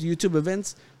biggest YouTube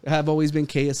events have always been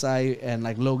KSI and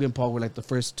like Logan Paul were like the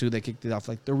first 2 that kicked it off,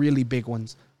 like the really big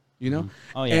ones. You know?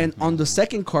 Oh, yeah. And on the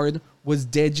second card was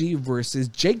Deji versus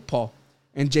Jake Paul.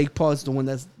 And Jake Paul is the one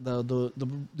that's the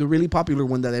really popular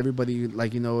one that everybody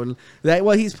like, you know, that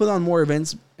well he's put on more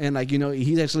events and like, you know,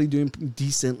 he's actually doing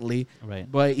decently. Right.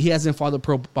 But he hasn't fought a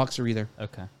pro boxer either.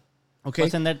 Okay. Okay.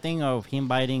 Wasn't that thing of him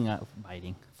fighting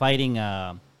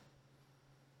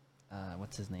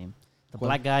what's his name? The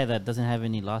black guy that doesn't have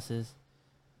any losses.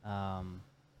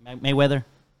 Mayweather.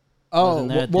 Oh, Wasn't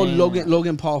there a well thing?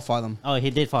 Logan Paul fought him. Oh, he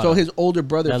did fight. So him. his older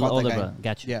brother The fought older that guy. brother.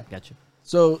 Gotcha. Yeah. Gotcha.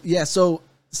 So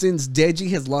since Deji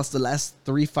has lost the last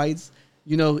 3 fights,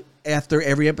 you know, after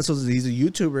every episode, he's a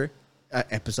YouTuber.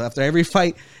 After every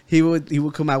fight, he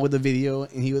would come out with a video,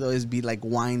 and he would always be like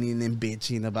whining and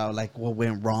bitching about like what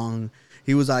went wrong.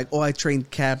 He was like, "Oh, I trained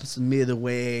Caps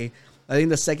midway." I think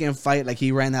the second fight, like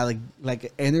he ran out of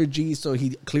like energy, so he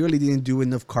clearly didn't do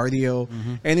enough cardio,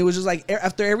 and it was just like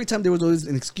after every time there was always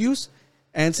an excuse.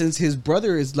 And since his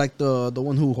brother is like the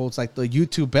one who holds like the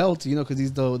YouTube belt, you know, because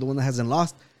he's the one that hasn't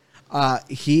lost,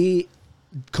 he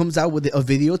comes out with a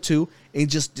video too and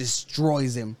just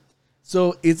destroys him.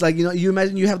 So it's like, you know, you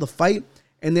imagine you have the fight,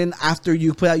 and then after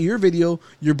you put out your video,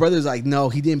 your brother's like, no,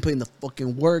 he didn't put in the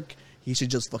fucking work. He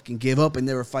should just fucking give up and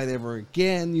never fight ever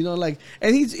again. You know, like,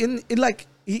 and he's in like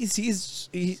he's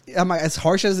I'm like, as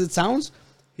harsh as it sounds.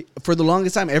 For the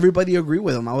longest time, everybody agreed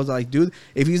with him. I was like, dude,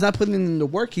 if he's not putting in the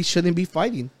work, he shouldn't be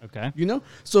fighting. Okay. You know?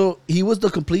 So he was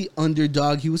the complete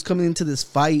underdog. He was coming into this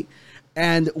fight.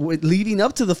 And leading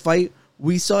up to the fight,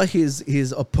 we saw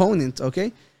his opponent,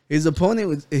 okay? His opponent,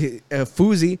 was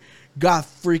Fuzi, got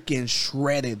freaking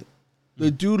shredded.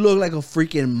 The dude looked like a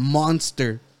freaking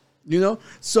monster. You know?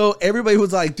 So everybody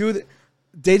was like, dude,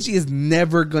 Deji is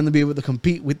never going to be able to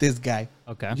compete with this guy.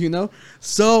 Okay. You know?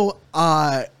 So,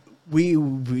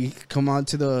 we come on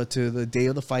to the day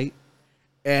of the fight,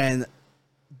 and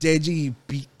Deji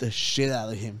beat the shit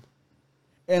out of him,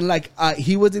 and like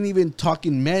he wasn't even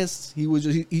talking mess.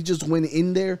 He just went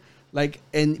in there like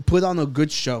and put on a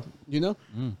good show. You know,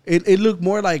 it looked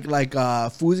more like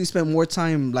Fuzi spent more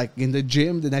time like in the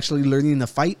gym than actually learning the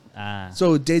fight.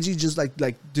 So Deji just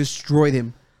like destroyed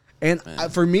him. And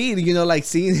for me, you know, like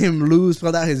seeing him lose,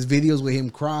 put out his videos with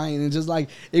him crying, and just like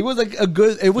it was like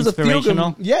it was a feel good,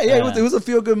 it was a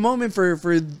feel good moment for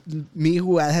me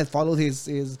who had followed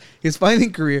his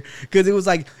fighting career, because it was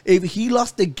like if he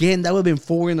lost again, that would have been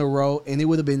 4 in a row, and it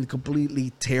would have been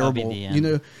completely terrible. You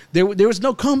know, there was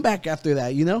no comeback after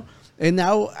that. You know, and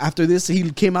now after this,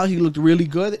 he came out, he looked really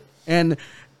good, and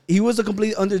he was a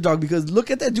complete underdog because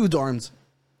look at that dude's arms.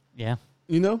 Yeah,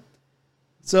 you know,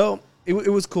 so.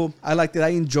 It was cool. I liked it. I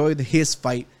enjoyed his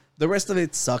fight. The rest of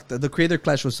it sucked. The Creator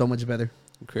Clash was so much better.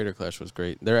 Creator Clash was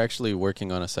great. They're actually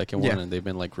working on a second one, and they've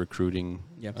been like recruiting.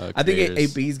 I think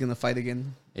AB is gonna fight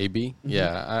again. AB,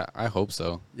 yeah, I hope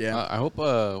so. Yeah, I hope.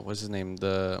 What's his name?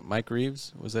 The Mike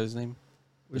Reeves, was that his name?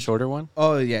 The shorter one.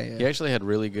 Oh yeah. He actually had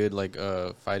really good like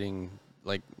fighting.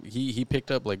 Like he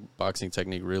picked up like boxing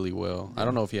technique really well. I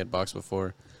don't know if he had boxed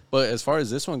before, but as far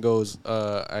as this one goes,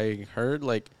 I heard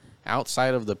like.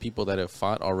 Outside of the people that have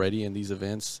fought already in these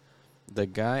events, the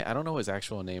guy, I don't know his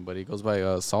actual name, but he goes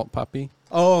by Salt Poppy.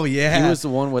 Oh, yeah. He was the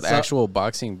one with actual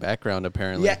boxing background,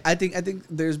 apparently. Yeah, I think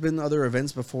there's been other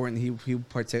events before, and he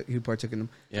partook in them.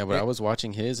 Yeah, but I was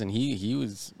watching his, and he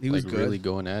was like good. really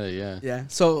going at it, yeah. Yeah,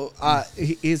 so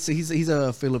he's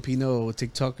a Filipino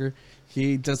TikToker.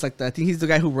 He does like that. I think he's the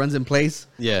guy who runs in place.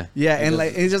 Yeah. Yeah, and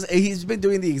like he's been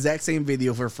doing the exact same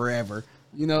video for forever.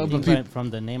 You know, but from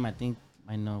the name, I think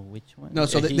I know which one. No,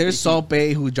 so there's Salt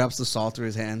Bay who drops the salt through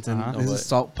his hands, and this is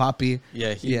Salt Poppy.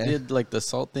 Yeah, he did like the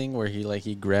salt thing where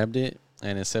he grabbed it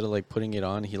and instead of like putting it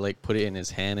on, he like put it in his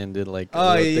hand and did like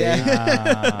Oh, little yeah.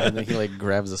 thing. And then he like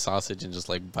grabs the sausage and just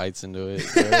like bites into it.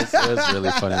 It was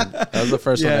really funny. That was the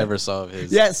first one I Yeah. ever saw of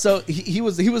his. Yeah, so he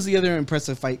was the other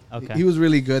impressive fight. Okay. He was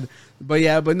really good. But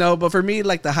for me,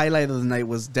 like the highlight of the night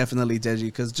was definitely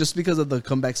Deji, because of the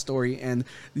comeback story, and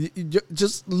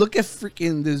just look at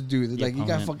freaking this dude. Like he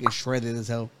got opponent. fucking shredded as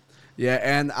hell. Yeah,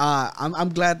 and I'm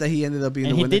glad that he ended up being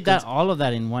And the he winner. did that all of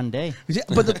that in one day. Yeah,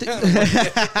 but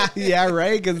yeah,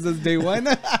 right, because it's day one.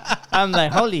 I'm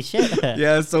like, holy shit.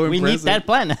 Yeah, so we need impressive. that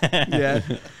plan.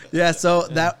 Yeah. So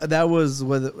that was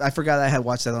what I forgot. I had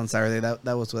watched that on Saturday.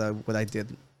 That was what I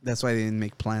did. That's why I didn't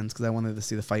make plans, because I wanted to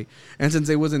see the fight. And since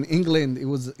it was in England, it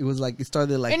was like it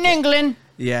started like In England.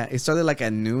 Yeah, it started like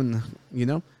at noon.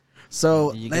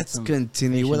 So Did you get let's some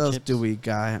continue. fish What and else chips? do we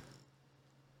got?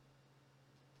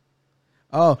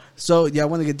 Oh, so yeah,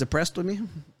 want to get depressed with me?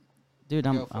 Dude,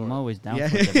 Go for I'm it. always down Yeah,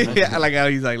 for it. yeah. I like how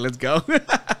he's like, let's go.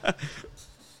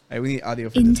 Hey, we need audio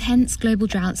for this. Intense global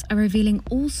droughts are revealing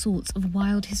all sorts of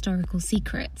wild historical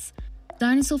secrets.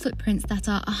 Dinosaur footprints that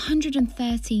are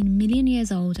 113 million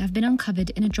years old have been uncovered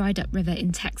in a dried up river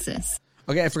in Texas.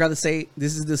 Okay, I forgot to say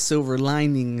this is the silver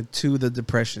lining to the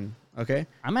depression. Okay.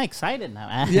 I'm excited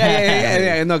now.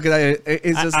 Yeah. No, because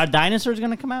it's just Are dinosaurs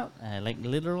going to come out? Like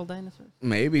literal dinosaurs?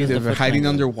 maybe Just the they're hiding footprint.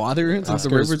 underwater since the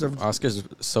rivers are. Oscar's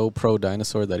so pro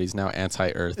dinosaur that he's now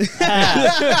anti-Earth.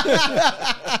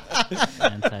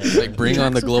 Like, bring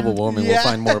on the global warming. Yeah. We'll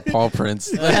find more paw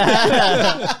prints.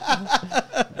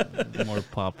 More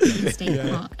pop. State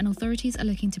park, and authorities are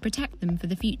looking to protect them for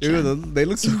the future. Dude, they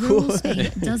look so In rural cool.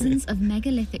 Spain, dozens of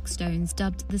megalithic stones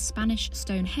dubbed the Spanish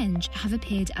Stonehenge have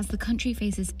appeared as the country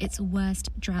faces its worst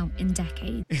drought in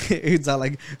decades. It's all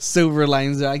like silver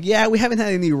lines. They're like, yeah, we haven't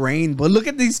had any rain, but look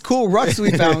at these cool rocks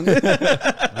we found.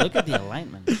 Look at the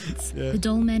alignment. The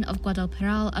dolmen of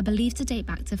Guadalperal are believed to date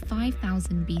back to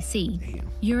 5000 BC.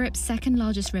 Europe's second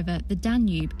largest river, the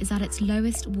Danube, is at its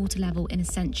lowest water level in a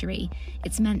century.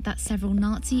 It's meant that several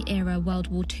Nazi-era World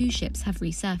War II ships have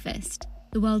resurfaced.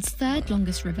 The world's third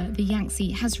longest river, the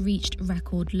Yangtze, has reached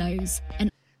record lows. And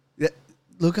Yeah,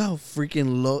 look how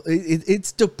freaking low.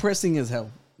 It's depressing as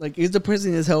hell. Like, it's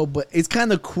depressing as hell, but it's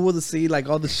kind of cool to see like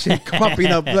all the shit popping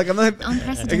up. Like, I'm not.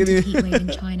 unprecedented heatwave in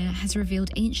China has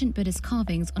revealed ancient Buddhist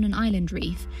carvings on an island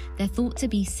reef. They're thought to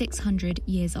be 600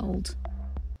 years old.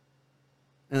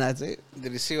 And that's it.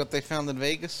 Did you see what they found in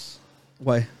Vegas?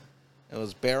 Why? It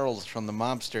was barrels from the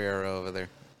mobster era over there.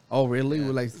 Oh, really? Yeah.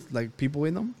 With like people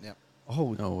in them? Yep.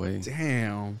 Oh, No way.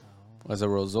 damn. Was it a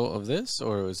result of this,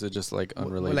 or was it just like With,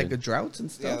 unrelated? like the droughts and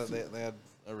Yeah, stuff? they had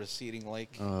a receding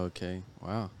lake. Oh, okay.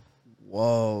 Wow.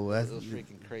 Whoa, It that's was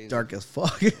freaking crazy. dark as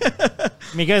fuck.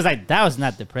 Because like that was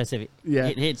not depressive.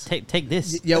 Yeah. Take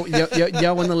this. Y'all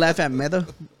want to laugh at Meta?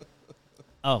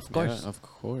 Oh, of course. Yeah, of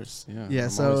course. Yeah. Yeah, I'm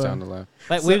so, always down to laugh.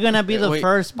 But we're gonna be the Wait,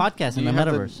 first podcast in the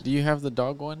metaverse. Do you have the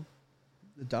dog one?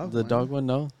 The dog. The dog one?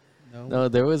 No. No. No,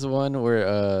 there was one where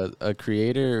a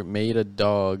creator made a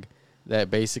dog that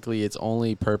basically its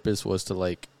only purpose was to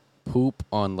like poop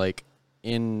on like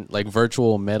in like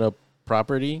virtual meta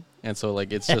property, and so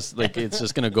like it's just like it's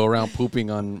just gonna go around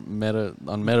pooping on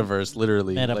metaverse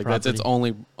literally. Meta Like that's its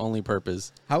property. only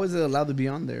purpose. How is it allowed to be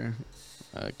on there?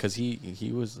 Because he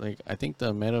was like, I think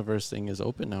the metaverse thing is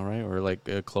open now, right? Or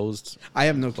like closed. I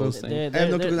have no clue. Close thing. I have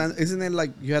no clue. Isn't it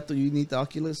like you need the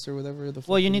Oculus or whatever?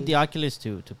 Well, you need the the Oculus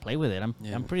to play with it. I'm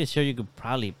Yeah. pretty sure you could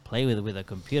probably play with a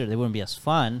computer. They wouldn't be as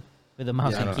fun with a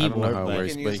mouse Yeah, and I don't know keyboard. how it but works.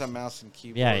 You can but- use a mouse and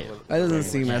keyboard. Yeah, with- That doesn't with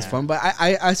seem anyone. as fun, but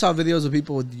I saw videos of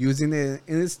people using it,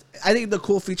 and I think the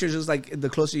cool feature is just like the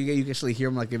closer you get, you can actually hear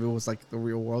them like if it was like the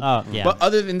real world. Oh, yeah. But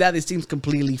other than that, it seems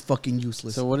completely fucking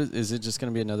useless. So what is it just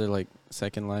gonna be another like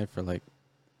Second Life or like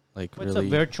What's really a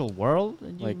virtual world?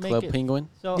 And you like make Club it- Penguin?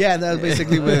 So, yeah, that's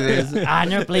basically what it is. I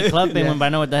never played Club Penguin, but I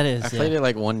know what that is. I played it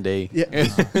like one day. Yeah,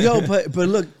 yo, but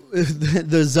look,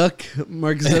 the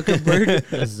Mark Zuckerberg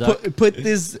The Zuck. put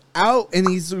this out, and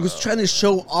he was trying to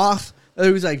show off.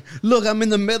 He was like, "Look, I'm in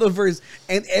the metaverse,"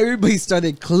 and everybody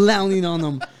started clowning on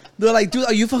him. They're like, "Dude,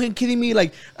 are you fucking kidding me?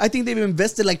 Like, I think they've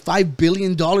invested like $5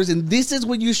 billion, and this is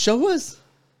what you show us."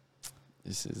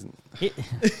 This isn't.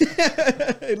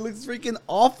 It looks freaking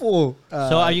awful.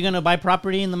 So are you gonna buy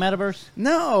property in the metaverse?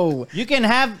 No, You can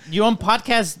have your own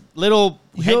podcast, little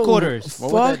headquarters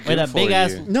What would that fuck. do with a for big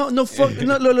ass. you? no, fuck,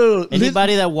 no.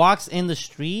 Anybody that walks in the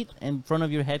street in front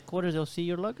of your headquarters, they'll see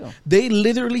your logo. They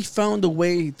literally found a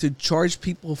way to charge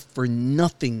people for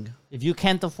nothing. If you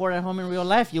can't afford at home in real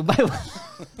life, you buy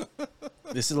one.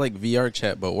 This is like VR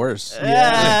chat, but worse.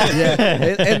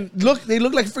 Yeah, and look, they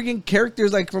look like freaking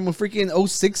characters like from a freaking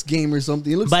 06 game or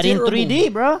something. It looks But terrible. in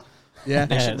 3D, bro. Yeah.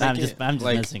 I'm just like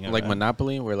messing around. like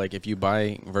Monopoly, where like if you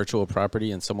buy virtual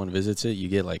property and someone visits it, you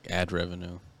get like ad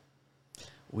revenue.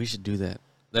 We should do that.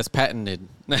 That's patented.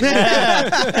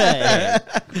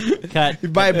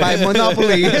 Cut. by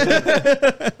Monopoly.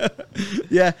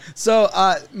 Yeah. So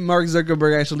Mark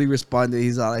Zuckerberg actually responded.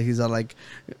 He's all like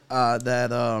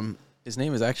that. His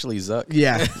name is actually Zuck.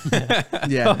 Yeah.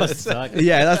 Yeah. Oh, suck.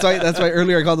 Yeah, that's why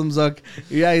earlier I called him Zuck.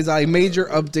 Yeah, he's like major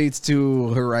updates to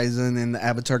Horizon and the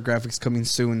Avatar graphics coming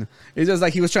soon. It's just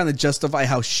like he was trying to justify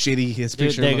how shitty his Dude,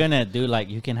 picture they're looked. gonna do like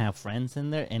you can have friends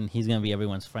in there, and he's gonna be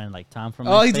everyone's friend, like Tom from.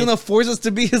 Oh, he's MySpace. gonna force us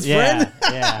to be his friend.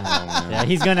 Yeah, yeah.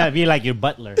 He's gonna be like your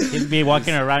butler. He'll be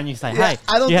walking around. He's like, Yeah,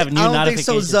 "Hi, I don't, you have think, new I don't think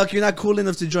so, notifications." Zuck. You're not cool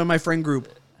enough to join my friend group.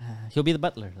 He'll be the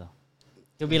butler though.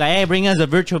 He'll be like, "Hey, bring us a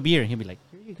virtual beer." He'll be like,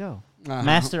 "Here you go,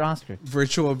 Master Oscar."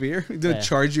 Virtual beer. They'll Yeah.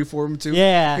 charge you for him too.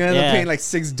 Yeah, You're gonna end up yeah. paying like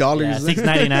 $6. Yeah,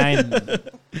 $6.99.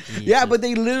 Yeah, but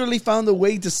they literally found a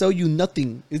way to sell you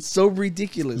nothing. It's so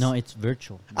ridiculous. no, it's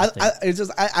virtual.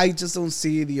 I just don't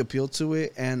see the appeal to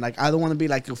it, and like I don't want to be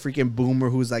like a freaking boomer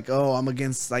who's like, oh, I'm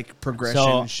against like progression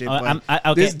So, and shit. I'm- But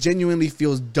okay. this genuinely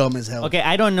feels dumb as hell. Okay,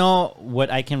 I don't know what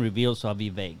I can reveal, so I'll be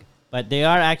vague. But they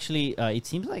are actually. It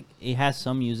seems like it has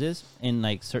some uses in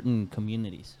like certain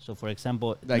communities. So, for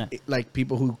example, like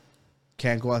people who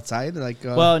can't go outside, like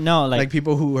well, no, like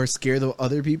people who are scared of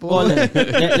other people. Well,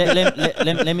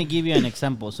 let me give you an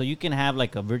example. So you can have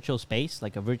like a virtual space,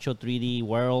 like a virtual 3D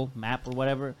world map or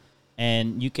whatever,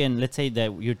 and you can, let's say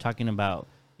that you're talking about,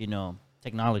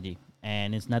 technology,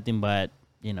 and it's nothing but,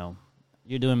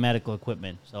 you're doing medical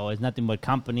equipment. So it's nothing but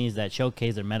companies that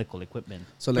showcase their medical equipment.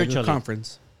 So like a virtually.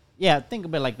 conference. Yeah, think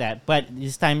of it like that. But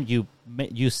this time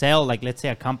you sell, like, let's say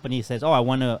a company says, "Oh, I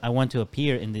want to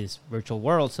appear in this virtual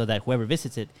world so that whoever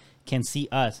visits it can see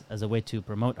us as a way to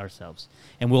promote ourselves."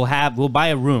 And we'll buy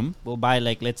a room. We'll buy,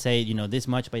 like, let's say, this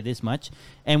much by this much,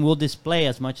 and we'll display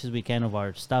as much as we can of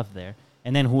our stuff there.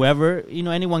 And then whoever,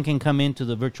 anyone can come into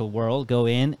the virtual world, go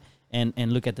in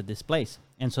and look at the displays.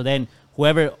 And so then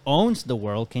whoever owns the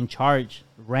world can charge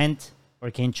rent or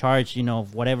can charge,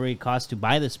 whatever it costs to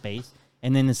buy the space.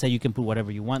 And then say you can put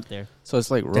whatever you want there. So it's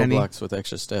like Danny. Roblox with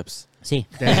extra steps. See,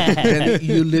 Then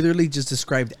you literally just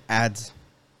described ads.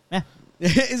 yeah.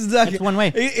 It's like, That's one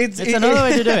way. It's another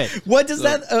way to do it. What does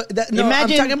no, Imagine- I'm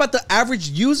talking about the average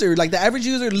user. Like the average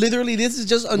user, literally, this is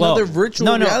just another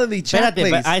virtual reality chat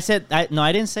place. But I said I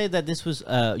didn't say that this was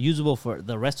usable for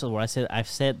the rest of the world. I've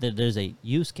said that there's a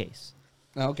use case.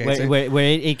 Okay, Where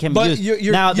it can be but used.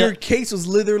 your case was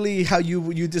literally how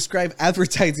you describe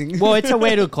advertising. Well, it's a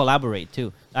way to collaborate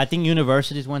too. I think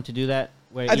universities want to do that.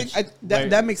 Where I think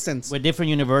that makes sense. Where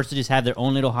different universities have their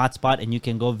own little hotspot, and you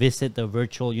can go visit the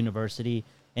virtual university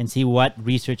and see what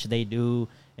research they do,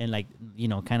 and like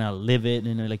kind of live it,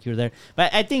 like you're there.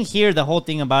 But I think here the whole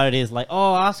thing about it is like,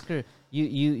 oh, Oscar,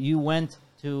 you went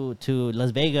to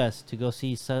Las Vegas to go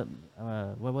see some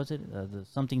what was it, the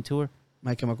something tour.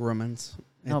 My Chemical Romance.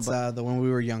 No, It's but- the one we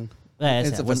were young. Yeah,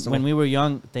 It's a festival. when we were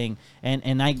young thing, and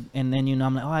then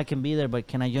I'm like, oh, I can be there, but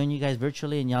can I join you guys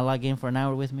virtually and y'all log in for an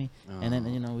hour with me? And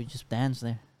then we just dance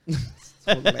there.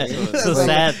 So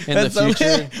sad. In the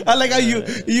future, I like how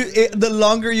the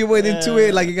longer you went into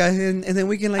it, like you got and then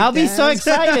we can like. I'll be so dance.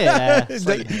 excited. It's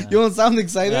like, you don't sound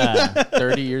excited.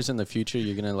 30 years in the future,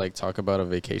 you're gonna like talk about a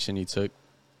vacation you took.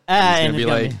 It's And gonna be it's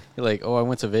gonna like, you're like, oh, I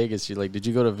went to Vegas. You're like, did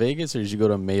you go to Vegas or did you go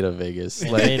to Meta Vegas?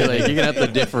 Like, Meta like Vegas. you're gonna have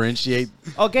to differentiate.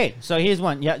 Okay, so here's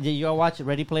one. Yeah, did you all watch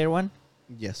Ready Player One?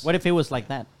 Yes. What if it was like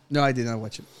that? No, I did not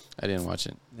watch it. I didn't watch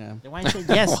it. Yeah. Then why did you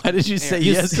say yes? Why did you say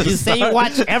You, yes? to you say you start?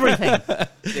 watch everything.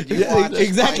 Did you Yeah, watch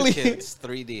exactly. Spy Kids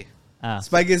 3D?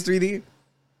 Spy Kids 3D.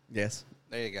 Yes.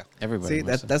 There you go. Everybody. See,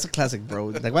 watched it. that's a classic, bro.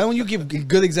 Like, why don't you give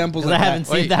good examples? 'Cause Like I haven't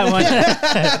that? seen that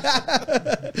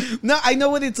one. No, I know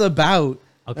what it's about.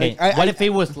 Okay, Like, what if it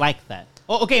was like that?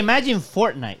 Oh, okay. Imagine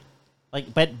Fortnite,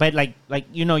 but like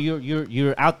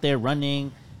you're out there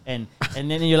running, and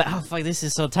then you're like, oh fuck, this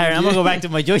is so tired. I'm gonna go back to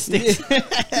my joysticks.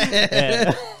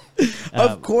 Yeah.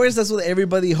 Of course, that's what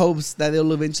everybody hopes that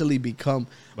it'll eventually become.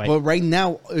 Right. But right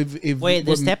now, if Wait,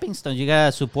 the stepping stones. You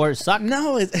gotta support Zuck.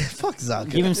 no, fuck Zuck.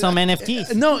 Give him some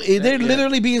NFTs. No, they're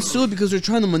literally being sued because they're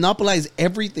trying to monopolize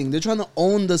everything. They're trying to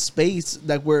own the space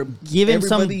that we're Give him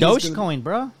some everybody is gonna Dogecoin,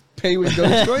 bro. Pay with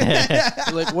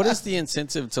Dogecoin. Like, what is the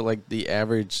incentive to like the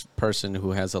average person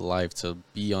who has a life to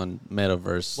be on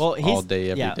Metaverse Well, all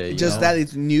day, every day? yeah. you Just know? that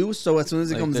it's new, so as soon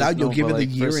as it Like, comes there's out, you'll no, give it but, a like,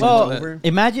 year and first it's of all, over.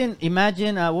 Imagine.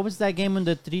 What was that game on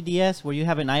the 3DS where you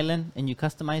have an island and you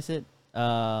customize it?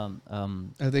 I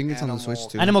think it's on the Switch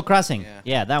too. Animal Crossing. Yeah.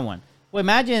 Yeah, that one. Well,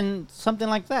 imagine something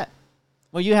like that.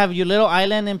 Well, you have your little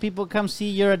island, and people come see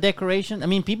you're a decoration. I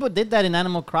mean, people did that in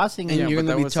Animal Crossing. And Yeah, you're but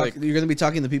gonna that be was like- you're gonna be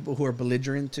talking to people who are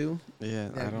belligerent too. Yeah,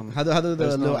 I don't. How do the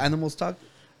there's little no- animals talk?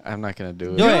 I'm not gonna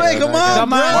do it. Do it. I'm Come not on, gonna-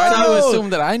 bro. Why do you assume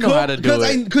that I know how to do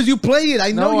it? Because you play it.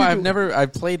 I know No, you I've do. never.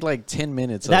 I've played like 10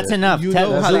 minutes. That's of it. enough. You Tell-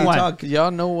 know how do they one. talk.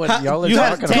 Y'all know what y'all are You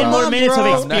have talking 10 about. more on, minutes bro.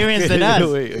 of I'm not experience than gonna us.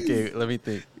 do it. Okay, let me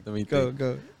think. Go,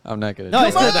 go. I'm not gonna. No, do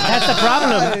it's it. that's the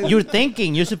problem. You're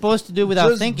thinking. You're supposed to do it without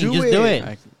Just thinking. do Just it. do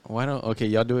it. Why don't? Okay,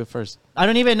 y'all do it first. I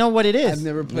don't even know what it is. I've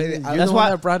never played it. You're That's the why-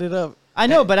 one that brought it up. I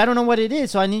know, but I don't know what it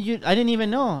is. So I need you. I didn't even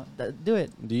know. Do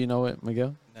it. Do you know it,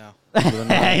 Miguel? No.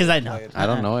 He's like, no. I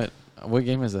don't know it. What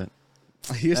game is that?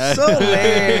 You're so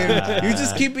lame. You're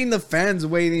just keeping the fans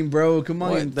waiting, bro. Come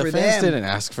on, What? The for fans them. didn't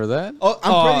ask for that. Oh,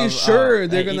 I'm Oh, pretty sure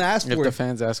they're hey, gonna ask If for the it.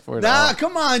 fans ask for it, Nah, I'll-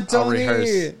 come on, I'll Tony.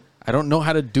 rehearse. I don't know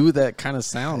how to do that kind of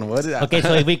sound. What? Okay,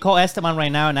 so if we call Esteban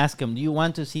right now and ask him, do you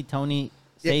want to see Tony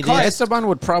say Yeah, call this? Esteban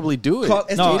would probably do it.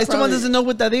 No, Esteban doesn't know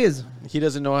what that is. He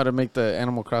doesn't know how to make the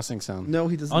Animal Crossing sound. No,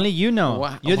 he doesn't. Only you know.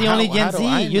 Wha- You're the how- only how Gen do Z.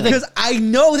 I You're know? the Because I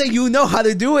know that you know how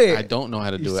to do it. I don't know how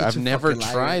to do You're it. such I've a never fucking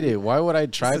liar. tried it. Why would I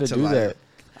try to Such a do liar.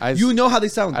 that? You know how they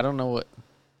sound. I don't know what.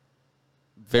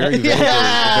 Very vaguely.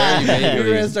 Yeah. Very vaguely.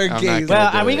 You're gonna start I'm gay. not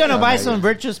Well, do are we it. gonna I'm buy not some gonna-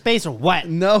 virtual space or what?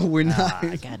 No, we're Ah,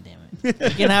 not. God damn it. We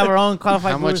can have our own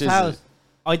qualified How much Brewers is house. it?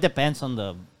 Oh, it depends on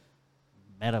the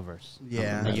metaverse.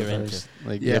 Yeah. That you're into. First,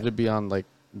 like Yeah. you have to be on like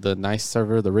the nice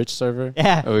server, the rich server.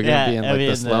 Yeah. Are we yeah, gonna be in I like mean,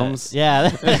 the slums? Yeah.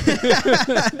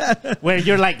 Where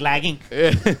you're like lagging,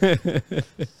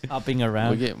 hopping We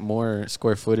around. get more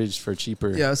square footage for cheaper.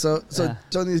 Yeah, so Yeah.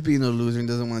 Tony's being a loser and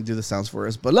doesn't want to do the sounds for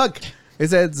us. But look, it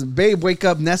says, "Babe, wake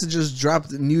up! NASA just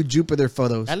dropped new Jupiter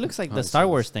photos. That looks like Oh, the Star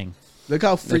Wars thing. Look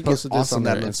how They freaking posted this awesome on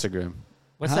their that looks." Instagram.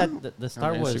 What's Huh? that? The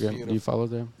Star On Wars. Instagram. Do you follow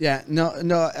them? Yeah, no,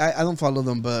 I don't follow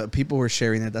them, but people were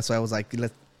sharing it. That's why I was like,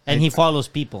 let's. And he follows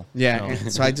people. Yeah, So-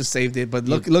 and so I just saved it. But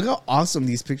look how awesome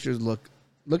these pictures look.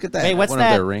 Look at that. Wait, what's One of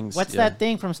that? their rings, What's yeah. that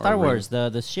thing from Star Or Wars?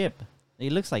 The ship.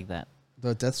 It looks like that.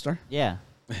 The Death Star? Yeah,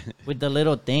 with the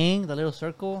little thing, the little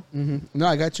circle. Mm-hmm. No,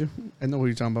 I got you. I know what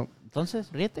you're talking about. Entonces,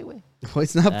 ríete, güey. Well,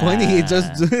 it's not funny. It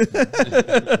just.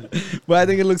 But I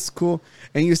think it looks cool.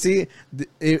 And you see,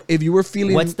 if you were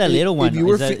feeling. What's the little one? If you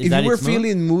were, Is that- if is that you were its moon?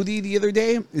 feeling moody the other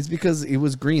day, it's because it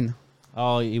was green.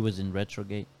 Oh, it was in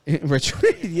Retrogate. Retro.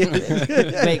 Yeah.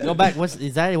 Wait, go back.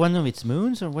 Is that one of its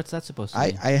moons, or what's that supposed to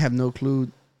be? I have no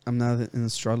clue. I'm not an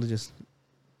astrologist.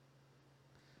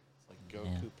 Like Goku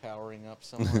Yeah. powering up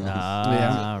somewhere else.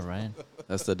 Ah, right.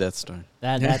 That's the Death Star.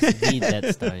 That's the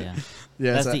Death Star. Yeah,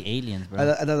 Yeah, that's so the aliens,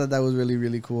 bro. I thought that was really,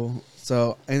 really cool.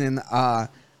 So, and then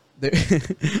there,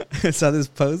 I saw this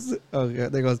post. Oh, yeah,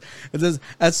 there it goes. It says,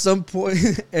 at some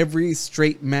point, every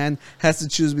straight man has to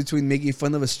choose between making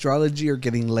fun of astrology or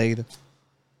getting laid.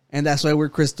 And that's why we're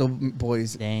crystal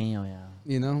boys. Damn, yeah.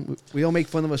 You know, we don't make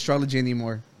fun of astrology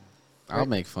anymore. I'll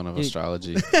make fun of Dude.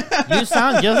 astrology. You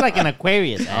sound just like an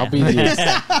Aquarius. I'll man. be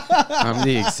I'm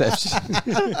the exception.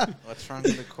 What's wrong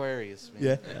with Aquarius, man?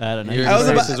 Yeah. I don't know. You're I was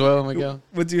Aquarius about- as well, Miguel.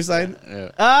 What's your sign? Yeah.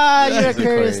 Ah, you're He's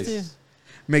Aquarius too. Aquarius.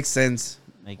 Makes sense.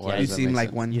 Like, Why yeah, You does that seem make like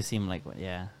sense? one. you seem like one.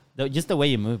 Yeah, just the way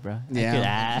you move, bro.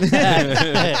 Yeah.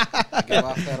 Give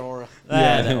off that aura.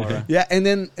 That aura. Yeah, and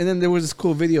then there was this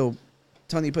cool video.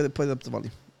 Tony, put it up the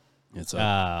volume. It's Oh,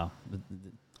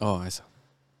 I saw.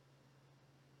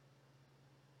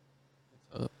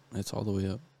 It's up. It's all the way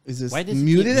up. Is this why does it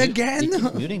muted keep again? It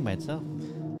keeps muting by itself.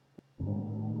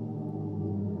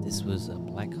 This was a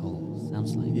black hole.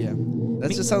 Sounds like. Yeah,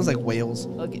 that just sounds like whales.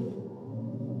 Okay.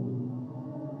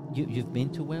 You've been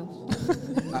to Wales?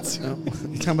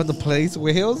 You talking about the place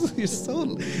whales? You're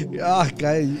so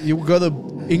guy. You go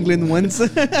to England once. I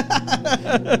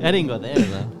didn't go there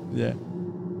though. Yeah.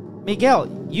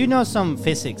 Miguel, you know some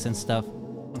physics and stuff.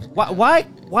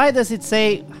 Why does it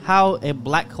say how a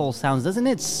black hole sounds? Doesn't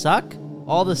it suck?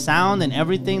 All the sound and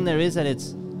everything there is that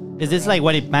it's. Is this like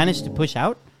what it managed to push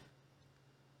out?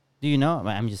 Do you know?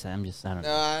 I'm just. I don't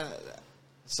know.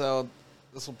 So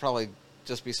this will probably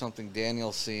just be something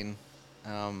Daniel's seen.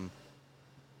 Have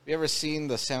you ever seen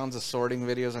the sounds of sorting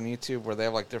videos on YouTube where they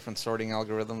have like different sorting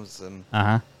algorithms and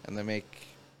they make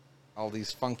all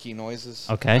these funky noises?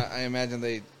 Okay. I imagine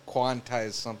they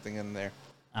quantize something in there.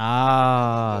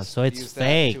 Ah, Just so it's use that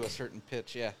fake. to a certain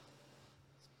pitch. Yeah.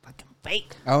 Fucking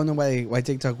fake. I don't know why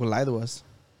TikTok would lie to us.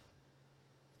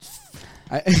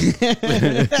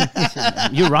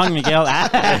 You're wrong, Miguel.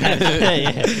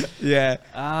 Yeah. Yeah.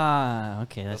 Ah,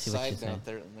 okay. A Let's see what you side say.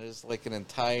 note, there's like an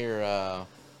entire.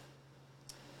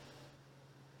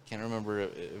 Can't remember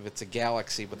if it's a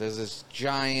galaxy, but there's this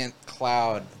giant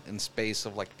cloud in space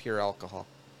of like pure alcohol.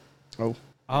 Oh.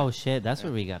 Oh shit, that's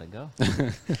where we gotta go.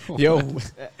 Yo,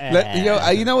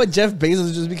 you know what? Jeff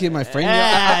Bezos just became my friend. Yo,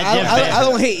 I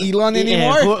don't hate Elon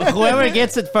anymore. Whoever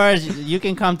gets it first, you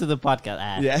can come to the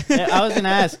podcast. Yeah. I was gonna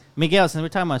ask Miguel, since we're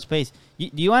talking about space. Do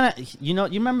you wanna? You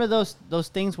remember those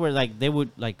things where like they would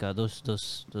like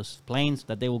those planes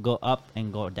that they will go up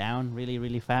and go down really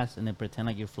really fast and then pretend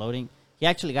like you're floating. He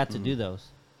actually got to do those.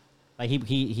 Like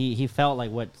he felt like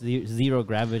what zero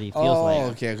gravity feels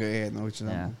like. Okay, yeah, I know what you're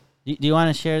talking about. Do you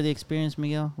want to share the experience,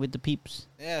 Miguel, with the peeps?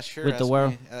 Yeah, sure. With the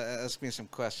world. Ask me some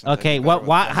questions. Okay, why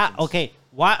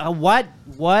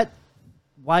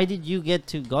did you get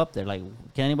to go up there? Like,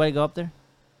 can anybody go up there?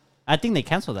 I think they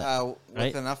canceled that.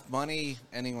 With enough money,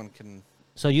 anyone can.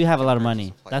 So you have a lot of purchase money.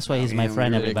 a plane. That's why he's my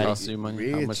friend, Really everybody. costs you money?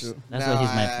 How much? That's why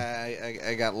he's my.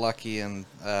 I got lucky and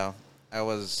I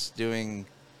was doing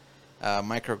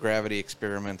microgravity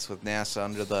experiments with NASA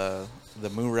under the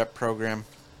MooRep program.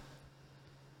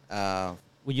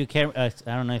 Would you care? I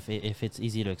don't know if it's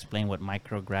easy to explain what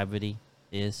microgravity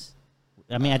is.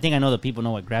 I mean, I think I know that people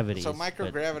know what gravity So is.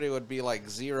 microgravity would be like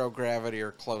zero gravity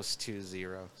or close to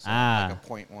zero. So like a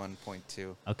 0.1,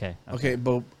 0.2. Okay,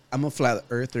 but I'm a flat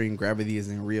earther and gravity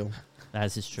isn't real.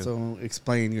 that is true. So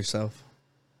explain yourself.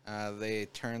 They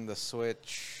turn the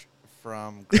switch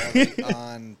from gravity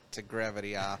on to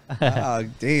gravity off. Oh,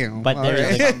 damn. But All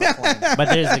there's right. On the plane. but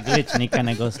there's a glitch, and it kind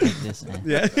of goes like this.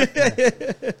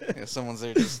 Yeah, someone's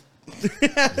there just.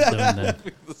 Doing that.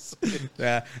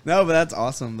 Yeah. No, but that's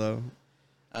awesome, though.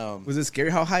 Um, Was it scary?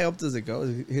 How high up does it go?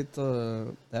 Does it hit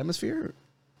the atmosphere?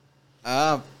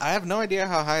 I have no idea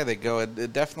how high they go.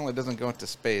 It definitely doesn't go into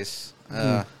space.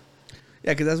 Yeah,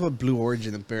 because that's what Blue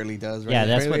Origin barely does, right? Yeah,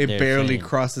 that's what it they're barely saying.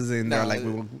 crosses in there. No, Like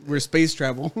we're space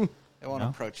travel. It won't No?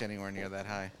 approach anywhere near that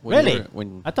high. Really?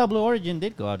 When I thought Blue Origin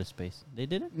did go out of space. They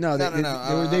didn't? No,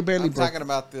 No. they barely I'm broke. talking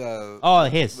about the. Oh,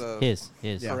 his.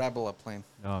 Yeah. Parabola plane.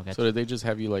 Oh, gotcha. so did they just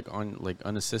have you like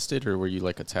unassisted, or were you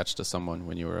like attached to someone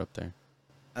when you were up there?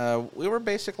 We were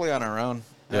basically on our own.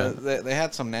 Yeah. They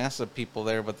had some NASA people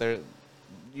there, but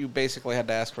you basically had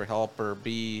to ask for help or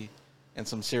be in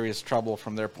some serious trouble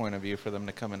from their point of view for them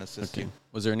to come and assist you.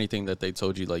 Was there anything that they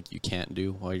told you like you can't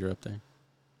do while you're up there?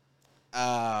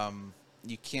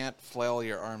 You can't flail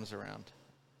your arms around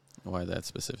Why that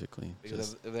specifically?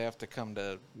 because if they have to come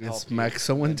to You help smack you,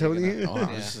 someone, then you're Tony? gonna-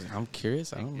 Oh, yeah. I'm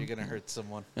curious. I don't You're know. gonna hurt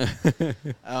someone.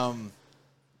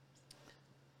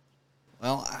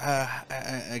 Well,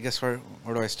 I guess where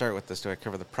do I start with this? Do I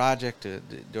cover the project?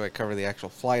 Do I cover the actual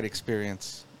flight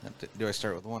experience? Do I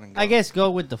start with one and go? I guess go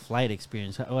with the flight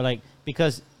experience, or like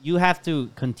because you have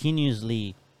to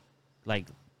continuously, like,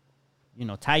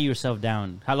 tie yourself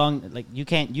down. How long? Like you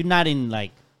can't. You're not in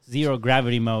like zero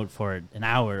gravity mode for an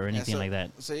hour or anything like that.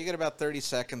 So you get about 30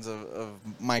 seconds of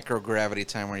microgravity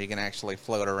time where you can actually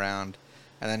float around,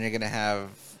 and then you're going to have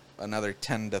another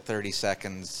 10 to 30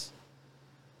 seconds.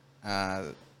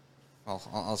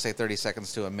 I'll say 30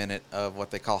 seconds to a minute of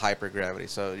what they call hypergravity.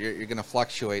 So you're going to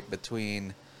fluctuate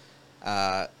between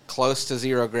close to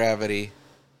zero gravity,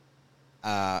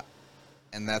 and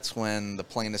that's when the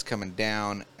plane is coming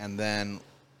down, and then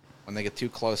when they get too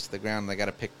close to the ground, they got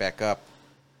to pick back up.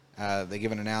 They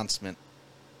give an announcement,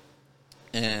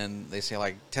 and they say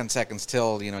like 10 seconds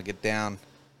till, get down,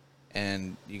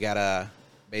 and you got to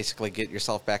basically get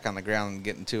yourself back on the ground and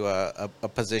get into a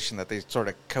position that they sort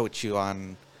of coach you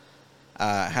on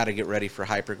how to get ready for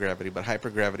hypergravity. But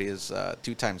hypergravity is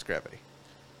 2 times gravity.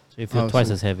 So you feel twice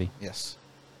as heavy. Yes.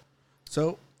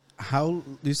 So how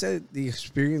you said the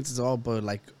experience is all but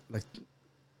like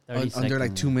 30 under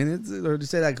like seconds. 2 minutes, or you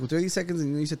say like 30 seconds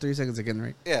and you said 30 seconds again,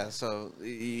 right? Yeah, so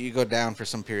you go down for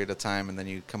some period of time, and then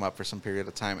you come up for some period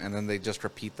of time, and then they just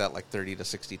repeat that like 30 to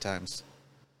 60 times.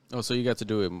 Oh, so you got to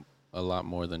do it a lot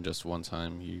more than just one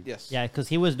time. Yes. Yeah, because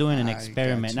he was doing an I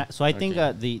experiment. gotcha. So I think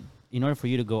Okay. in order for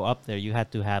you to go up there, you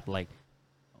had to have like,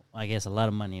 I guess a lot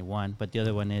of money. One, but the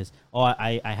other one is,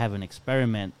 I have an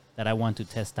experiment that I want to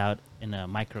test out in a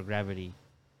microgravity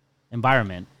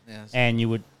environment, Yes. and you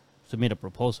would submit a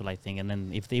proposal, I think, and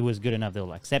then if it was good enough,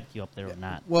 they'll accept you up there or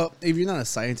not. Well, if you're not a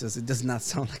scientist, it does not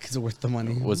sound like it's worth the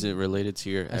money. Was it related to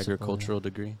your I suppose. agricultural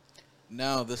degree?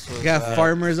 No, this was You got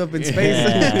farmers up in space.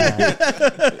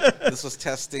 Yeah. this was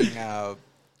testing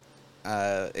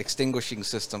extinguishing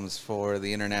systems for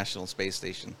the International Space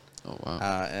Station. Oh wow.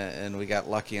 And we got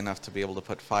lucky enough to be able to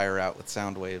put fire out with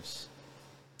sound waves.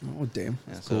 Oh, damn.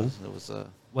 Yeah, That's so cool. it was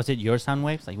Was it your sound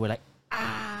waves? Like you were like,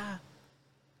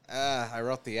 I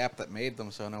wrote the app that made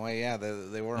them, so in a way, yeah,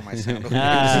 they were my sound waves.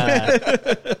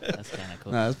 that's kind of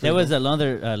cool. Nah, that's pretty There was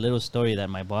another little story that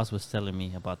my boss was telling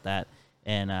me about that,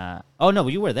 and oh no,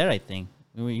 you were there, I think.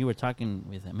 You were talking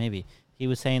with him, maybe. He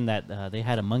was saying that they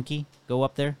had a monkey go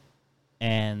up there,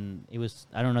 and it was,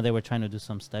 I don't know, they were trying to do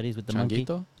some studies with the monkey.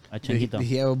 Changuito? A Did he, changuito. did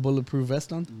he have a bulletproof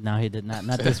vest on? No, he did not.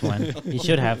 Not this one. He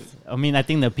should have. I mean, I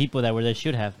think the people that were there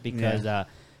should have, because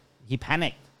he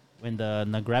panicked when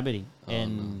the gravity,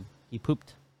 and he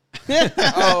pooped.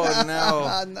 Oh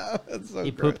no! No, that's so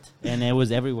He gross. pooped, and it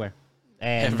was everywhere.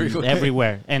 And Everywhere?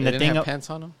 everywhere. And They the didn't thing, have pants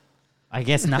on him? I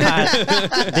guess not.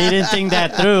 They didn't think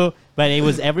that through, but it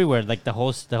was everywhere, like the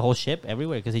whole ship,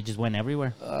 everywhere, because he just went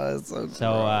everywhere. That's so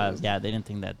So gross. yeah, they didn't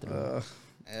think that through. Uh,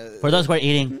 For those who are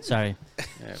eating, sorry,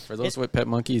 Yeah, for those with pet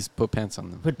monkeys, put pants on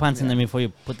them. put pants in them before you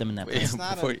put them in that. Wait. Pan. it's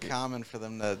not Before you- uncommon for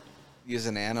them to use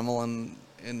an animal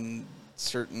in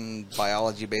certain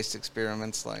biology-based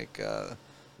experiments. Like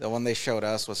the one they showed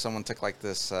us was someone took like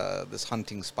this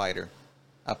hunting spider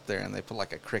up there, and they put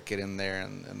like a cricket in there,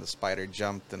 and the spider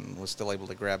jumped and was still able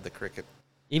to grab the cricket.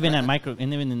 Even at micro,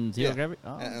 and even in zero Yeah. gravity.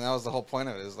 Oh. And that was the whole point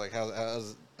of it. Is like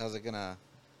how's it gonna?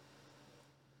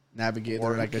 Navigate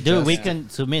Or- or like Dude, adjust. we can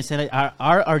submit. Say, like,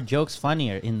 are our jokes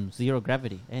funnier in zero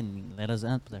gravity? And let us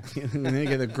up there. We need to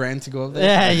get a grant to go up there.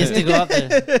 Yeah, just to go up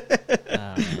there.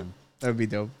 Oh, man. That'd be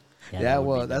dope. Yeah, Yeah, that would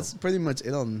well, be that's pretty much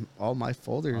it on all my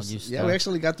folders. All your Yeah, stuff. we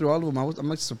actually got through all of them. I'm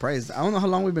like surprised. I don't know how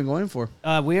long we've been going for.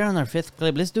 We're on our 5th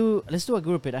clip. Let's do a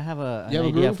group it. I have an You have a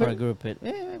idea group for it? a group it.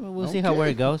 Yeah, we'll see how where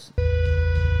it goes.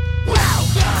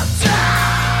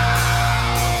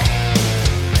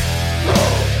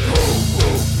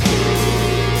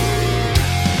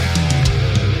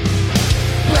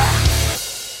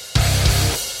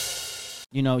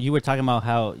 You know, you were talking about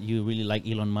how you really like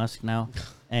Elon Musk now,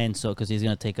 and so because he's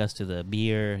gonna take us to the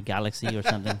beer galaxy or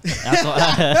something.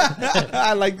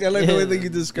 I like the way that you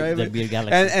describe The it. beer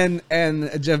galaxy. And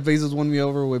Jeff Bezos won me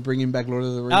over with bringing back Lord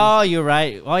of the Rings. Oh, you're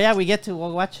right. Oh, yeah,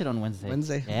 we'll watch it on Wednesday.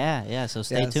 Wednesday. Yeah. So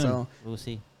stay Yeah, tuned. so- We'll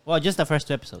see. Well, just the first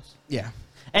 2 episodes. Yeah,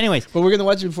 Anyways, but we're gonna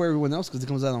watch it before everyone else because it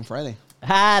comes out on Friday.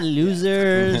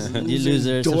 losers, you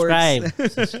losers,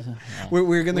 dorks. subscribe.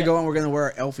 We're gonna go and we're gonna wear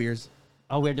our elf ears.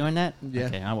 Oh, we're doing that? Yeah.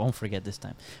 Okay, I won't forget this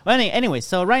time. Well, anyway,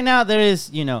 so right now there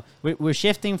is, we're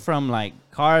shifting from like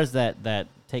cars that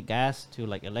take gas to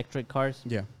like electric cars.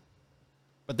 Yeah,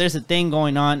 But there's a thing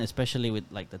going on, especially with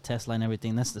like the Tesla and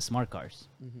everything. That's the smart cars,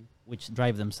 which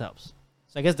drive themselves.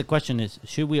 So I guess the question is,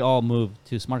 should we all move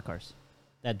to smart cars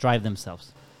that drive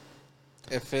themselves?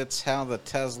 If it's how the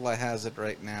Tesla has it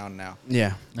right now, no.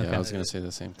 yeah. Yeah, Okay. I was going to say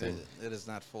the same thing. It is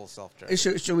not full self-driving.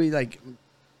 Should we like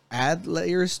add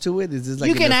layers to it? Is this like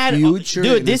You in can the add, future?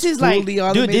 dude. and This it's is like, fully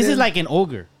dude. This is automated? like an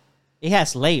ogre. It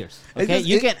has layers. Okay, just-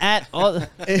 you it- can add all.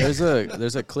 There's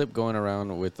a clip going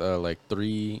around with like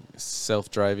 3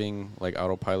 self-driving like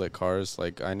autopilot cars.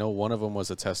 Like I know one of them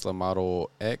was a Tesla Model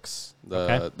X,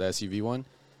 the SUV one,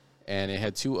 and it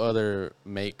had 2 other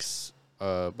makes,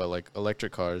 but like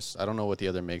electric cars. I don't know what the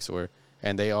other makes were,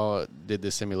 and they all did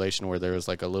this simulation where there was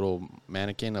like a little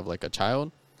mannequin of like a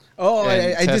child. Oh,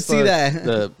 And I did see Tesla,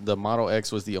 that. The Model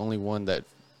X was the only one that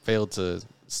failed to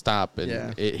stop, and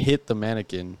Yeah. it hit the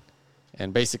mannequin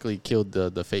and basically killed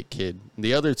the fake kid.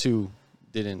 The other 2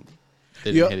 didn't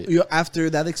hit it. After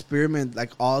that experiment,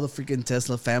 like all the freaking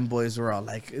Tesla fanboys were all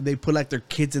like, they put like their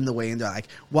kids in the way and they're like,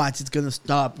 watch, it's gonna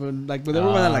stop. And like, but they were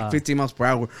running at like 15 miles per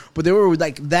hour. But they were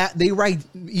like that. They ride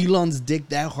Elon's dick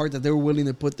that hard that they were willing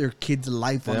to put their kid's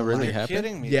life on That the really line. You're happened?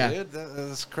 kidding me, Yeah. dude?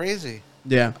 That's crazy.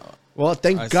 Yeah. Well,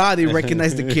 thank God they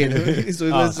recognized the kid. So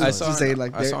let's I just saw, say it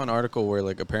like I saw an article where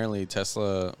like apparently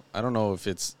Tesla, I don't know if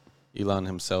it's Elon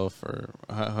himself or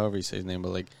however you say his name,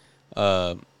 but like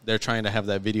they're trying to have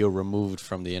that video removed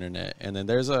from the internet. And then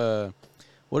there's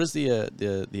what is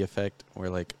the effect where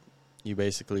like you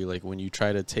basically like when you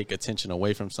try to take attention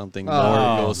away from something, more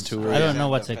goes to it. I don't know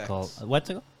what's it Effects. called. What's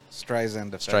it called?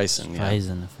 Streisand effect. Streisand, yeah.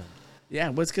 Streisand effect. Yeah,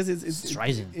 well, it's because it's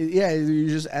Streisand. yeah, you're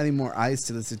just adding more eyes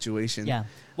to the situation. Yeah.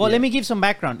 Well, Yeah. let me give some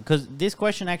background because this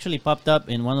question actually popped up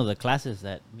in one of the classes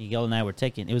that Miguel and I were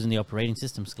taking. It was in the operating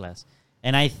systems class.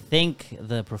 And I think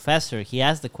the professor, he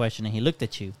asked the question and he looked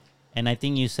at you. And I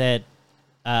think you said,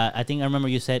 I remember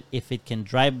you said, if it can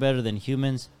drive better than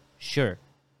humans, sure.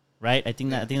 Right? I think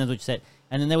that's what you said.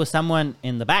 And then there was someone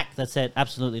in the back that said,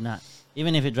 absolutely not.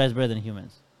 Even if it drives better than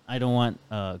humans. I don't want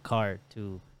a car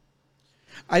to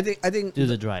I think do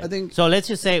the drive. I think so. Let's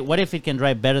just say, what if it can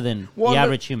drive better than the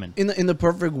average human? In the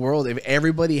perfect world, if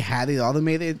everybody had it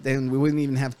automated, then we wouldn't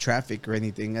even have traffic or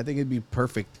anything. I think it'd be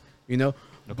perfect, you know.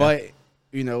 But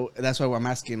you know, that's why I'm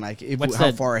asking, like,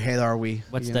 how far ahead are we?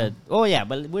 What's you the? know? Oh yeah,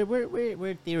 but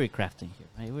we're theory crafting here,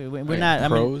 right? We're not. I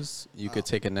mean, Pros, you could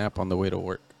take a nap on the way to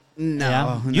work. No,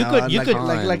 Yeah. no, You could-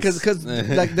 because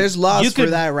like there's laws You for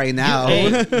could- that right now.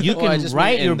 You Well, I can just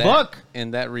write mean your in that- book.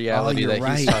 in that reality you're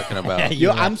that he's right. talking about. Yo, You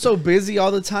I'm have- so busy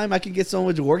all the time. I can get so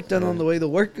much work done on the way to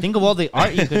work. Think of all the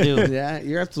art you could do. Yeah,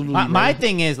 you're absolutely My right.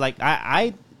 thing is like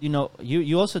I you know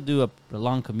you also do a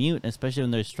long commute, especially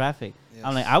when there's traffic.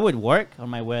 I'm like I would work on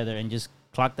my weather and just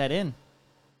clock that in,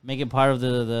 make it part of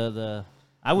the.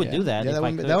 I would do that. Yeah, if that I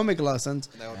would, could. that would make a lot of sense.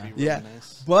 That would be really Yeah,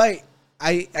 nice. but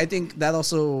I think that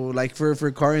also like for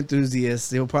car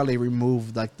enthusiasts, they'll probably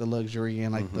remove like the luxury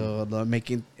and like the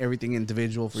making everything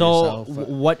individual for So yourself.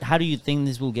 what? How do you think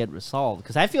this will get resolved?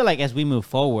 Because I feel like as we move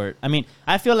forward, I mean,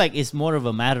 I feel like it's more of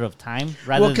a matter of time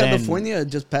rather Well, than California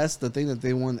just passed the thing that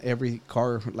they want every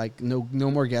car like no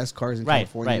more gas cars in right,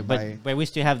 California right. But we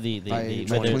still have the by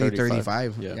whether-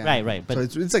 2035. Yeah. Right,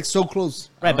 but so it's like so close.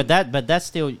 right, but that's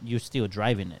still you're still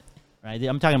driving it, right?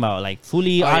 I'm talking about like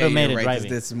fully Oh, yeah, you're automated right, 'cause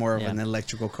driving. This is more of Yeah. an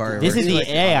electrical car. This is versus, the like,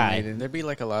 AI. automated. There'd be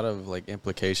like a lot of like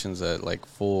implications that like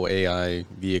full AI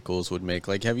vehicles would make.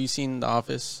 Like, have you seen The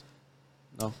Office?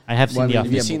 No. I have seen Well, I the mean,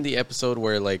 Have you office. seen the episode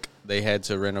where like they had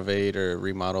to renovate or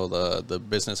remodel the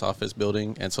business office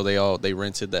building, and so they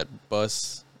rented that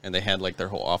bus and they had like their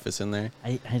whole office in there.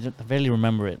 I barely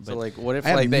remember it, So but like, what if I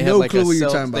have like they no had like clue a what you're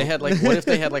self, talking they about. had like what if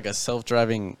they had like a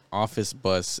self-driving office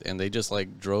bus and they just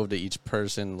like drove to each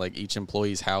person, like each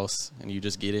employee's house, and you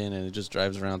just get in and it just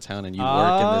drives around town and you work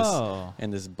Oh.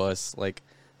 in this bus. Like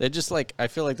they're just like, I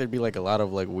feel like there'd be like a lot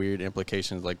of like weird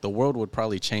implications. Like the world would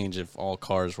probably change if all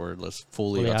cars were just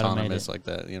fully Fully autonomous automated. like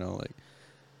that, you know, like.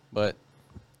 But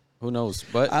who knows?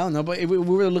 But I don't know, but if we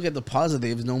were to look at the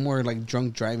positives, no more like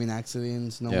drunk driving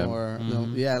accidents, no Yeah. more,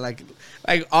 like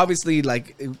obviously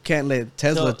like you can't let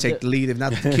Tesla So take the- the lead. If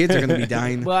not, the kids are gonna be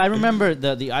dying. well, I remember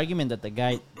the argument that the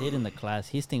guy did in the class.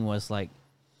 His thing was like,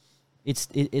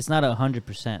 it's not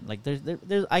 100%. Like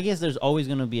there's I guess there's always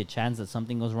gonna be a chance that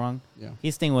something goes wrong. Yeah.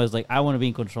 His thing was like, I want to be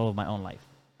in control of my own life.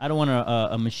 I don't want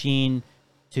a machine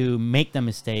to make the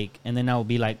mistake and then I'll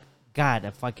be like, God,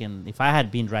 if I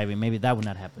had been driving, maybe that would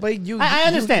not happen. But I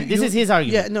understand. This is his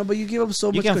argument. Yeah, no, but you give up so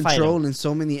You much can fight control him. in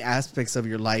so many aspects of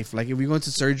your life. Like if you're going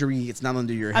to surgery, it's not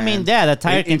under your I hand. mean, yeah, the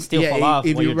tire can still fall off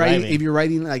If while you're you're riding, driving. if you're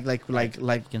riding like can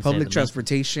say the public least.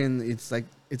 transportation, it's like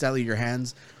it's out of your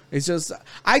hands. It's just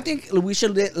I think we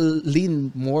should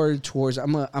lean more towards.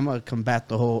 I'm gonna combat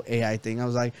the whole AI thing. I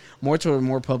was like more toward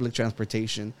more public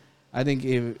transportation. I think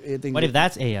What if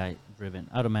that's AI driven,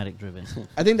 automatic driven?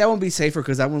 I think that won't be safer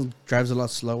because that one drives a lot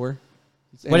slower.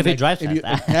 What if it like, drives if you-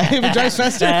 faster? if it drives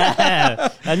faster?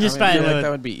 I'm just I trying feel to. like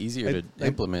that would be easier to like-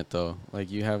 implement though. Like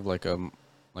you have like a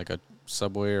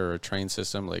subway or a train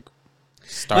system, like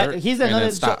start. here's and then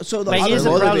another- stop. So the But here's the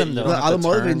automotive, problem, though. the You don't have to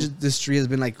automotive turn. industry has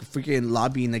been like freaking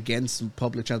lobbying against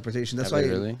public transportation. That's Have why, they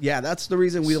really? yeah, that's the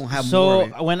reason we don't have more. So Of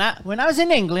it. when I was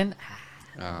in England,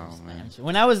 Oh man.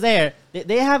 when I was there,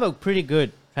 they have a pretty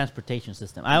good transportation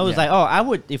system. I was Yeah. like, oh, I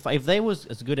would if they was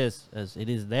as good as it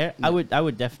is there, I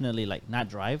would definitely like not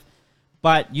drive,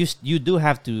 but you do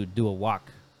have to do a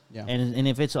walk, Yeah. and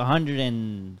if it's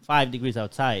 105 degrees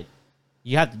outside,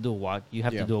 you have to do a walk. You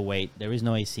have Yeah. to do a wait. There is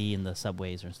no AC in the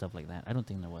subways or stuff like that. I don't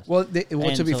think there was. Well, to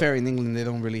And be so- fair, in England they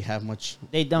don't really have much.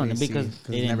 They don't AC, because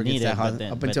they it didn't never need gets it that hot but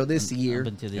then, up until this year. Up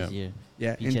until this Yeah. year.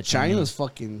 Yeah, Beach and at China's 28.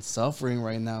 fucking suffering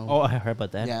right now. Oh, I heard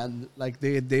about that. Yeah, like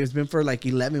they've been for like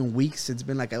 11 weeks. It's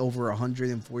been like over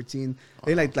 114.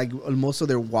 They like most of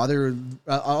their water,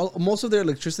 most of their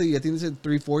electricity. I think they said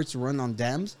 3/4 run on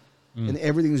dams, and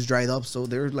everything's dried up. So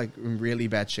they're like in really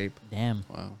bad shape. Damn.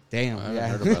 Wow. Damn, I haven't yeah.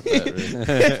 heard about that.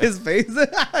 Really. His face.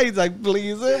 He's like,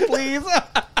 please.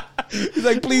 He's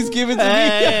like, please give it to me.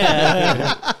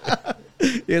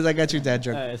 Yes, I got your dad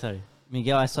joke. Sorry,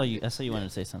 Miguel. I saw you wanted to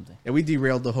say something. Yeah, we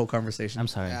derailed the whole conversation. I'm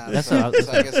sorry. Yeah, That's so, what I was-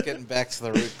 so I guess getting back to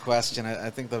the root question, I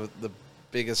think the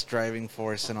biggest driving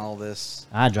force in all this.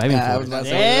 driving I force. was about to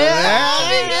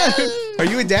Yeah. say, are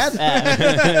you a dad?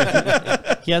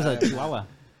 He has a chihuahua.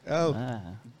 Oh,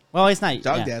 Well, it's not.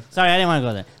 Dog yeah. dad. Sorry, I didn't want to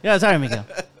go there. Yeah, sorry, Miguel.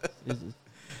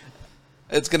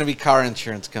 It's going to be car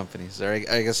insurance companies, or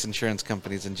I guess insurance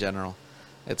companies in general.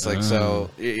 It's like, so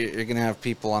you're going to have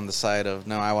people on the side of,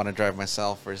 no, I want to drive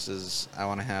myself versus I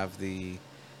want to have the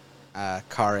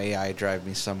car AI drive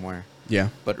me somewhere. yeah.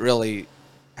 But really,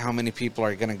 how many people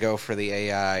are going to go for the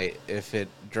AI if it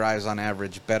drives on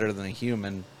average better than a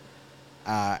human,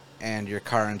 and your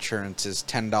car insurance is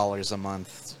 $10 a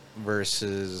month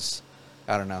versus,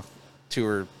 I don't know, $2,000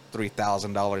 or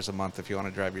 $3,000 a month if you want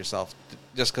to drive yourself,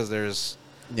 just because there's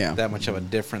Yeah. that much of a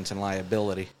difference in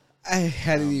liability. I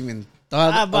hadn't even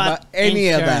thought about any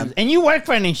of insurance. that. And you work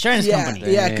for an insurance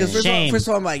company. Yeah, because Shame. first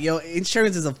of all, I'm like, yo,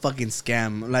 insurance is a fucking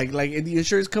scam. Like the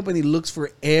insurance company looks for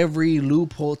every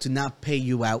loophole to not pay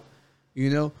you out,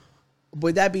 you know?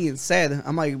 But that being said,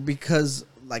 I'm like, because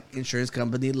like insurance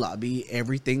company lobby,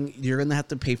 everything, you're going to have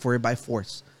to pay for it by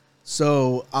force.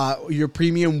 So your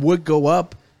premium would go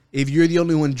up if you're the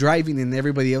only one driving and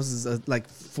everybody else is like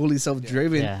fully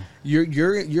self-driven. Yeah.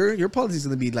 Your policy is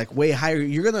going to be like way higher.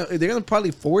 They're going to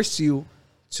probably force you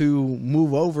to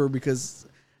move over because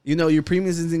you know your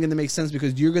premiums isn't going to make sense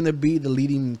because you're going to be the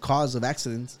leading cause of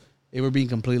accidents. If we're being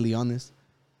completely honest,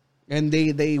 and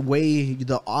they weigh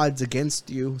the odds against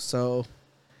you. So,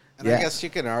 and I guess you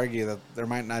can argue that there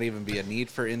might not even be a need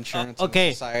for insurance okay.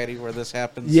 in society where this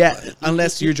happens. Yeah,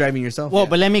 unless you're driving yourself. Well,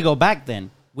 but let me go back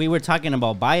then. We were talking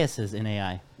about biases in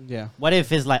AI. Yeah. What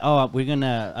if it's like, oh, we're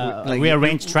gonna Like-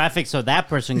 rearrange traffic so that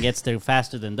person gets there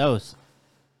faster than those?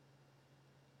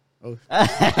 Well,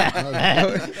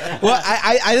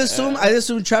 I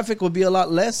assume traffic would be a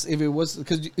lot less if it was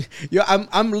because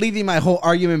I'm leading my whole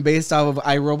argument based off of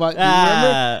iRobot. You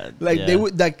remember? Like they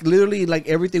would like literally like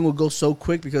everything will go so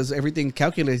quick because everything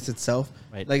calculates itself.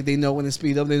 Right. Like they know when to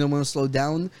speed up, they know when to slow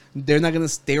down. They're not gonna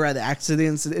stare at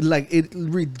accidents. It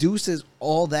reduces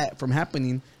all that from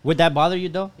happening. Would that bother you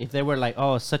though? If they were like,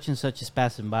 oh, such and such is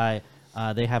passing by.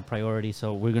 They have priority,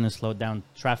 so we're gonna slow down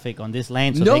traffic on this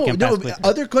lane so they can pass quicker.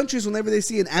 Other countries, whenever they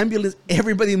see an ambulance,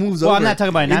 everybody moves over. Well, I'm not talking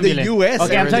about an ambulance. In the U.S.,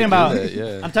 okay, I'm talking about.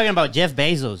 Yeah. I'm talking about Jeff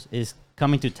Bezos is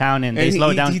coming to town and they and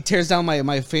slow down. He tears down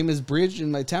my famous bridge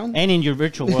in my town. And in your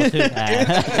virtual world too. He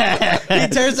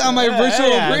tears down my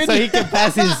virtual bridge so he can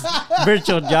pass his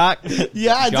virtual jock.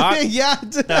 Yeah, Jock? yeah.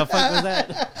 The fuck was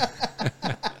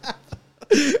that?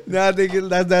 No, I think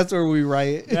that's where we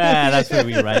write. Yeah, that's where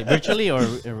we write. Virtually or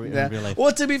in Yeah. real life?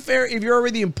 Well, to be fair, if you're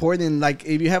already important, like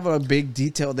if you have a big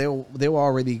detail, they will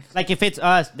already. Like if it's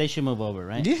us, they should move over,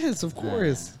 right? Yes, of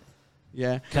course.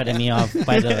 Yeah. Cutting me off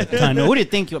by the tunnel. Who do you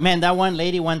think? Man, that one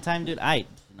lady one time, dude, I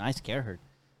scared her.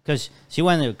 Because she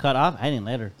wanted to cut off. I didn't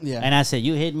let her. Yeah. And I said,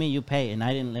 you hit me, you pay. And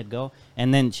I didn't let go.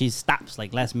 And then she stops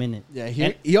like last minute. Yeah.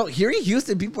 Here in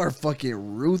Houston, people are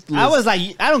fucking ruthless. I was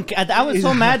like, I was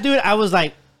so mad, dude. I was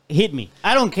like, hit me.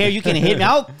 I don't care. You can hit me.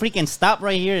 I'll freaking stop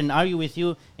right here and argue with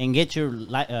you and get your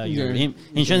insurance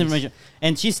information.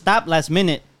 And she stopped last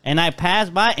minute. And I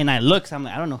passed by and I looked. So I'm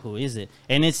like, I don't know who is it.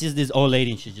 And it's just this old lady.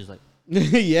 And she's just like,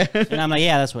 yeah. And I'm like,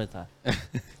 yeah, that's what I thought.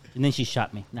 And then she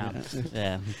shot me. No,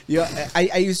 yeah.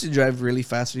 I used to drive really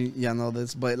fast. Yeah, know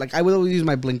this, but like I would always use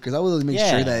my blinkers. I would always make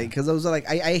sure that because I was like,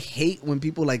 I hate when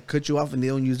people like cut you off and they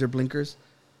don't use their blinkers.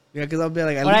 Yeah, because I'll be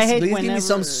like, at least give me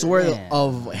some sort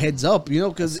of heads up, you know?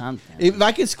 Because if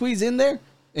I can squeeze in there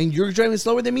and you're driving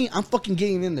slower than me, I'm fucking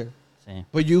getting in there. Same.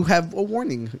 But you have a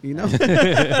warning, you know? With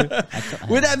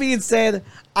that being said,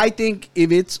 I think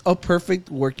if it's a perfect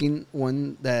working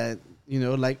one that. You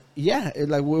know, like, yeah,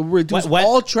 like we'll reduce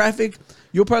all traffic.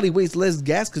 You'll probably waste less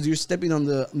gas because you're stepping on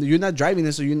you're not driving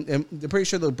it. So I'm pretty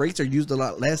sure the brakes are used a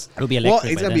lot less. It'll be electric.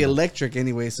 Well, it's going to be electric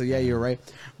anyway. So, yeah, you're right.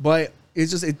 But it's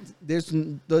just, there's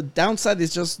the downside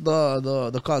is just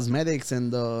the cosmetics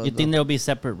and You think there'll be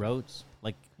separate roads?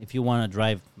 Like, if you want to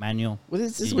drive manual? What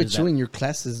is this with you and your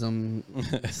classism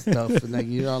stuff? Like,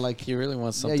 you know, like, you really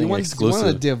want something exclusive. You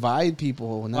want to divide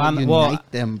people, not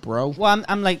unite them, bro. Well,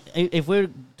 I'm like, if we're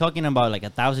talking about like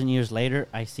 1,000 years later,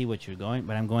 I see what you're going,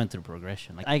 but I'm going through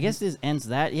progression. Like, I guess this ends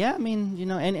that. Yeah, I mean, you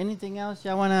know, and anything else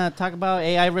y'all want to talk about?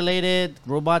 AI related,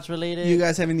 robots related? You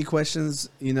guys have any questions?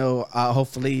 You know,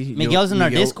 hopefully Miguel's in our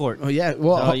Discord. Oh yeah,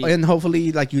 well, and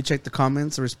hopefully, like you check the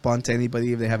comments, respond to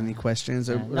anybody if they have any questions.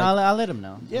 Or no, I'll let them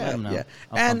know. Yeah, yeah.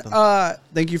 And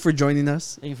thank you for joining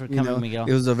us. Thank you for coming, Miguel.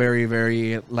 It was a very,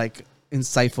 very like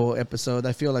insightful episode.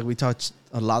 I feel like we touched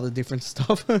a lot of different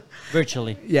stuff.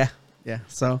 Virtually. Yeah.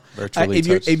 So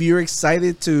if you're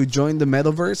excited to join the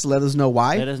metaverse, let us know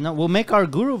why. Let us know. We'll make our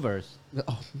Guruverse.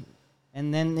 Oh.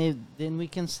 And then we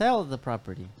can sell the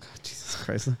property. God, Jesus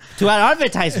Christ. To our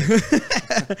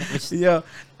advertisers. Yeah.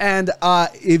 And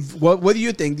what do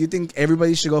you think? Do you think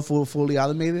everybody should go fully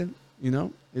automated? You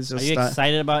know? It's just, are you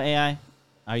excited about AI?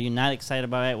 Are you not excited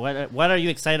about it? What are you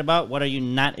excited about? What are you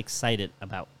not excited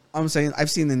about? I'm saying I've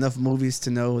seen enough movies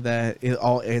to know that it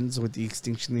all ends with the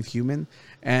extinction of human.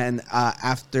 And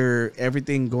after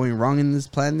everything going wrong in this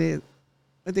planet,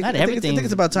 I think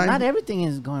it's about time. Not everything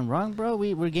is going wrong, bro.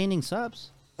 We're gaining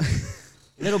subs.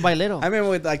 Little by little. I mean,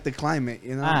 with like the climate,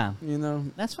 you know. You know.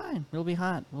 That's fine. It'll be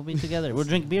hot. We'll be together. We'll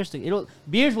drink beers together.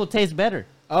 Beers will taste better.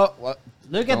 Oh, well.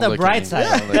 Look at the bright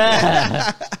side.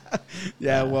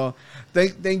 Yeah, well,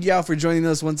 thank y'all for joining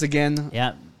us once again.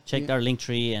 Yeah. check our link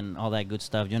tree and all that good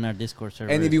stuff. Join our Discord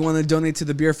server. And if you want to donate to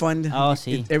the beer fund,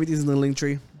 see. everything's in the link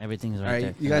tree. Everything's right, All right,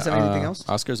 there. you guys have anything else?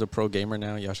 Oscar's a pro gamer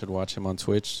now. Y'all should watch him on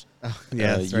Twitch.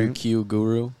 Yeah, that's right. UQ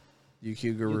Guru.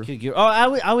 UQ Guru. Oh,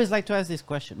 I always like to ask this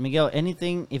question, Miguel.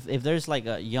 Anything if there's like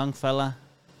a young fella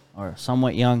or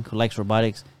somewhat young who likes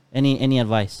robotics, any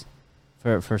advice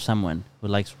for someone who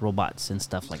likes robots and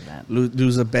stuff like that?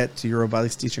 Lose a bet to your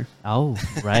robotics teacher. Oh,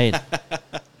 right.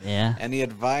 Yeah. Any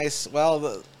advice?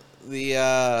 Well,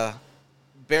 the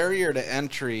barrier to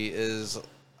entry is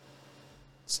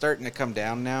starting to come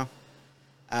down now.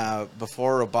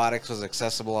 Before robotics was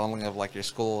accessible, only if like your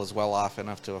school was well off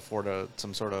enough to afford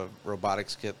some sort of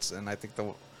robotics kits, and I think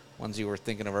the ones you were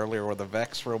thinking of earlier were the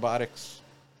Vex robotics.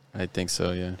 I think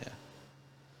so. Yeah.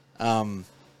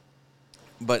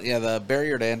 But yeah, the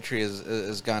barrier to entry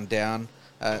is gone down.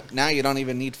 Now you don't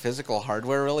even need physical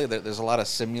hardware really. There's a lot of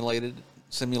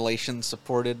simulation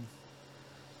supported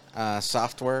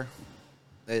software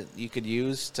that you could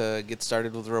use to get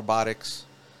started with robotics.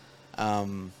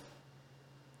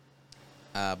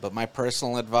 But my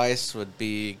personal advice would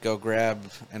be go grab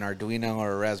an Arduino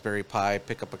or a Raspberry Pi,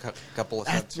 pick up a couple of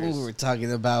That's sensors. what we were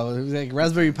talking about. Like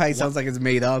Raspberry Pi sounds like it's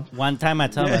made up. One time I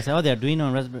told him, I said, "Oh, the Arduino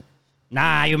and Raspberry."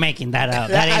 Nah, you're making that up.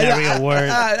 That ain't a real word.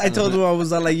 I told him, I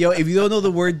was like, yo, if you don't know the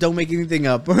word, don't make anything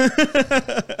up. But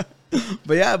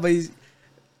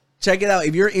check it out.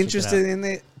 If you're interested in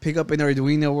it, pick up an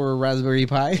Arduino or a Raspberry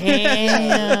Pi.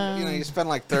 You spend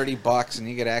like $30 and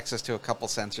you get access to a couple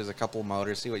sensors, a couple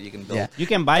motors, see what you can build. Yeah. You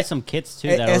can buy some kits too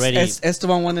that already.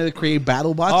 Esteban wanted to create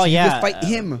battle bots. Oh You yeah, could fight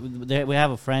him. We have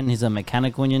a friend. He's a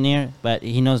mechanical engineer, but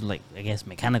he knows like I guess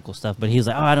mechanical stuff. But he's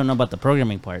like, oh, I don't know about the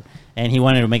programming part, and he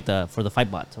wanted to make for the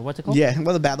fight bots. Or what's it called? Yeah,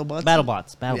 well, the battle bots. Battle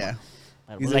bots. Yeah.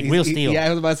 Bots. Like Real Steel. Yeah, I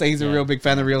was about to say he's a real big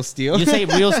fan of Real Steel. You say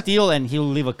Real Steel, and he'll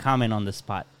leave a comment on the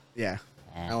spot. Yeah.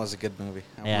 That was a good movie.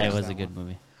 Yeah, it was a good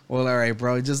movie. Well, all right,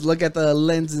 bro. Just look at the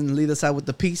lens and lead us out with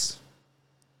the peace.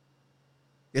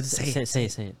 You have to say it.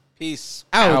 Say it. Peace.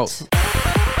 Out.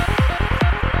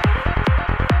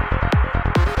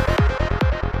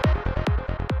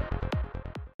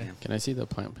 Can I see the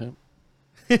plant pimp?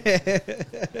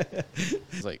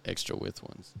 It's like extra width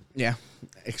ones. Yeah.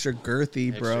 Extra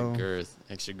girthy, bro.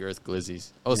 Extra girth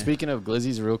glizzies. Oh, speaking of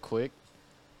glizzies, real quick.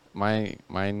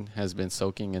 Mine has been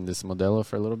soaking in this Modelo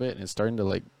for a little bit, and it's starting to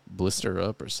like blister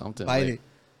up or something.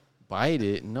 Bite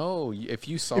it. No, if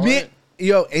you saw it. it.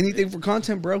 Yo, anything for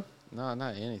content, bro. No,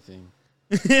 not anything.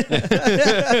 This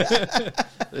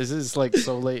is like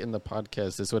so late in the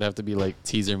podcast. This would have to be like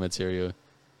teaser material.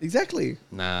 Exactly.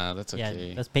 Nah, that's okay.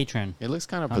 Yeah, that's Patreon. It looks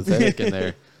kind of pathetic in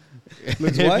there.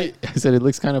 Looks what? I said it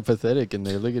looks kind of pathetic in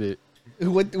there. Look at it.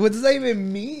 What does that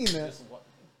even mean?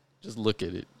 Just look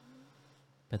at it.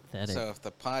 Pathetic. So if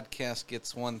the podcast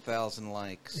gets 1,000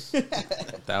 likes,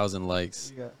 1,000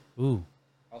 likes. Ooh.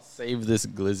 I'll save this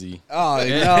glizzy. Oh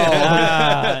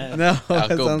no, no, I'll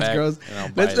that go sounds back gross. and I'll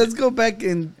buy Let's go back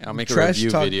and I'll make a trash review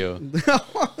talk. video.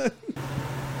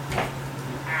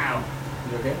 Ow.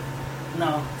 You okay?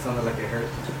 No. Sounded like it hurt.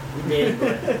 It did,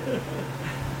 but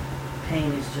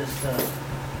pain is just a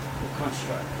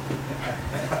construct.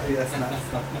 That's not.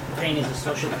 Pain is a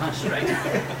social construct.